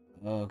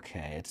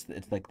 Okay, it's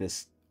like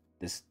this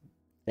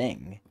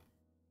thing.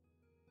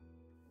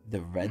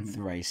 The red Mhm.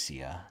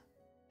 Thricia,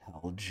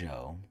 Hell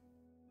Joe.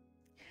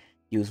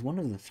 He was one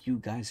of the few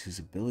guys whose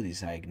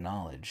abilities I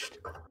acknowledged,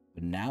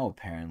 but now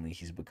apparently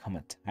he's become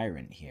a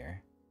tyrant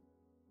here.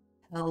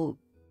 Hell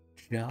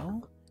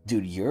Joe?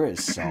 Dude, Yura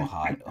is so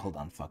hot. Hold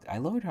on, fuck. I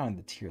lowered her on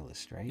the tier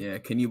list, right? Yeah,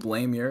 can you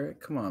blame Yurick?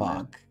 Come on, man.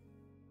 Fuck.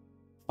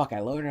 Fuck, I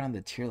lowered her on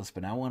the tier list,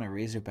 but now I want to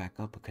raise her back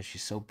up because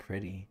she's so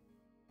pretty.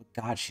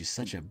 But God, she's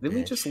such a Did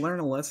we just bitch. learn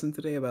a lesson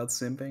today about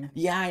simping?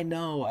 Yeah, I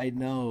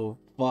know.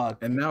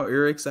 Fuck. And now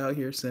Urick's out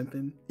here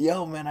simping?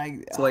 Yo, man,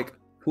 It's like,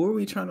 who are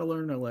we trying to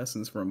learn our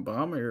lessons from,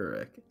 Bomb or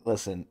Urick?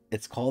 listen,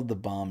 it's called the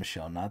Bomb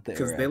Show, not the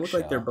Because they Urek look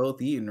like they're Show.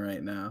 both eating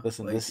right now.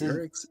 Listen, Like,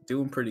 Urick's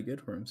doing pretty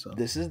good for himself.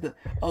 this is the.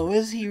 Oh,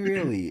 is he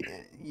really?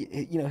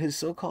 You know, his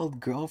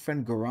so-called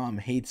girlfriend Garam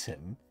hates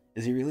him.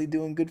 Is he really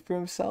doing good for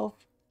himself?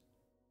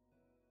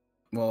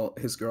 Well,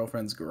 his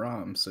girlfriend's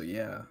Garam, so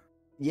yeah.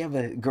 Yeah,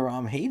 but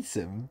Garam hates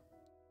him.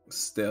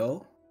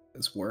 Still,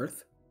 it's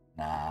worth.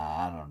 Nah,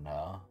 I don't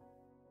know.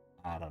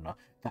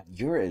 God,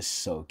 Yura is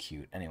so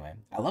cute. Anyway,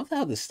 I love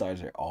how the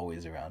stars are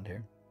always around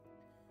her.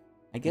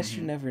 I guess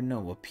you never know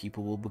what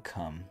people will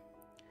become.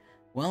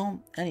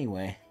 Well,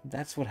 anyway,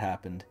 that's what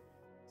happened.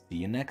 See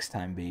you next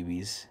time,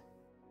 babies.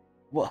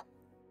 What?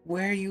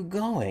 Where are you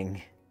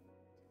going?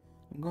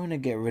 I'm going to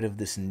get rid of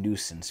this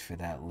nuisance for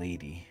that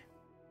lady.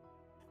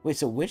 Wait,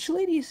 so which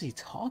lady is he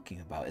talking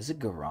about? Is it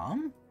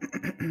Garam?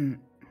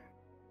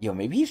 Yo,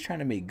 maybe he's trying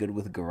to make good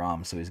with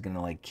Garam, so he's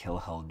gonna, like, kill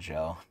Hell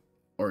Joe.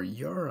 Or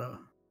Yura.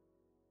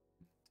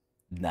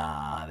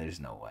 Nah, there's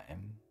no way.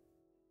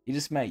 He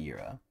just met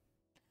Yura.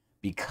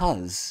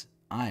 Because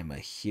I'm a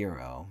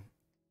hero.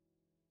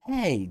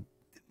 Hey,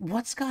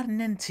 what's gotten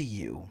into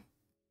you?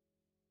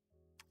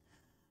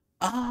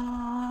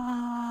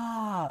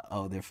 Ah!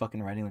 Oh, they're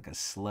fucking riding like a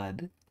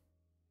sled.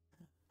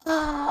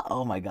 Ah!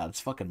 Oh my god, it's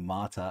fucking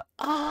Mata.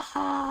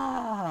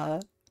 Ah!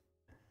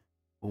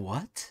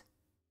 What?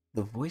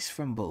 The voice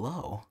from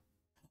below.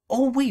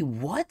 Oh wait,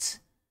 what?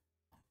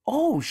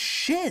 Oh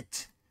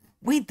shit!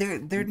 Wait, they're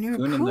near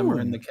Kun and them are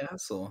in Kun. the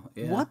castle.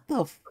 Yeah. What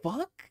the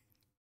fuck?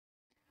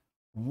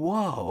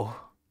 Whoa.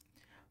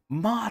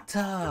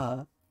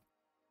 Mata!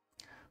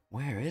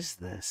 Where is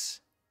this?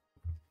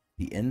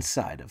 The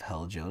inside of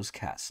Heljo's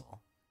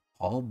castle.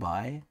 All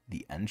by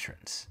the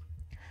entrance.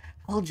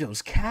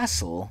 Heljo's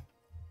castle?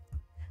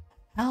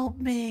 Help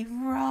me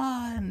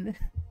run!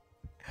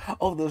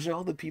 Oh, those are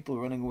all the people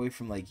running away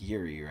from, like,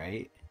 Yuri,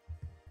 right?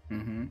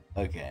 Mm-hmm.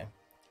 Okay.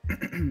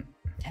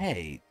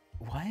 Hey,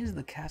 why is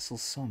the castle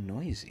so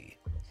noisy?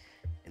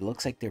 It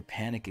looks like they're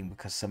panicking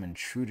because some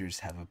intruders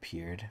have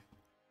appeared.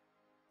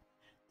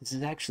 This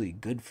is actually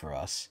good for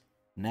us.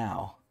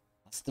 Now,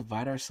 let's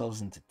divide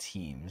ourselves into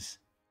teams.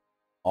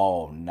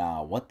 Oh,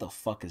 nah, what the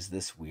fuck is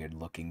this weird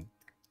looking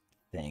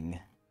thing?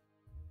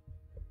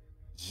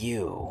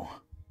 You.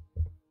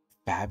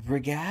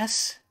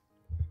 Fabregas?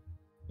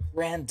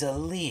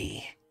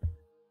 Randalee.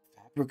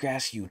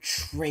 Fabregas, you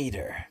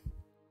traitor.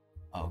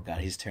 Oh god,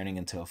 he's turning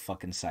into a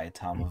fucking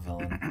Saitama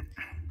villain.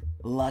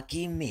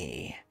 Lucky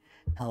me.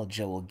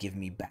 Heljo will give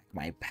me back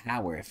my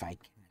power if I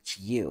catch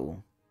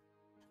you.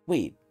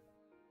 Wait,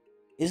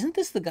 isn't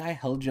this the guy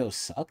Heljo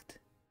sucked?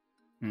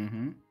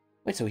 Mm-hmm.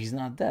 Wait, so he's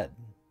not dead?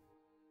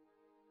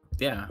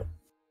 Yeah.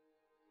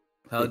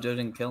 Heljo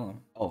didn't kill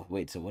him. Oh,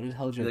 wait, so what did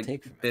Heljo He, like,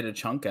 take from him? bit a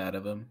chunk out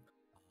of him.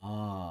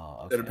 Oh,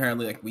 okay. That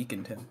apparently, like,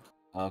 weakened him.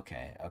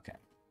 Okay.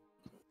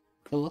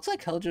 So it looks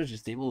like Heljo's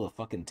just able to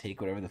fucking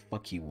take whatever the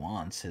fuck he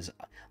wants. His,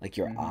 like,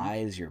 your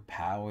eyes, your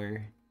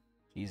power.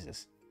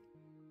 Jesus.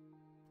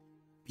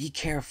 Be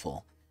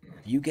careful.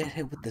 If you get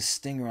hit with the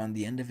stinger on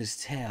the end of his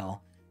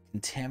tail,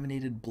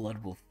 contaminated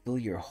blood will fill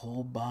your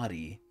whole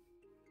body.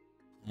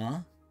 Huh?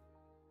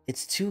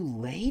 It's too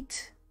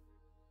late?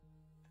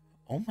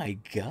 Oh my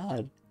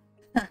god.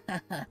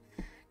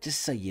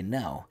 Just so you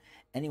know,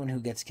 anyone who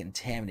gets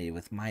contaminated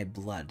with my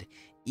blood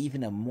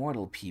Even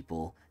immortal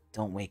people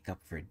don't wake up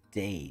for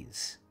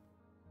days.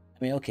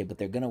 I mean, okay, but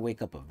they're gonna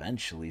wake up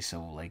eventually,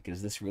 so, like,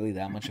 is this really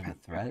that much of a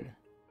threat?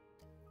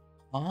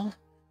 Huh?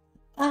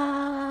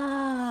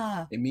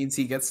 Ah! It means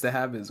he gets to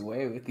have his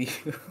way with you.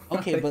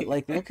 Okay, but,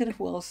 like, look at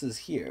who else is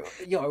here.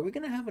 Yo, are we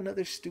gonna have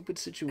another stupid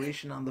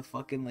situation on the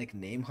fucking, like,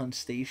 name hunt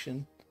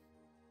station?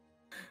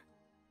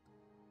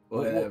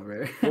 What, what,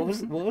 Whatever.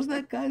 what was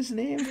that guy's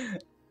name?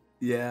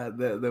 Yeah,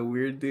 the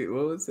weird dude.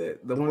 What was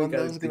it? The The one who one that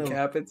got was gonna,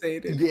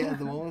 decapitated. yeah,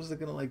 the one was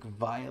gonna, like,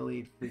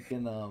 violate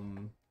freaking,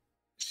 I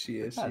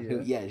Shia, forgot who,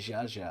 Shia. yeah,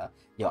 Jaja.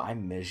 Yo, I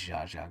miss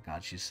Jaja.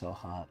 God, she's so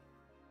hot.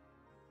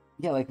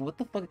 Yeah, like, what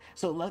the fuck?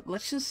 So,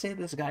 let's just say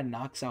this guy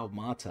knocks out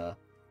Mata.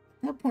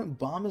 At that point,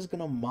 Bomb is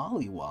gonna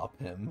mollywop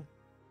him.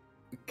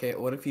 Okay,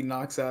 what if he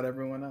knocks out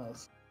everyone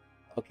else?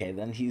 Okay,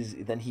 then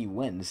he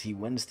wins. He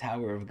wins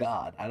Tower of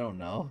God. I don't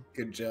know.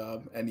 Good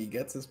job, and he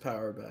gets his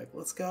power back.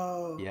 Let's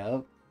go.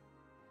 Yep.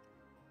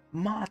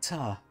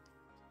 Mata!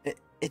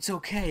 It's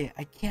okay.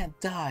 I can't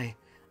die.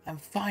 I'm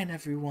fine,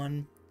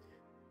 everyone.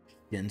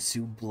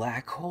 Shinsu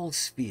Black Hole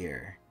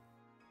Sphere.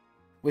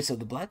 Wait, so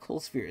the Black Hole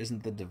Sphere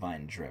isn't the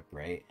Divine Drip,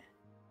 right?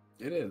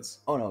 It is.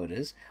 Oh, no, it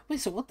is?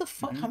 Wait, so what the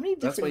fuck? How Mhm. many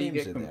That's why different you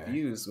names get are there?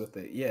 confused with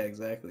it. Yeah,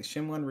 exactly.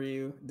 Shinwan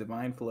Ryu,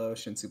 Divine Flow,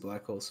 Shinsu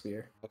Black Hole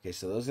Sphere. Okay,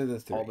 so those are the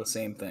three. All the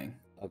same thing.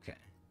 Okay.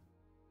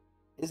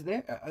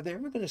 Are they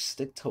ever gonna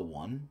stick to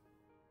one?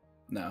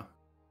 No.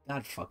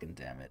 God fucking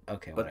damn it.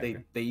 Okay, But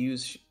whatever. they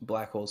use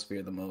Black Hole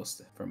Sphere the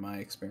most, from my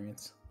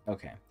experience.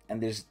 Okay,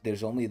 and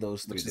there's only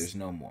those three. Which There's is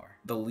no more.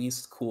 the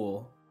least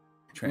cool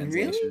Really?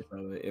 translation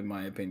of it, in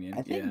my opinion.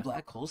 I think Yeah.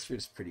 Black Hole Sphere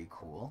is pretty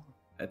cool.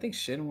 I think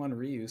Shinwan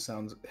Ryu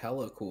sounds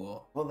hella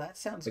cool. Well, that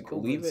sounds Like, cool,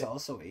 but leave it's it.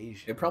 also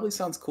Asian. It probably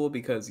sounds cool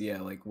because, yeah,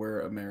 like,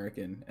 we're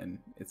American and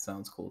it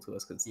sounds cool to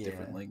us because it's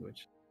different Yeah.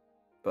 language.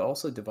 But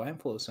also, Divine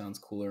Flow sounds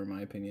cooler in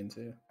my opinion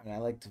too. I mean, I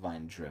like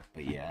Divine Drip,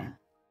 but yeah,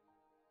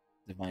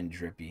 Divine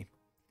Drippy.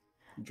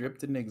 Drip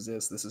didn't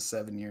exist. This is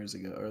 7 years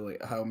ago, or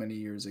like how many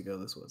years ago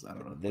this was? I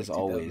don't know. There's Like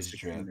always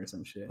 2016 drip. or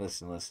some shit.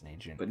 Listen,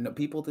 Adrian. But no,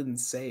 people didn't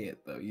say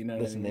it though. You know what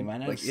I Listen, they mean? might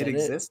not Like have it said it,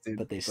 existed,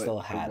 but they but still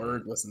the had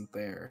word it. wasn't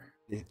there.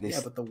 They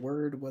Yeah, but the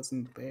word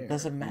wasn't there. It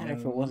doesn't you matter know if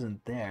it what I mean?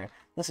 wasn't there.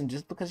 Listen,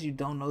 just because you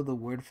don't know the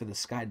word for the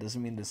sky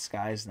doesn't mean the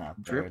sky's not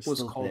there. Drip It's was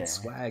still called there.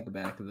 swag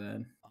back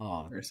then,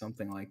 Oh, or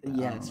something like that. I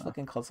yeah, don't it's know.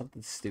 fucking called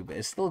something stupid.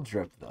 It's still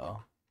drip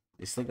though.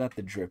 They still got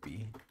the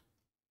drippy.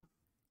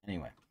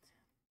 Anyway,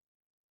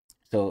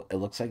 so it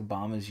looks like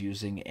Bomb is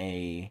using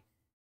a.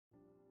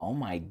 Oh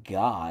my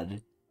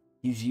god,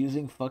 he's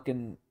using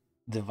fucking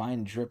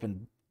divine drip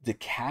and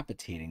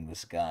decapitating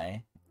this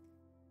guy.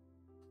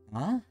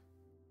 Huh?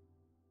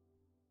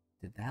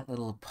 Did that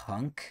little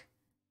punk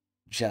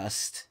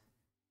just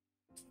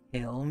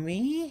kill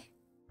me?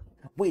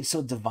 Wait,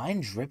 so divine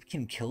drip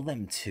can kill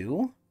them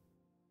too?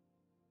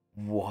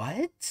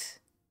 What?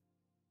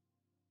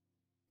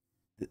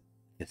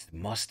 This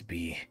must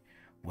be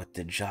what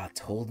the Ja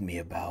told me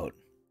about.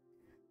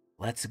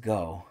 Let's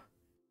go.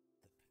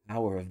 The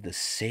power of the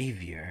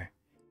Savior.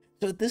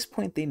 So at this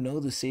point, they know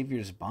the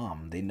Savior's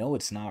Bomb. They know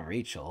it's not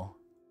Rachel.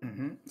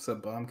 So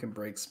Bomb can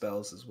break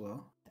spells as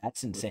well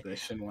That's with insane. the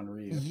Shinwan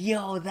Ryu.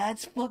 Yo,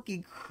 that's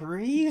fucking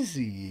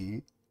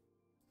crazy.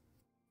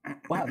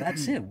 Wow,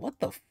 that's it. What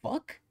the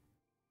fuck?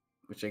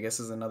 Which I guess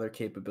is another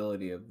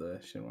capability of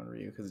the Shinwan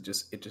Ryu because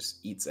it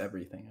just eats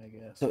everything. I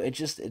guess. So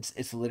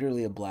it's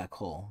literally a black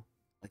hole.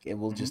 Like it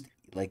will just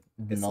like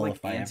It's like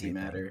nullify everything.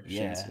 antimatter.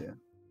 Yeah. Shinsu.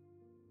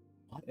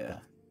 What Yeah.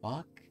 the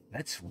fuck?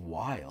 That's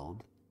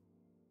wild.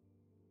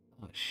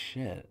 Oh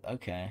shit.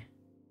 Okay.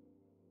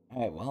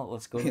 All right. Well,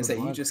 let's go to Is the that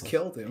you blog just post.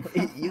 killed him?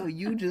 Yo,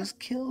 you just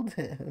killed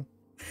him.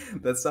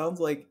 That sounds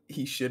like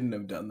he shouldn't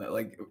have done that.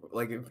 Like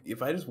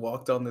if I just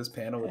walked on this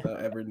panel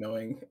without ever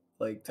knowing,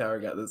 like Tower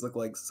got this looked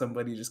like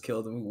somebody just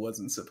killed him who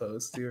wasn't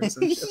supposed to or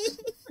some shit.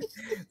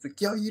 It's like,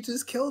 yo, you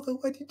just killed him.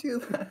 Why'd you do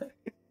that?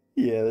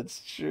 Yeah,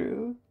 that's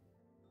true.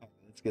 All right,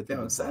 let's get to Yeah,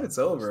 the I'm sad blog it's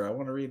post. over. I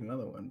want to read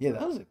another one. Yeah,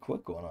 that was a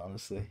quick one,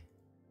 honestly. I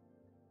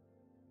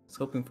was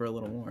hoping for a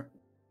little more.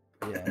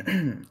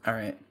 Yeah. All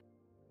right.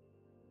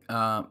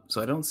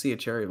 So I don't see a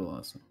cherry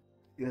blossom.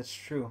 That's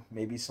true.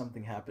 Maybe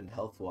something happened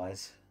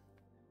health-wise.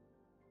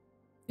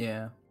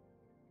 Yeah.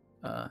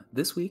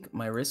 This week,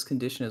 my wrist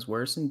condition is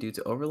worsened due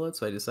to overload,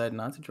 so I decided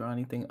not to draw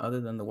anything other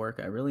than the work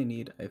I really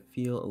need. I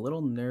feel a little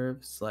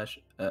nerve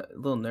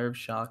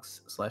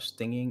shocks /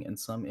 stinging and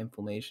some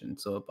inflammation,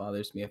 so it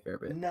bothers me a fair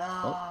bit. No.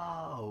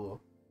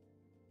 Oh,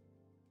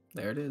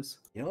 there it is.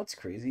 You know what's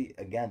crazy?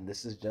 Again,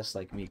 this is just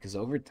like me, because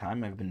over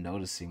time I've been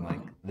noticing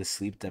like the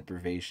sleep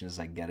deprivation is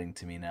like getting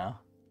to me now.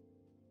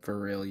 For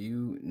real,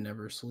 you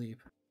never sleep.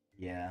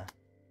 Yeah.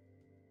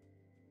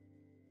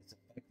 It's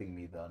affecting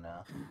me though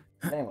now.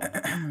 Anyway,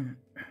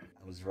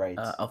 I was right.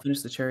 I'll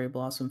finish the Cherry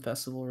Blossom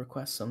Festival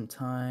request some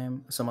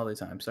other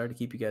time. Sorry to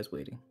keep you guys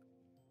waiting.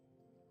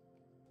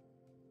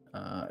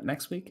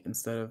 Next week,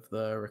 instead of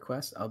the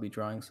request, I'll be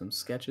drawing some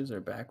sketches or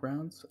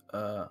backgrounds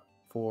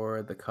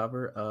for the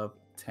cover of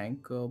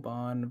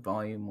Tankobon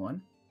Volume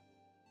 1.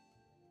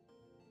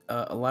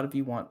 A lot of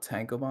you want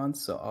Tankobon,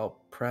 so I'll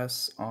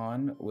press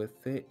on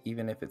with it,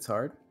 even if it's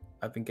hard.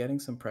 I've been getting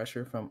some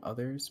pressure from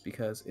others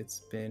because it's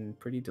been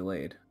pretty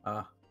delayed.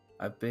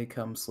 I've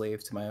become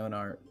slave to my own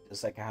art.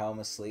 Just like how I'm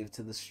a slave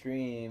to the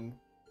stream.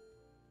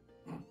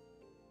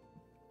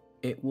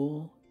 It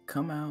will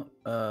come out.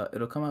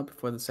 It'll come out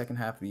before the second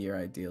half of the year,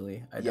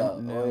 ideally. I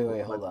don't Yo, wait, know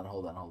wait, what.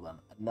 hold on.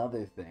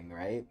 Another thing,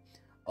 right?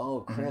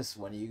 Oh, Mhm. Chris,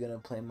 when are you gonna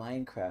play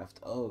Minecraft?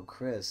 Oh,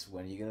 Chris,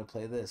 when are you gonna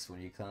play this? When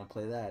are you gonna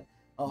play that?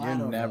 Oh, You're I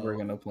don't never know.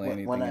 gonna play When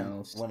anything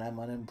else. I'm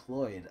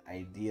unemployed,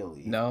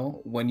 ideally.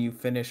 No, when you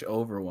finish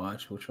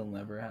Overwatch, which will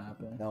never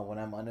happen. No, when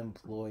I'm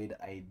unemployed,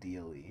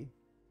 ideally.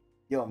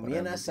 Yo, me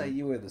and Whatever, dude.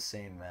 SIU are the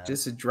same, man.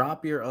 Just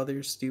drop your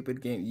other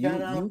stupid game.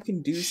 Shut You up!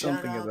 can do Shut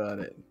something up! about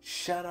it.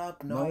 Shut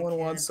up! No, No I one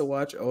wants can't. to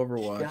watch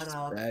Overwatch. Shut It's a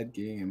up! bad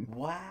game.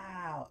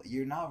 Wow,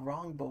 you're not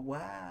wrong, but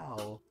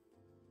wow.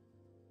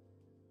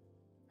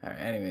 All right.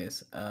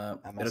 Anyways, I'm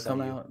it'll come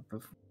SIU. out.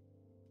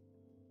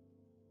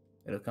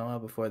 It'll come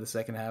out before the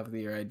second half of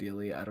the year,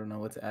 ideally. I don't know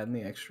what to add in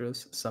the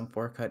extras. Some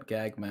four-cut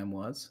gag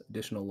memoirs,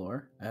 additional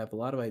lore. I have a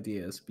lot of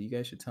ideas, but you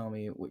guys should tell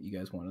me what you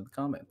guys want in the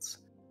comments.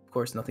 Of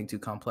course, nothing too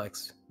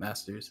complex,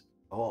 masters.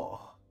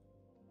 Oh,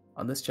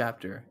 On this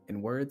chapter,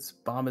 in words,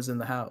 bomb is in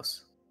the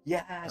house.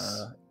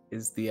 yes.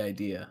 Is the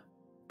idea.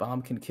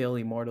 Bomb can kill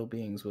immortal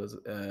beings was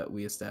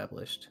we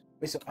established.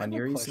 Wait, so I On have a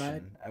Yuri's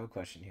side, question. I have a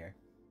question here.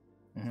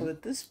 So mhm.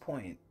 at this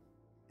point,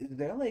 is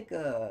there like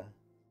a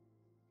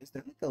is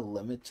there like a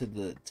limit to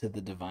the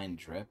divine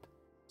drip?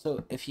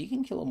 So if he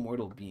can kill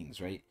immortal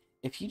beings, right?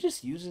 If he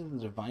just uses the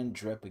divine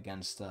drip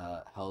against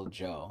Hell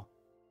Joe,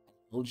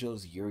 Hell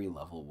Joe's Yuri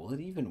level, will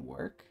it even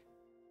work?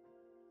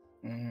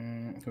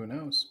 Who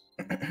knows?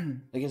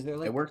 Like, is there It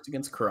like, worked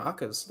against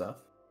Karaka's stuff.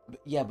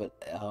 yeah, but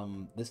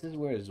this is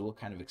where Azul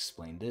kind of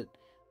explained it,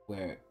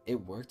 where it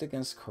worked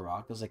against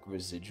Karaka's like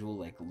residual,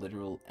 like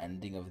literal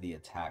ending of the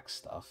attack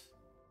stuff,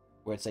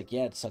 where it's like,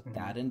 yeah, it sucked Mhm.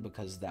 that in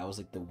because that was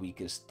like the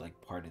weakest like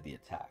part of the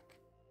attack.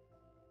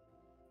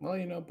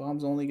 Well,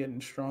 bomb's only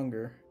getting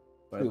stronger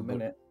by True, the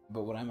minute.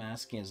 but what I'm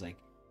asking is like,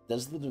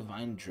 does the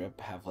divine drip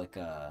have like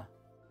a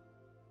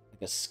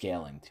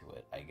scaling to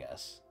it? I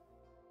guess.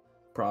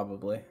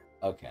 Probably.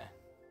 Okay.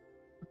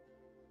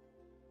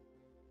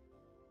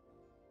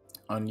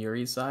 On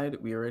Yuri's side,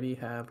 we already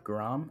have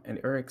Grom, and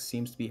Urix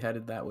seems to be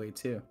headed that way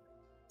too,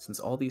 since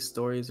all these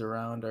stories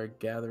around are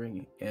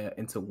gathering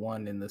into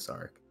one in this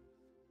arc.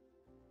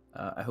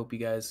 I hope you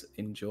guys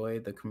enjoy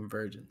the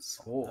convergence.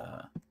 Cool.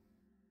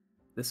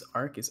 This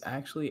arc is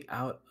actually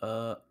out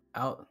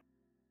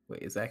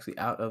wait, is actually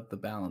out of the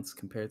balance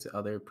compared to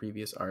other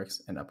previous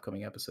arcs and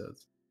upcoming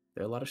episodes.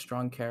 There are a lot of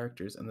strong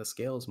characters, and the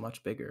scale is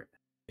much bigger.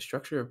 The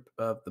structure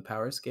of the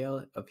power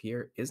scale of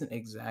here isn't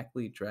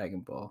exactly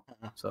Dragon Ball,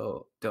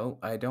 so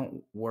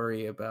don't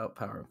worry about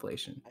power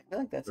inflation. I feel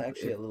like that's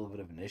actually If a little bit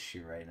of an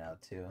issue right now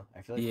too.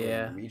 I feel like we're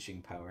Yeah,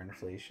 reaching power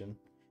inflation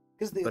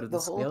because but if the the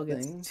whole scale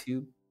gets thing.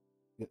 too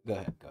Go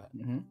ahead. Go ahead.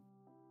 Mhm.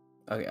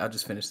 Okay, I'll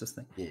just finish this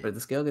thing. Yeah. But if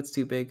the scale gets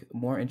too big,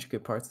 more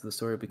intricate parts of the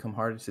story become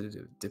harder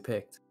to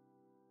depict.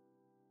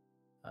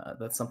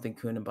 That's something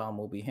Kuhn and Baum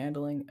will be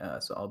handling.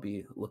 So I'll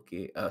be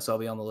looking. So I'll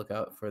be on the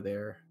lookout for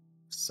their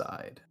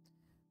side.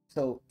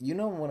 So,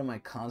 one of my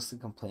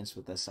constant complaints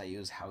with SIU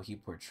is how he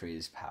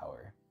portrays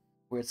power.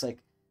 Where it's like,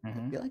 I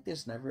Mm-hmm. feel like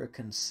there's never a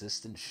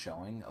consistent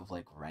showing of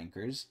like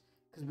rankers.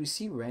 Because we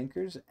see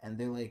rankers and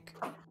they're like,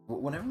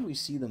 whenever we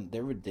see them,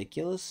 they're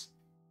ridiculous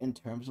in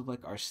terms of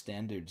like our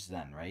standards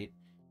then, right?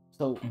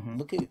 So Mm-hmm.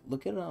 look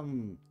at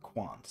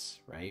Quants,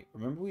 right?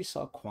 Remember we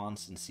saw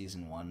Quants in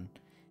season 1?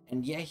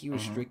 And yeah, he Mm-hmm.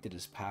 restricted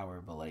his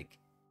power, but like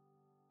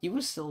he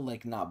was still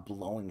like not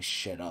blowing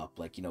shit up,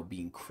 like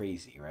being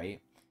crazy,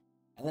 right?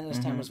 And then as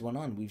time Mm-hmm. has went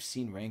on, we've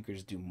seen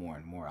rankers do more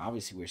and more.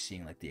 Obviously, we're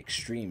seeing like the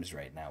extremes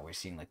right now. We're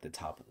seeing like the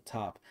top of the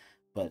top.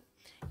 But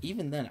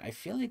even then, I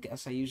feel like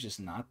SIU is just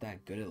not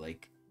that good at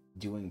like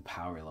doing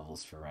power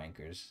levels for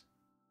rankers.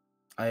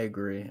 I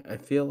agree. I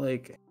feel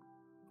like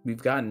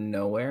we've gotten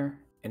nowhere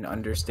in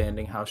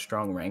understanding how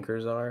strong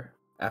rankers are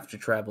after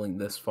traveling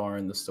this far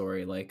in the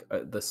story. Like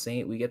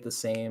we get the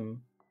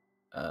same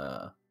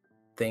uh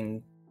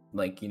thing,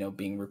 like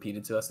being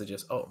repeated to us, that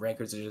just, oh,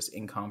 rankers are just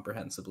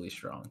incomprehensibly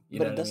strong, you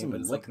But know it what I mean? doesn't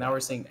But it's look like now we're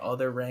that seeing way.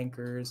 other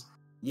rankers.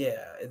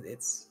 Yeah,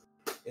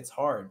 it's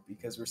hard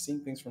because we're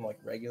seeing things from like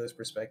regulars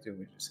perspective.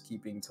 We just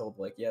keep being told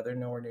like, yeah, they're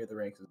nowhere near the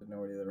rankers, they're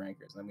nowhere near the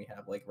rankers, and then we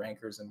have like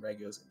rankers and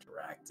regulars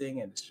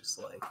interacting, and it's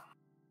just like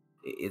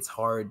it's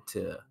hard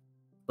to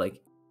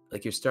like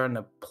you're starting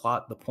to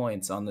plot the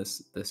points on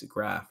this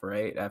graph,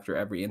 right, after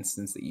every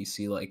instance that you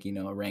see like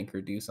a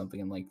ranker do something,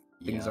 and like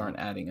things Yeah. aren't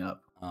adding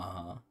up.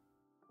 Uh-huh.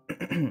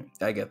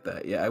 I get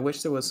that. Yeah, I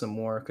wish there was some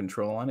more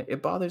control on it.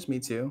 It bothers me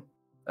too.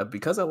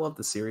 Because I love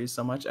the series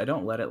so much, I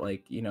don't let it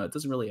like, it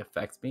doesn't really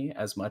affect me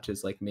as much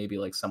as like maybe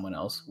like someone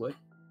else would.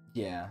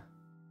 Yeah.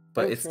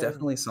 But it's For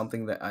definitely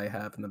something that I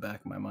have in the back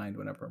of my mind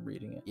whenever I'm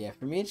reading it. yeah,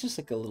 for me it's just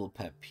like a little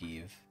pet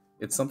peeve.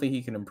 It's something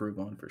he can improve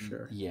on for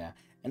sure. Yeah.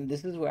 And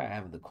this is where I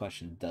have the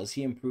question. Does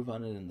he improve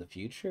on it in the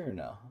future or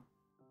no?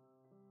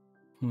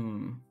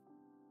 Hmm.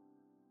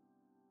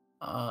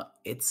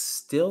 It's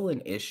still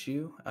an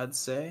issue, I'd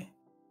say,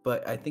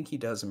 but I think he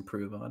does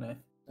improve on it.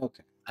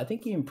 Okay. I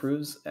think he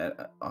improves.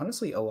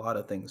 Honestly, a lot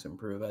of things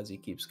improve as he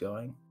keeps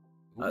going.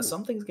 Ooh.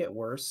 Some things get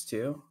worse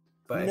too,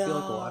 but I feel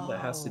like a lot of that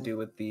has to No. do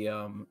with the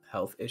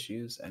health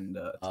issues and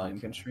time Okay.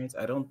 constraints.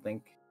 I don't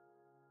think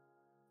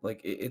like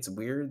it's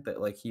weird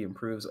that like he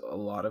improves a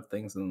lot of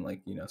things and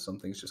like some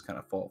things just kind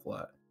of fall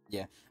flat.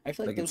 Yeah, I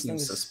feel like Like it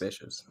seems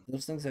suspicious.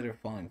 those things that are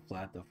falling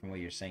flat though, from what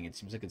you're saying, it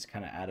seems like it's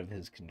kind of out of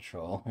his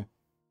control.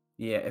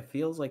 Yeah, it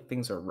feels like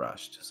things are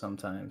rushed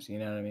sometimes. You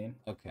know what I mean?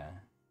 Okay.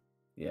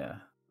 Yeah,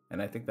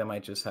 and I think that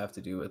might just have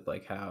to do with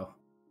like how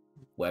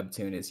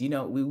Webtoon is.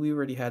 We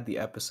already had the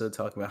episode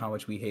talking about how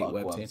much we hate Fuck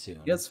Webtoon. Webtoon.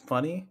 It's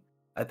funny.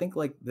 I think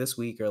like this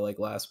week or like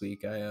last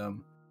week,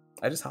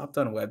 I just hopped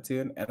on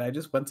Webtoon and I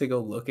just went to go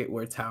look at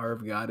where Tower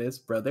of God is.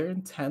 Bro, they're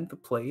in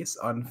 10th place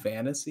on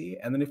fantasy.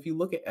 And then if you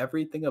look at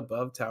everything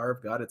above Tower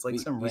of God, it's like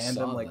some We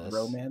random saw like this.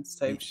 romance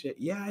type shit.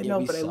 Yeah, I Yeah, know,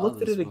 we but I saw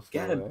looked at this it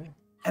again. before.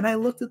 And I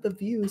looked at the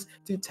views.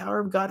 Dude, Tower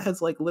of God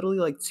has like literally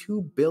like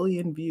 2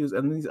 billion views.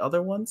 And these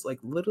other ones, like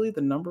literally the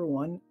number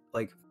one,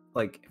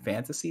 like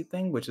fantasy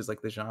thing, which is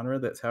like the genre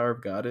that Tower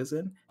of God is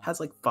in, has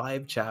like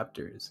 5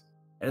 chapters.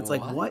 And it's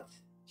like, What? what?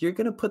 You're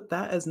gonna put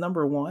that as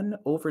number one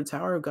over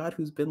Tower of God,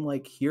 who's been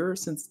like here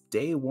since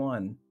day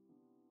one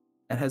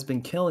and has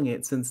been killing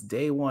it since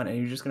day one, and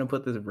you're just gonna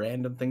put this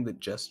random thing that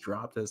just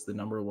dropped as the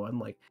number one?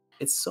 Like,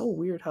 it's so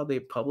weird how they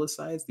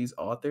publicize these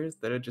authors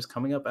that are just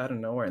coming up out of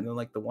nowhere, and then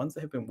like the ones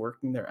that have been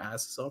working their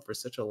asses off for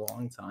such a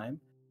long time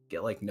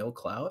get like no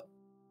clout.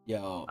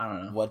 Yo, I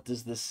don't know. what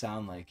does this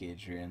sound like,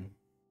 Adrian?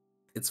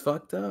 It's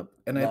fucked up,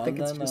 and I No, think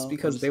no, it's just no. I'm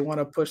because they just want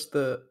to push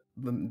the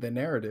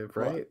narrative,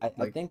 well. right? I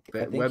Like think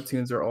that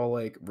webtoons are all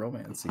like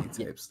romancy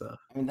yeah. type stuff.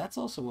 I mean, that's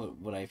also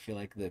what I feel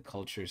like the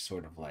culture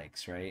sort of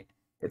likes, right?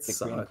 It The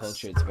Korean culture,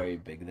 sucks. it's very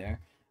big there.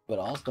 But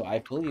also, I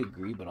fully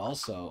agree. But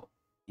also,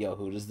 yo,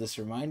 who does this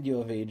remind you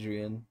of,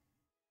 Adrian?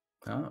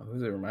 Oh, who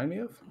does it remind me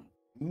of?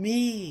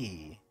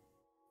 Me.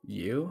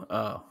 You?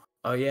 Oh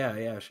yeah,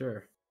 yeah,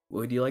 sure.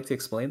 Would you like to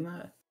explain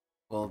that?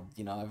 Well,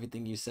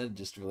 everything you said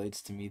just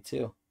relates to me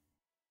too.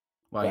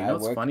 Wow, But you know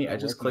what's funny? I I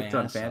just work my clicked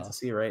on ass off.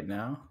 fantasy right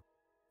now,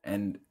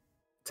 and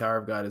Tower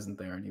of God isn't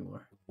there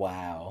anymore.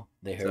 Wow,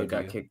 they So it heard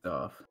got you. kicked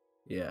off.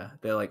 Yeah,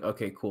 they're like,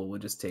 okay, cool, we'll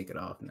just take it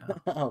off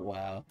now.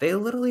 Wow, They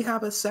literally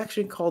have a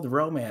section called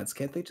romance.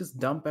 Can't they just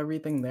dump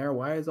everything there?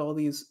 Why is all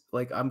these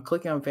like I'm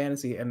clicking on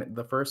fantasy and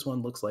the first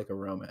one looks like a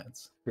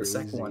romance. The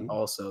second one crazy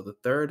also. The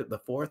third, the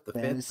fourth, the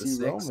fifth, the fantasy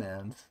sixth.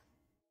 romance.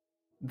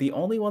 The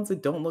only ones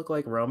that don't look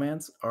like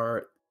romance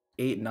are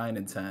 8, 9,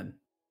 and 10.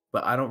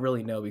 But I don't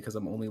really know because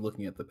I'm only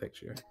looking at the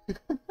picture.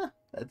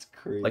 That's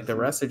Like the crazy.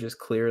 rest are just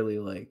clearly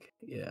like,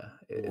 yeah,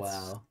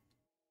 Wow.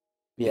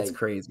 it's Yeah,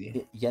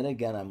 crazy. yet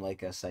again, I'm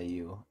like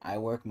SIU. I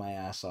work my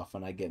ass off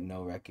and I get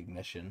no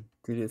recognition.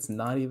 Dude, it's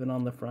not even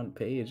on the front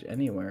page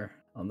anywhere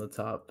on the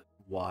top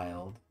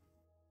Wild.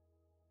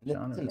 And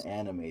it's an genres.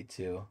 anime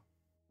too.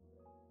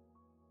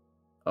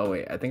 Oh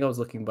wait, I think I was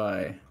looking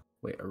by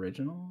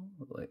original?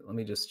 Like let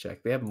me just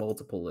check. They have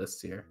multiple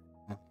lists here.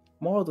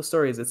 Moral of the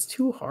story is it's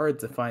too hard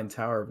to find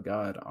Tower of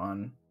God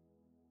on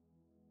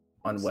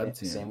Same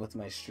Webtoon. with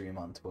my stream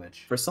on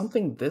Twitch. For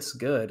something this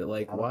good,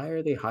 like I don't why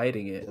are they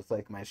hiding it? just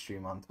like my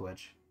stream on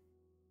Twitch.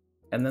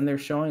 And then they're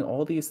showing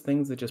all these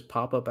things that just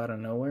pop up out of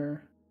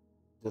nowhere.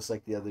 Just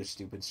like the other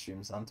stupid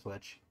streams on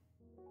Twitch.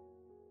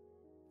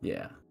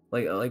 Yeah.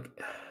 Like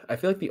I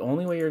feel like the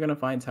only way you're gonna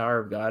find Tower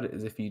of God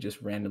is if you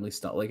just randomly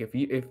stumble. Like if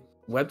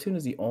Webtoon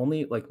is the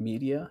only like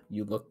media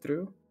you look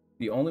through,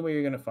 the only way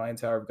you're gonna find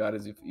Tower of God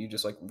is if you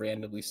just like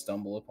randomly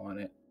stumble upon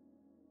it.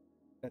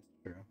 That's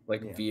true.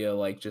 Like Yeah. via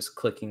like just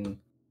clicking,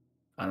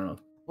 I don't know, like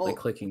Well,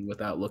 clicking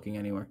without looking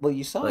anywhere. well,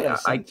 you saw Like what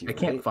I I sent you, I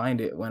can't right?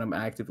 find it when I'm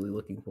actively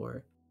looking for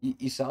it.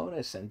 You saw what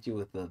I sent you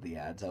with the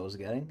ads I was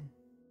getting?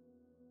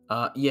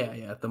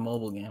 Yeah, the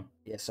mobile game.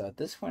 Yeah, so at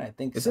this point, I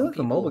think It seems some like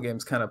the mobile people,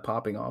 game's kind of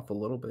popping off a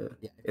little bit.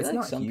 yeah, I feel It's like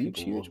not some huge,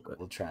 people huge, but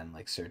will try and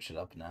like search it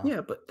up now. yeah,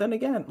 but then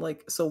again,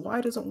 like, so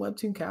why doesn't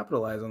Webtoon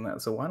capitalize on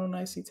that? So why don't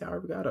I see Tower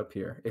of God up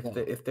here if No,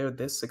 they're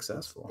this it's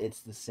successful?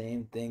 it's the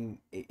same thing,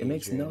 It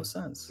makes no Adrian.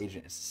 sense.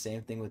 Adrian, it's the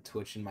same thing with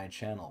Twitch and my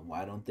channel.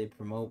 Why don't they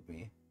promote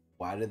me?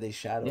 Why do they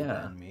shadow Yeah,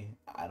 ban me?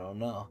 I don't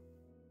know.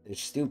 They're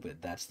stupid.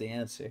 That's the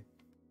answer.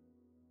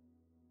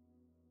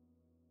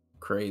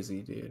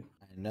 crazy, dude.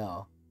 I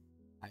know.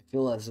 I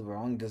feel as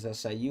wronged as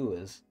SIU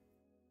is.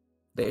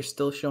 They're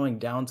still showing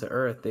Down to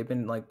Earth. They've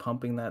been like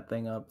pumping that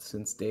thing up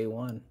since day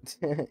one.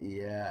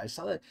 Yeah, I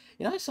saw that.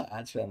 I saw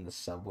ads for that in the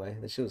subway.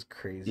 That shit was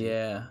crazy.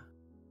 Yeah,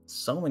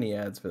 so many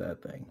ads for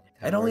that thing.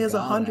 It Tower only of has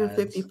God ads.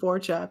 154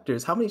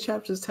 chapters. How many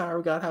chapters does Tower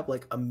of God have?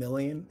 Like a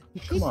million?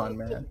 Come on,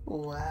 man.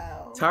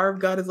 Wow. Tower of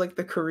God is like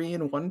the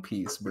Korean One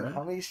Piece, Yo, bruh.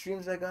 how many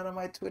streams I got on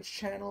my Twitch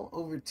channel?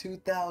 Over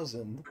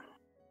 2,000.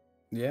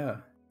 Yeah.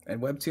 And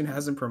Webtoon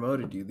hasn't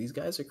promoted you. These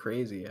guys are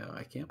crazy, yo.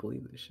 I can't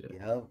believe this shit.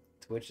 Yep,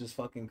 Twitch is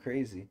fucking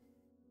crazy.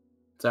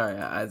 Sorry,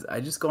 I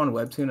just go on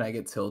Webtoon and I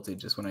get tilted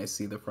just when I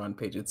see the front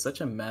page. It's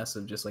such a mess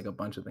of just like a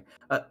bunch of things.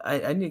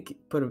 I need to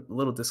put a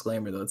little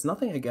disclaimer though. It's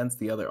nothing against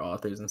the other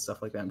authors and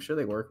stuff like that. I'm sure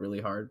they work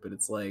really hard, but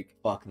it's like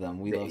Fuck them.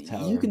 We love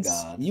Tower you of can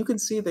God. you can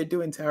see they're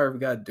doing Tower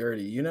of God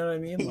dirty. You know what I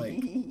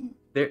mean?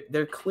 Like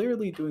they're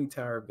clearly doing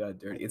Tower of God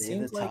dirty. Are It they the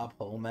seems like top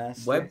hole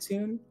master?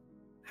 Webtoon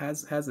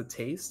has a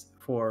taste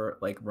for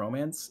like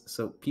romance,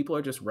 so people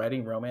are just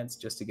writing romance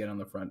just to get on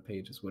the front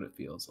page. Is what it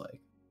feels like,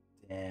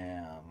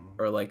 Damn.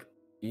 or like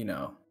you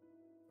know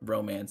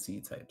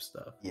romancy type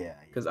stuff. Yeah,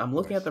 Because of I'm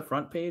looking at course. the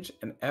front page,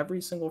 and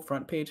every single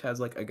front page has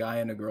like a guy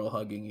and a girl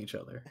hugging each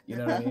other. You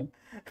know what I mean?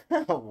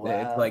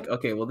 It's like, Wow.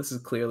 okay, well, this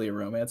is clearly a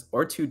romance,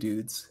 or two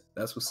dudes.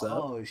 That's what's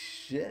up. Oh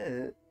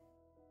shit.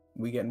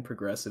 We getting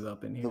progressive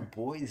up in The here.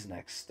 Boys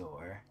Next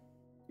Door.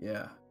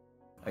 Yeah,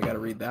 I gotta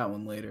read that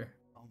one later.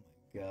 Oh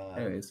my god.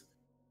 Anyways,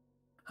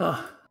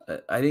 huh?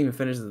 I didn't even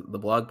finish the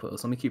blog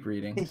post. Let me keep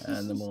reading,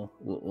 and then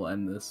we'll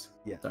end this.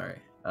 Yeah. Sorry.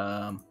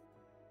 All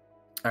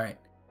right.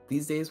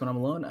 These days when I'm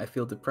alone, I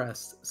feel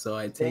depressed, so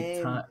I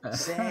take time.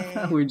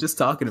 Same. We were just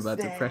talking about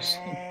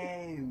depression.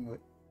 Same.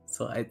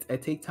 So I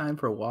take time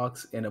for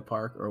walks in a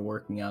park or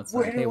working outside.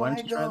 Where Hey, do why I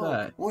don't you try go?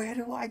 that? Where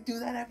do I do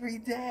that every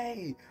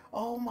day?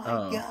 Oh my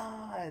Oh.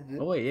 god.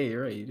 Oh wait, yeah,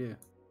 you're right. You do.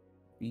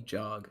 You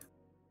jog.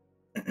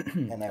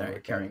 And I All right, work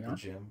out carrying at the on.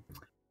 gym.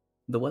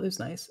 The weather's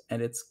nice,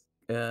 and it's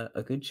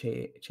a good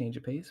change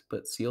of pace.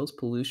 But Seoul's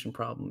pollution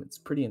problem, it's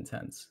pretty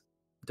intense.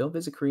 Don't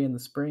visit Korea in the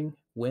spring.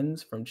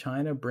 Winds from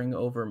China bring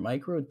over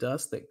micro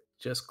dust that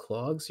just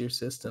clogs your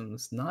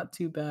systems. Not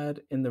too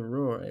bad in the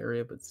rural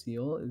area, but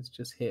Seoul is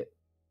just hit.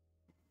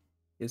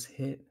 Is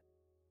hit.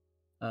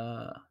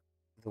 Uh,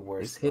 The is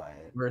worst hit by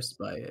it. worse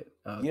by it.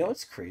 You know Okay,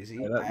 what's crazy?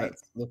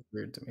 looks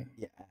weird to me.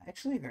 Yeah, I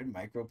actually heard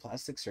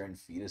microplastics are in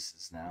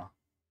fetuses now,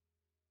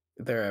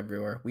 They're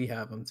everywhere. We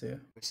have them too.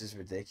 which is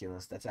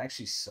ridiculous. That's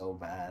actually so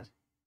bad.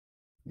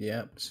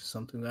 Yeah, it's just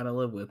something we gotta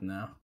live with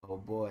now. Oh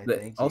boy, But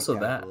thank you, also that,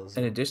 in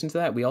capitalism. addition to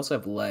that, we also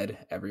have lead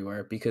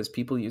everywhere because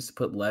people used to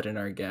put lead in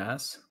our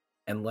gas,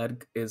 and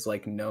lead is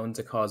like known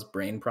to cause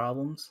brain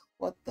problems.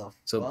 What the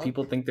So fuck?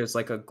 people think there's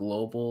like a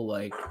global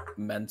like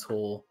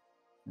mental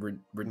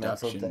Mental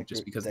reduction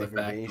just because of the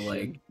fact that degradation.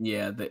 like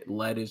yeah, the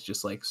lead is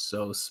just like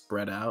so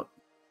spread out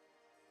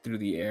through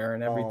the air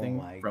and Oh everything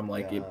my from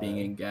like it being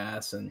god. in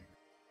gas and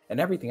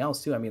everything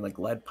else too. I mean, like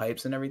lead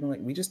pipes and everything. Like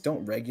we just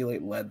don't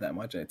regulate lead that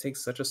much, and it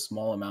takes such a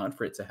small amount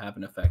for it to have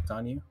an effect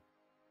on you.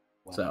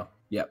 Wow. So,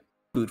 yep,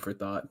 food for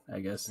thought, I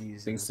guess.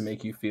 Things to Jesus.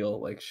 make you feel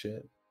like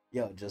shit.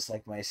 Yo, just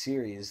like my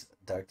series,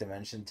 Dark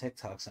Dimension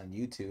TikToks on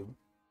YouTube.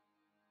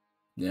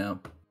 Yeah.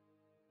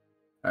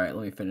 All right,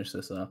 let me finish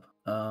this up.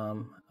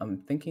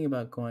 I'm thinking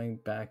about going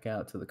back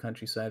out to the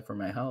countryside for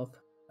my health.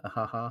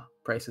 Haha,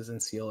 prices in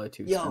Seoul are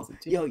too expensive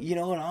too. You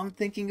know what I'm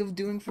thinking of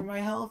doing for my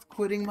health?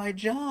 Quitting my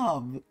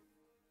job.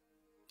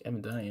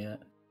 Haven't done it yet.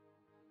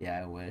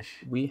 Yeah, I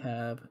wish. We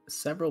have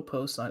several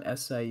posts on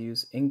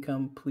SIU's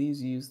income.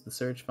 Please use the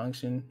search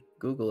function.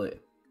 Google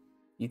it.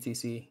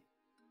 etc.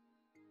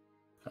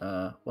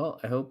 Well,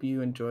 I hope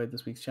you enjoyed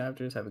this week's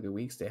chapters. Have a good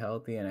week. Stay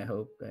healthy, and I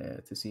hope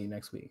to see you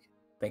next week.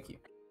 Thank you.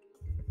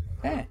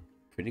 Hey,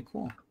 pretty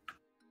cool.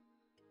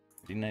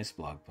 Pretty nice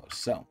blog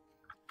post. So,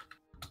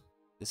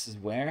 this is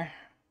where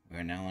we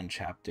are now on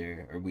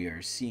we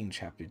are seeing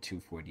chapter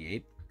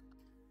 248.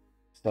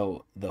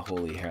 So, the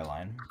holy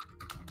hairline.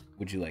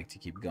 Would you like to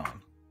keep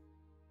going?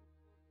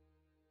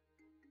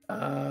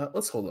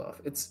 Let's hold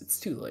off. It's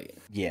too late.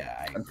 Yeah,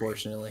 I agree.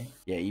 Unfortunately.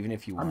 Yeah, even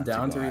if you want I'm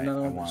down to read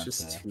another one, I it's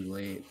just too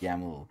late. Yeah,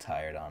 I'm a little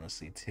tired,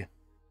 honestly, too.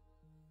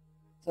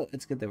 So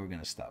it's good that we're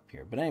gonna stop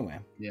here. But anyway.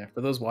 Yeah,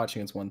 for those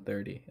watching, it's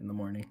 1:30 in the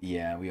morning.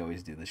 Yeah, we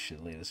always do this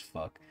shit late as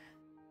fuck.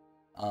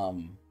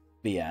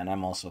 But yeah, and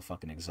I'm also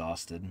fucking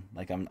exhausted.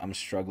 Like I'm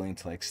struggling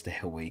to like stay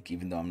awake,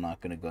 even though I'm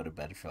not gonna go to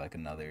bed for like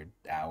another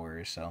hour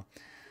or so.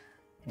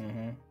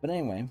 But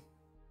anyway,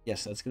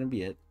 yes, that's gonna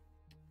be it.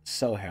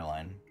 So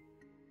hairline, do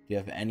you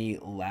have any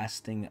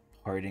lasting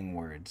parting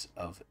words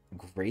of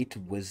great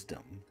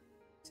wisdom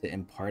to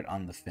impart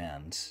on the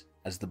fans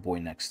as the boy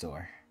next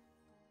door?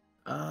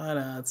 No,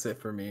 that's it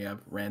for me.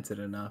 I've ranted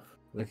enough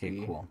with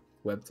Okay, cool.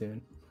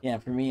 Webtoon. Yeah,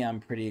 for me, I'm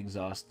pretty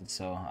exhausted,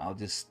 so I'll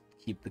just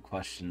keep the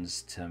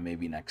questions to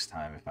maybe next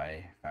time if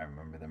I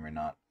remember them or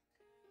not.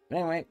 But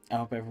anyway, I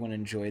hope everyone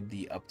enjoyed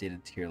the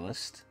updated tier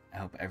list. I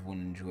hope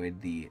everyone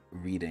enjoyed the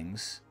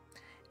readings,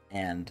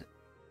 and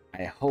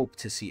I hope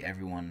to see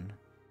everyone,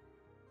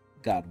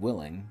 God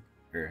willing,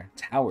 or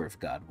Tower of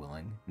God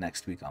willing,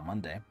 next week on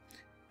Monday.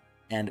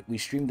 And we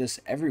stream this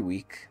every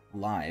week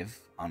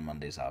live on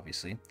Mondays,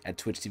 obviously, at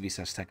Twitch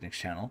TV/Tecnics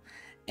channel.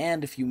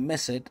 And if you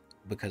miss it,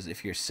 because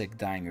if you're sick,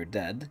 dying, or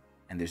dead,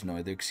 and there's no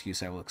other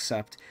excuse I will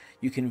accept,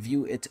 you can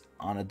view it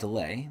on a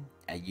delay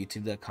at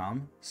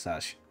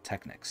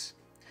youtube.com/Tecnics.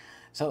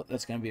 So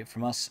that's going to be it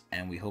from us,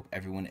 and we hope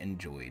everyone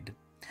enjoyed.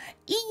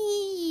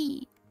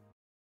 Eee!